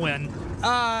shot at the win?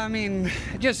 I mean,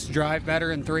 just drive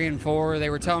better in 3 and 4. They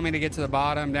were telling me to get to the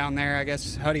bottom down there. I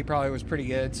guess Huddy probably was pretty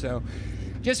good, so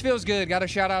just feels good. Got a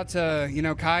shout out to,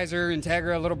 Kaiser,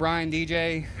 Integra, Little Brian,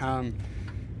 DJ,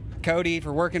 Cody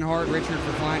for working hard, Richard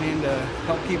for flying in to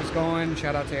help keep us going.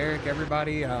 Shout out to Eric,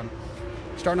 everybody.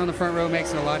 Starting on the front row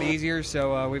makes it a lot easier,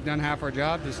 so we've done half our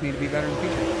job. Just need to be better in the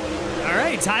future. All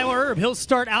right, Tyler Erb, he'll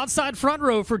start outside front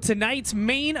row for tonight's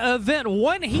main event.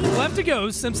 1 heat left to go,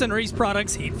 Simpson Race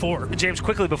Products Heat 4. James,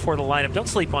 quickly before the lineup, don't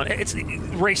sleep on it. It's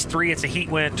race 3, it's a heat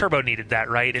win. Turbo needed that,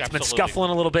 right? It's been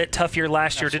scuffling a little bit, tough year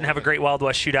last year, didn't have a great Wild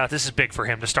West shootout. This is big for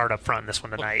him to start up front in this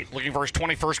one tonight. Looking for his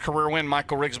 21st career win,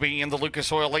 Michael Rigsby in the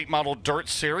Lucas Oil Late Model Dirt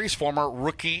Series, former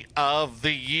Rookie of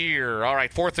the Year. All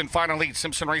right, 4th and final lead,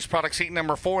 Simpson Race Products Heat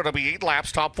number 4. It'll be 8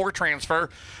 laps, top 4 transfer.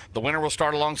 The winner will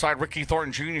start alongside Ricky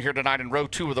Thornton Jr. here tonight in row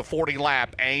 2 of the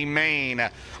 40-lap A main.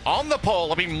 On the pole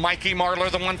will be Mikey Marlar,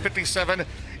 the 157.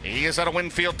 He is out of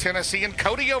Winfield, Tennessee, and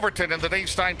Cody Overton in the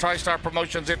Dave Stein TriStar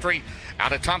Promotions entry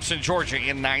out of Thompson, Georgia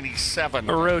in 97.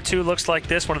 Row 2 looks like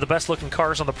this. One of the best-looking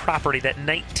cars on the property, that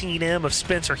 19M of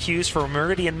Spencer Hughes from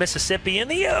Meridian, Mississippi,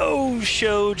 and the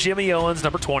show Jimmy Owens,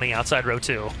 number 20, outside row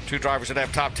 2. 2 drivers that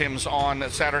have top 10s on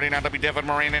Saturday night. That'll be Devin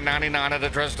Moran in 99 out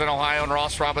of Dresden, Ohio, and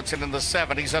Ross Robinson in the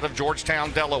 70s out of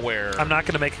Georgetown, Delaware. I'm not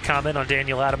going to make a comment on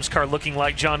Daniel Adams' car looking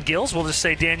like John Gill's. We'll just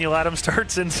say Daniel Adams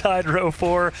starts inside row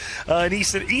 4. And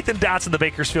Ethan Dotson, the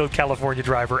Bakersfield, California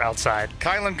driver, outside.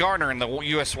 Kylan Garner in the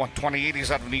US 128.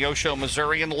 He's out of Neosho,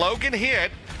 Missouri. And Logan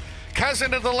Hitt,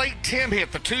 cousin of the late Tim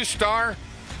Hitt, the 2-star,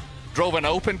 drove an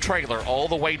open trailer all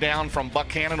the way down from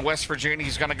Buchanan, West Virginia.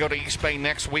 He's going to go to East Bay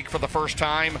next week for the first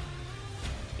time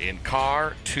in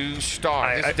car 2-star.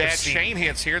 His dad Shane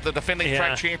Hitt's here, the defending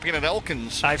track champion at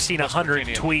Elkins. I've seen 100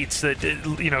 tweets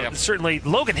that, certainly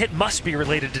Logan Hitt must be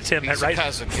related to Tim Hitt, right?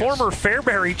 Cousin, Former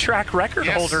Fairbury track record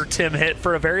holder Tim Hitt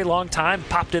for a very long time.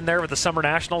 Popped in there with the Summer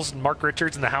Nationals and Mark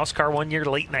Richards in the house car one year,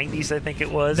 late 90s, I think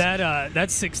it was.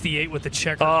 That's 68 with the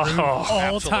checker.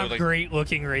 All-time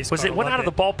great-looking race car. Was it went out of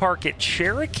the ballpark at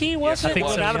Cherokee, was it? I think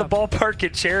went out of the ballpark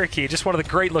at Cherokee. Just one of the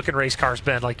great-looking race cars,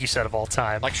 Ben, like you said, of all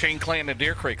time. Like Shane Clanton at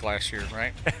Deer Creek last year,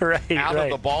 right? Out of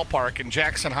the ballpark. And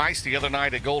Jackson Heist the other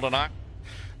night at Golden Eye.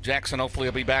 Jackson hopefully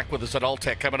will be back with us at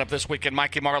Alltech coming up this weekend.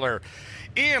 Mikey Marlar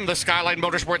in the Skyline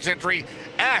Motorsports entry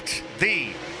at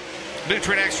the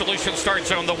Nutrient Solutions Start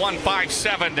Zone, the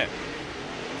 157.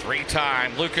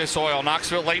 3-time Lucas Oil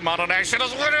Knoxville Late Model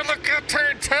Nationals winner. Look at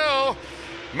turn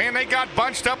 2. Man, they got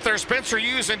bunched up there. Spencer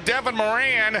Hughes and Devin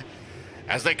Moran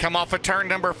as they come off of turn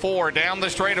number 4. Down the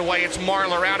straightaway, it's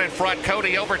Marlar out in front.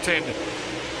 Cody Overton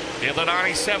in the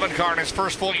 97 car in his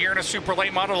first full year in a super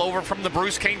late model, over from the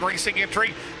Bruce King Racing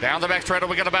entry. Down the back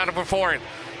straightaway, we got a battle before it.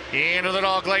 Into the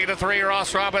dog leg to 3,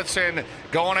 Ross Robinson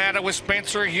going at it with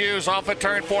Spencer Hughes off of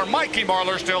turn 4. Mikey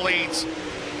Marlar still leads.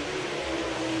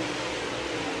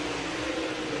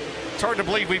 It's hard to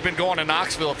believe we've been going to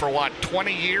Knoxville for,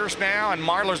 20 years now, and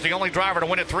Marlar's the only driver to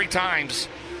win it 3 times.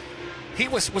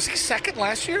 Was he second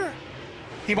last year?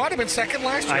 He might have been second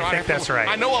last year. I think that's right.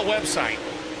 I know a website.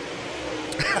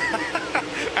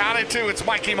 Out at 2, it's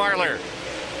Mikey Marlar,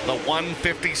 the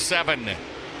 157.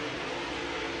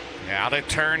 Out at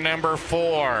turn number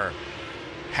 4.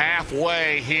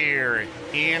 Halfway here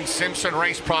in Simpson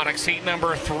Race Products, heat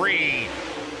number 3.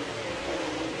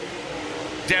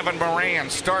 Devin Moran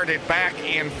started back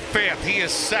in 5th. He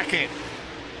is second.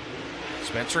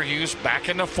 Spencer Hughes back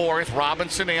in the 4th.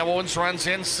 Robinson Owens runs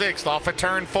in 6th off of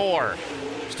turn 4.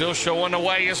 Still showing the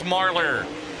way is Marlar.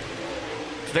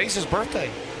 Today's his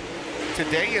birthday.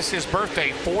 Today is his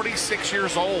birthday, 46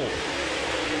 years old.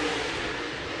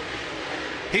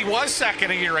 He was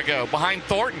second a year ago behind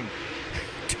Thornton.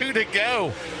 2 to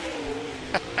go.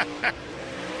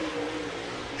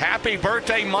 Happy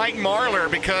birthday, Mike Marlar,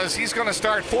 because he's going to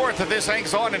start 4th if this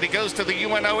hangs on and he goes to the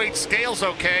UNOH scales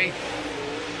okay.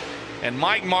 And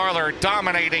Mike Marlar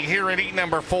dominating here in heat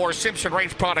number 4, Simpson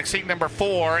Race Products heat number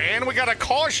 4. And we got a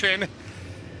caution.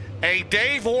 A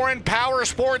Dave Warren Power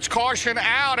Sports caution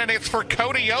out, and it's for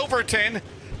Cody Overton.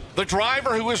 The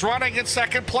driver who is running in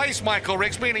second place, Michael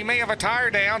Rigsby, and he may have a tire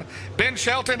down. Ben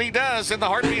Shelton, he does, in the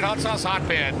Heartbeat Hot Sauce Hot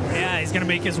Pit. Yeah, he's going to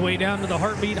make his way down to the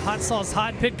Heartbeat Hot Sauce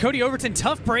Hot Pit. Cody Overton,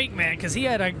 tough break, man, because he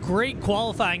had a great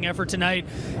qualifying effort tonight,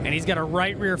 and he's got a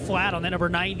right rear flat on that number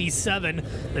 97.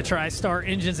 The TriStar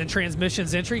Engines and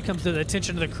Transmissions entry comes to the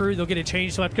attention of the crew. They'll get a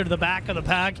change, so I have to go to the back of the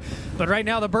pack. But right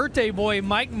now, the birthday boy,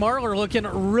 Mike Marlar, looking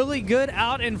really good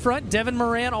out in front. Devin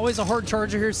Moran, always a hard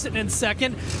charger here, sitting in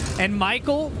second. And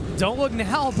Michael, don't look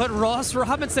now, but Ross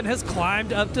Robinson has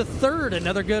climbed up to third.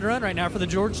 Another good run right now for the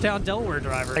Georgetown, Delaware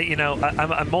driver. You know,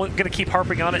 I'm going to keep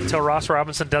harping on it until Ross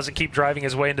Robinson doesn't keep driving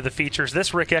his way into the features.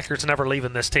 This Rick Eckert's never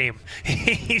leaving this team.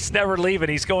 He's never leaving.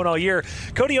 He's going all year.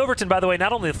 Cody Overton, by the way,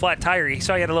 not only the flat tire, he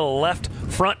saw he had a little left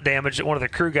front damage that one of the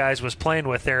crew guys was playing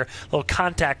with there. A little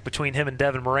contact between him and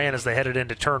Devin Moran as they headed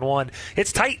into turn one.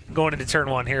 It's tight going into turn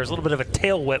one here. There's a little bit of a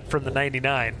tail whip from the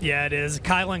 99. Yeah, it is.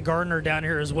 Kylan Gardner down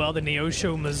here as well, the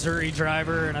Neosho, Missouri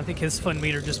driver, and I think his fun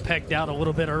meter just pegged out a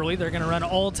little bit early. They're going to run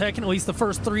all tech in at least the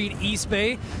first three at East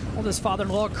Bay. Well, his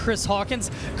father-in-law, Chris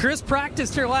Hawkins. Chris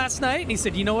practiced here last night, and he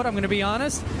said, you know what, I'm going to be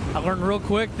honest. I learned real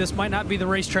quick this might not be the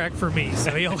racetrack for me.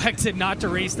 So he elected not to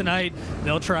race tonight.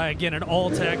 They'll try again at all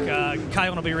tech.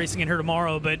 Kylan will be racing in here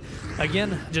tomorrow, but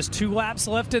again, just 2 laps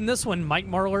left in this one. Mike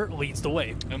Marlar leads the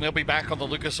way. And they'll be back on the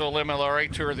Lucas Oil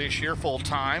MLRA Tour this year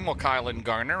full-time with Kylan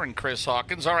Garner and Chris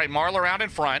Hawkins. All right, Marlar out in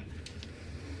front.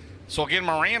 So again,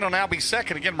 Moran will now be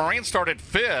second. Again, Moran started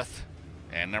 5th.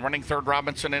 And they're running third,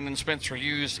 Robinson and Spencer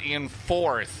Hughes in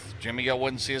 4th. Jimmy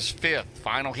Owens is 5th.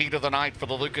 Final heat of the night for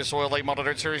the Lucas Oil Late Model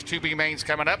Dirt Series 2B mains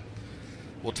coming up.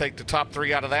 We'll take the top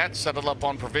 3 out of that, settle up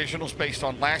on provisionals based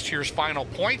on last year's final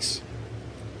points.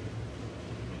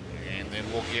 And then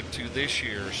we'll get to this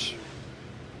year's.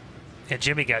 Yeah,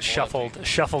 Jimmy got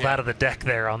shuffled out of the deck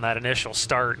there on that initial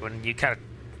start when you kind of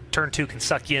turn 2 can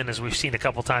suck you in, as we've seen a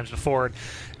couple times before.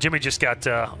 Jimmy just got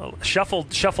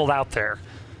shuffled out there.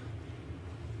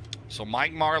 So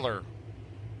Mike Marlar,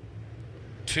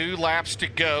 2 laps to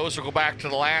go. So we'll go back to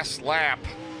the last lap.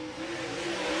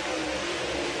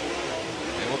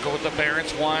 And we'll go with the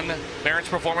Barron's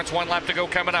Performance 1 lap to go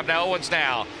coming up. Now Owens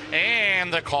now.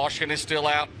 And the caution is still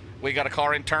out. We got a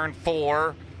car in turn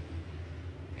 4.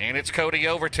 And it's Cody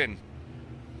Overton.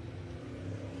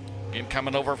 Again,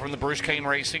 coming over from the Bruce Kane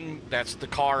Racing. That's the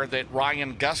car that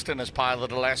Ryan Gustin has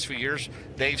piloted the last few years.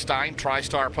 Dave Stein,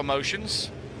 TriStar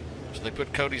Promotions. So they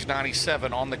put Cody's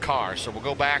 97 on the car. So we'll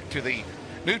go back to the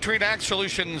Nutrient Ag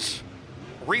Solutions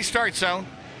restart zone.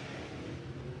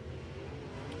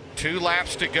 2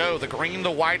 laps to go. The green,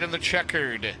 the white, and the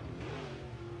checkered.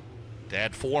 To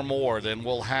add 4 more, then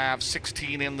we'll have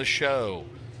 16 in the show.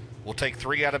 We'll take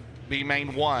 3 out of B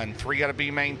main 1, 3 out of B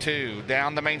main 2.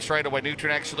 Down the main straightaway,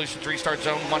 Nutrient Ag Solutions restart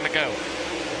zone, 1 to go.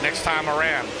 Next time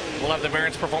around, we'll have the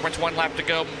Barron's Performance 1 lap to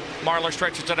go. Marlar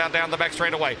stretches it out down the back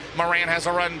straightaway. Moran has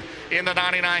a run in the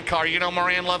 99 car. You know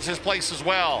Moran loves his place as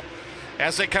well.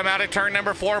 As they come out at turn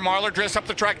number 4, Marlar drifts up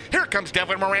the track. Here comes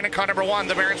Devin Moran in car number 1.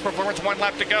 The Barron's Performance 1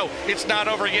 lap to go. It's not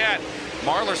over yet.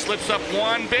 Marlar slips up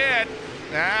 1 bit.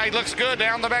 He looks good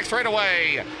down the back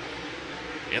straightaway.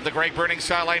 In the Great Burning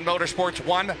Skyline Motorsports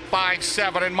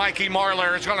 157, and Mikey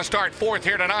Marlar is going to start 4th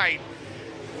here tonight.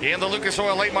 In the Lucas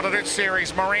Oil Late Model Dirt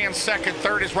Series, Moran 2nd,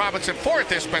 3rd is Robinson,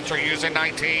 4th is Spencer Hughes in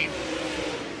 19.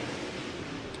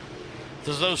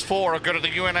 Those 4 will go to the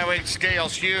UNOH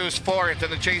scales. Hughes 4th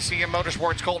in the JCM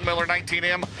Motorsports, Colton Miller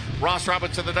 19M, Ross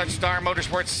Robinson the Dutch Star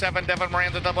Motorsports 7, Devin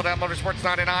Moran the Double Down Motorsports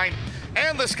 99,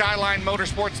 and the Skyline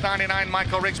Motorsports 99,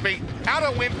 Michael Rigsby. Out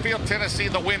of Winfield, Tennessee,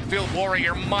 the Winfield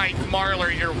Warrior, Mike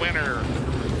Marlar, your winner.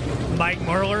 Mike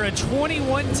Marlar, a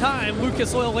 21-time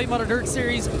Lucas Oil Late Model Dirt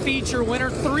Series feature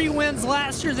winner. 3 wins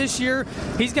last year. This year,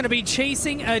 he's going to be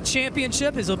chasing a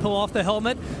championship as he'll pull off the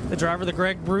helmet. The driver of the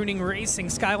Greg Bruning Racing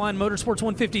Skyline Motorsports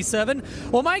 157.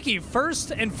 Well, Mikey,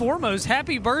 first and foremost,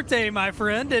 happy birthday, my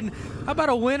friend. And how about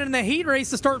a win in the heat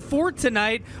race to start 4th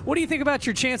tonight? What do you think about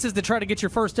your chances to try to get your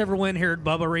first ever win here at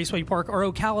Bubba Raceway Park, or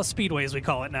Ocala Speedway as we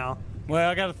call it now? Well,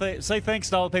 I got to say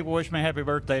thanks to all the people who wish me a happy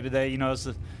birthday today. You know, it's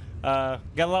got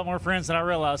a lot more friends than I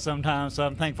realize sometimes, so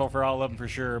I'm thankful for all of them for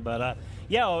sure. But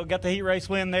yeah, I got the heat race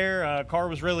win there. Car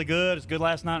was really good. It's good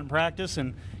last night in practice,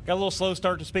 and got a little slow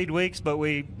start to speed weeks, but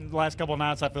the last couple of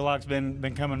nights I feel like it's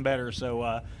been coming better.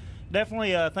 So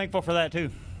definitely thankful for that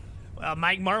too.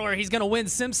 Mike Marlar, he's going to win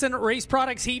Simpson Race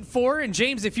Products Heat 4. And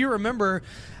James, if you remember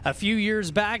a few years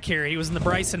back here, he was in the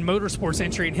Bryson Motorsports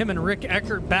entry, and him and Rick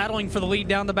Eckert battling for the lead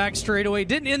down the back straightaway.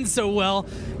 Didn't end so well.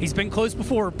 He's been close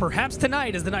before. Perhaps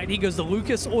tonight is the night he goes to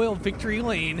Lucas Oil Victory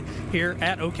Lane here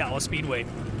at Ocala Speedway.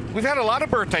 We've had a lot of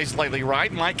birthdays lately,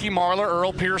 right? Mikey Marler,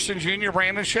 Earl Pearson Jr.,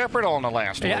 Brandon Shepard all in the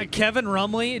last week. Kevin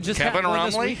Rumley. Kevin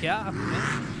Rumley? Yeah.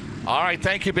 All right,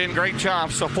 thank you, Ben. Great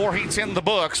job. So 4 heats in the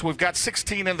books. We've got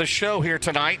 16 in the show here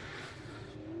tonight.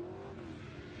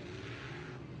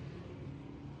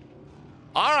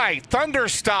 All right, Thunder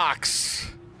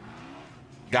Stocks.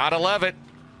 Gotta love it.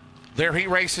 Their heat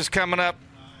race is coming up.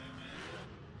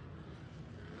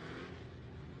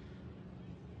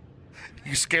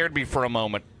 You scared me for a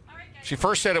moment. She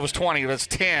first said it was 20. That's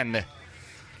 10.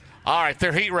 All right,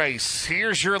 their heat race.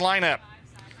 Here's your lineup.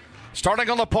 Starting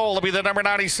on the pole will be the number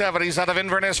 97. He's out of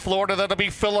Inverness, Florida. That'll be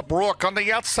Philip Rook. On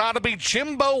the outside will be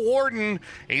Jimbo Warden.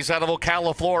 He's out of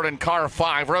Ocala, Florida, in car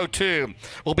 5. Row 2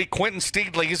 will be Quentin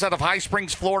Steedley. He's out of High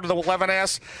Springs, Florida, the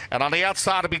 11S. And on the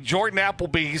outside will be Jordan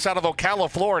Appleby. He's out of Ocala,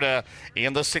 Florida,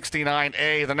 in the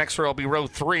 69A. The next row will be row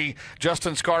 3.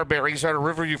 Justin Scarberry. He's out of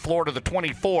Riverview, Florida, the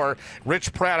 24.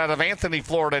 Rich Pratt out of Anthony,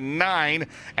 Florida, 9.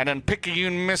 And in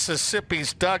Picayune,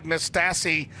 Mississippi's Doug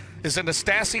Nastasi. Is it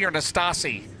Nastasi or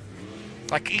Nastasi?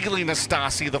 Like Ely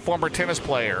Nastasi, the former tennis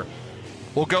player.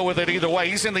 We'll go with it either way.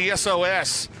 He's in the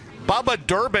SOS. Bubba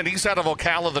Durbin, he's out of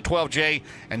Ocala, the 12J.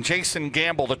 And Jason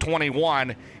Gamble, the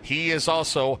 21. He is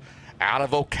also out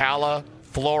of Ocala,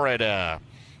 Florida.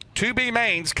 2B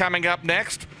mains coming up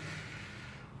next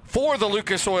for the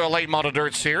Lucas Oil Late Model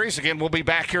Dirt Series. Again, we'll be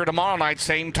back here tomorrow night,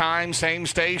 same time, same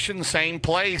station, same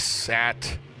place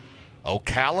at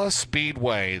Ocala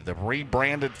Speedway, the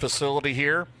rebranded facility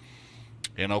here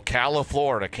in Ocala,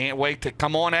 Florida. Can't wait to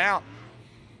come on out.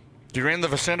 If you're in the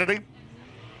vicinity,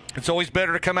 it's always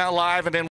better to come out live and then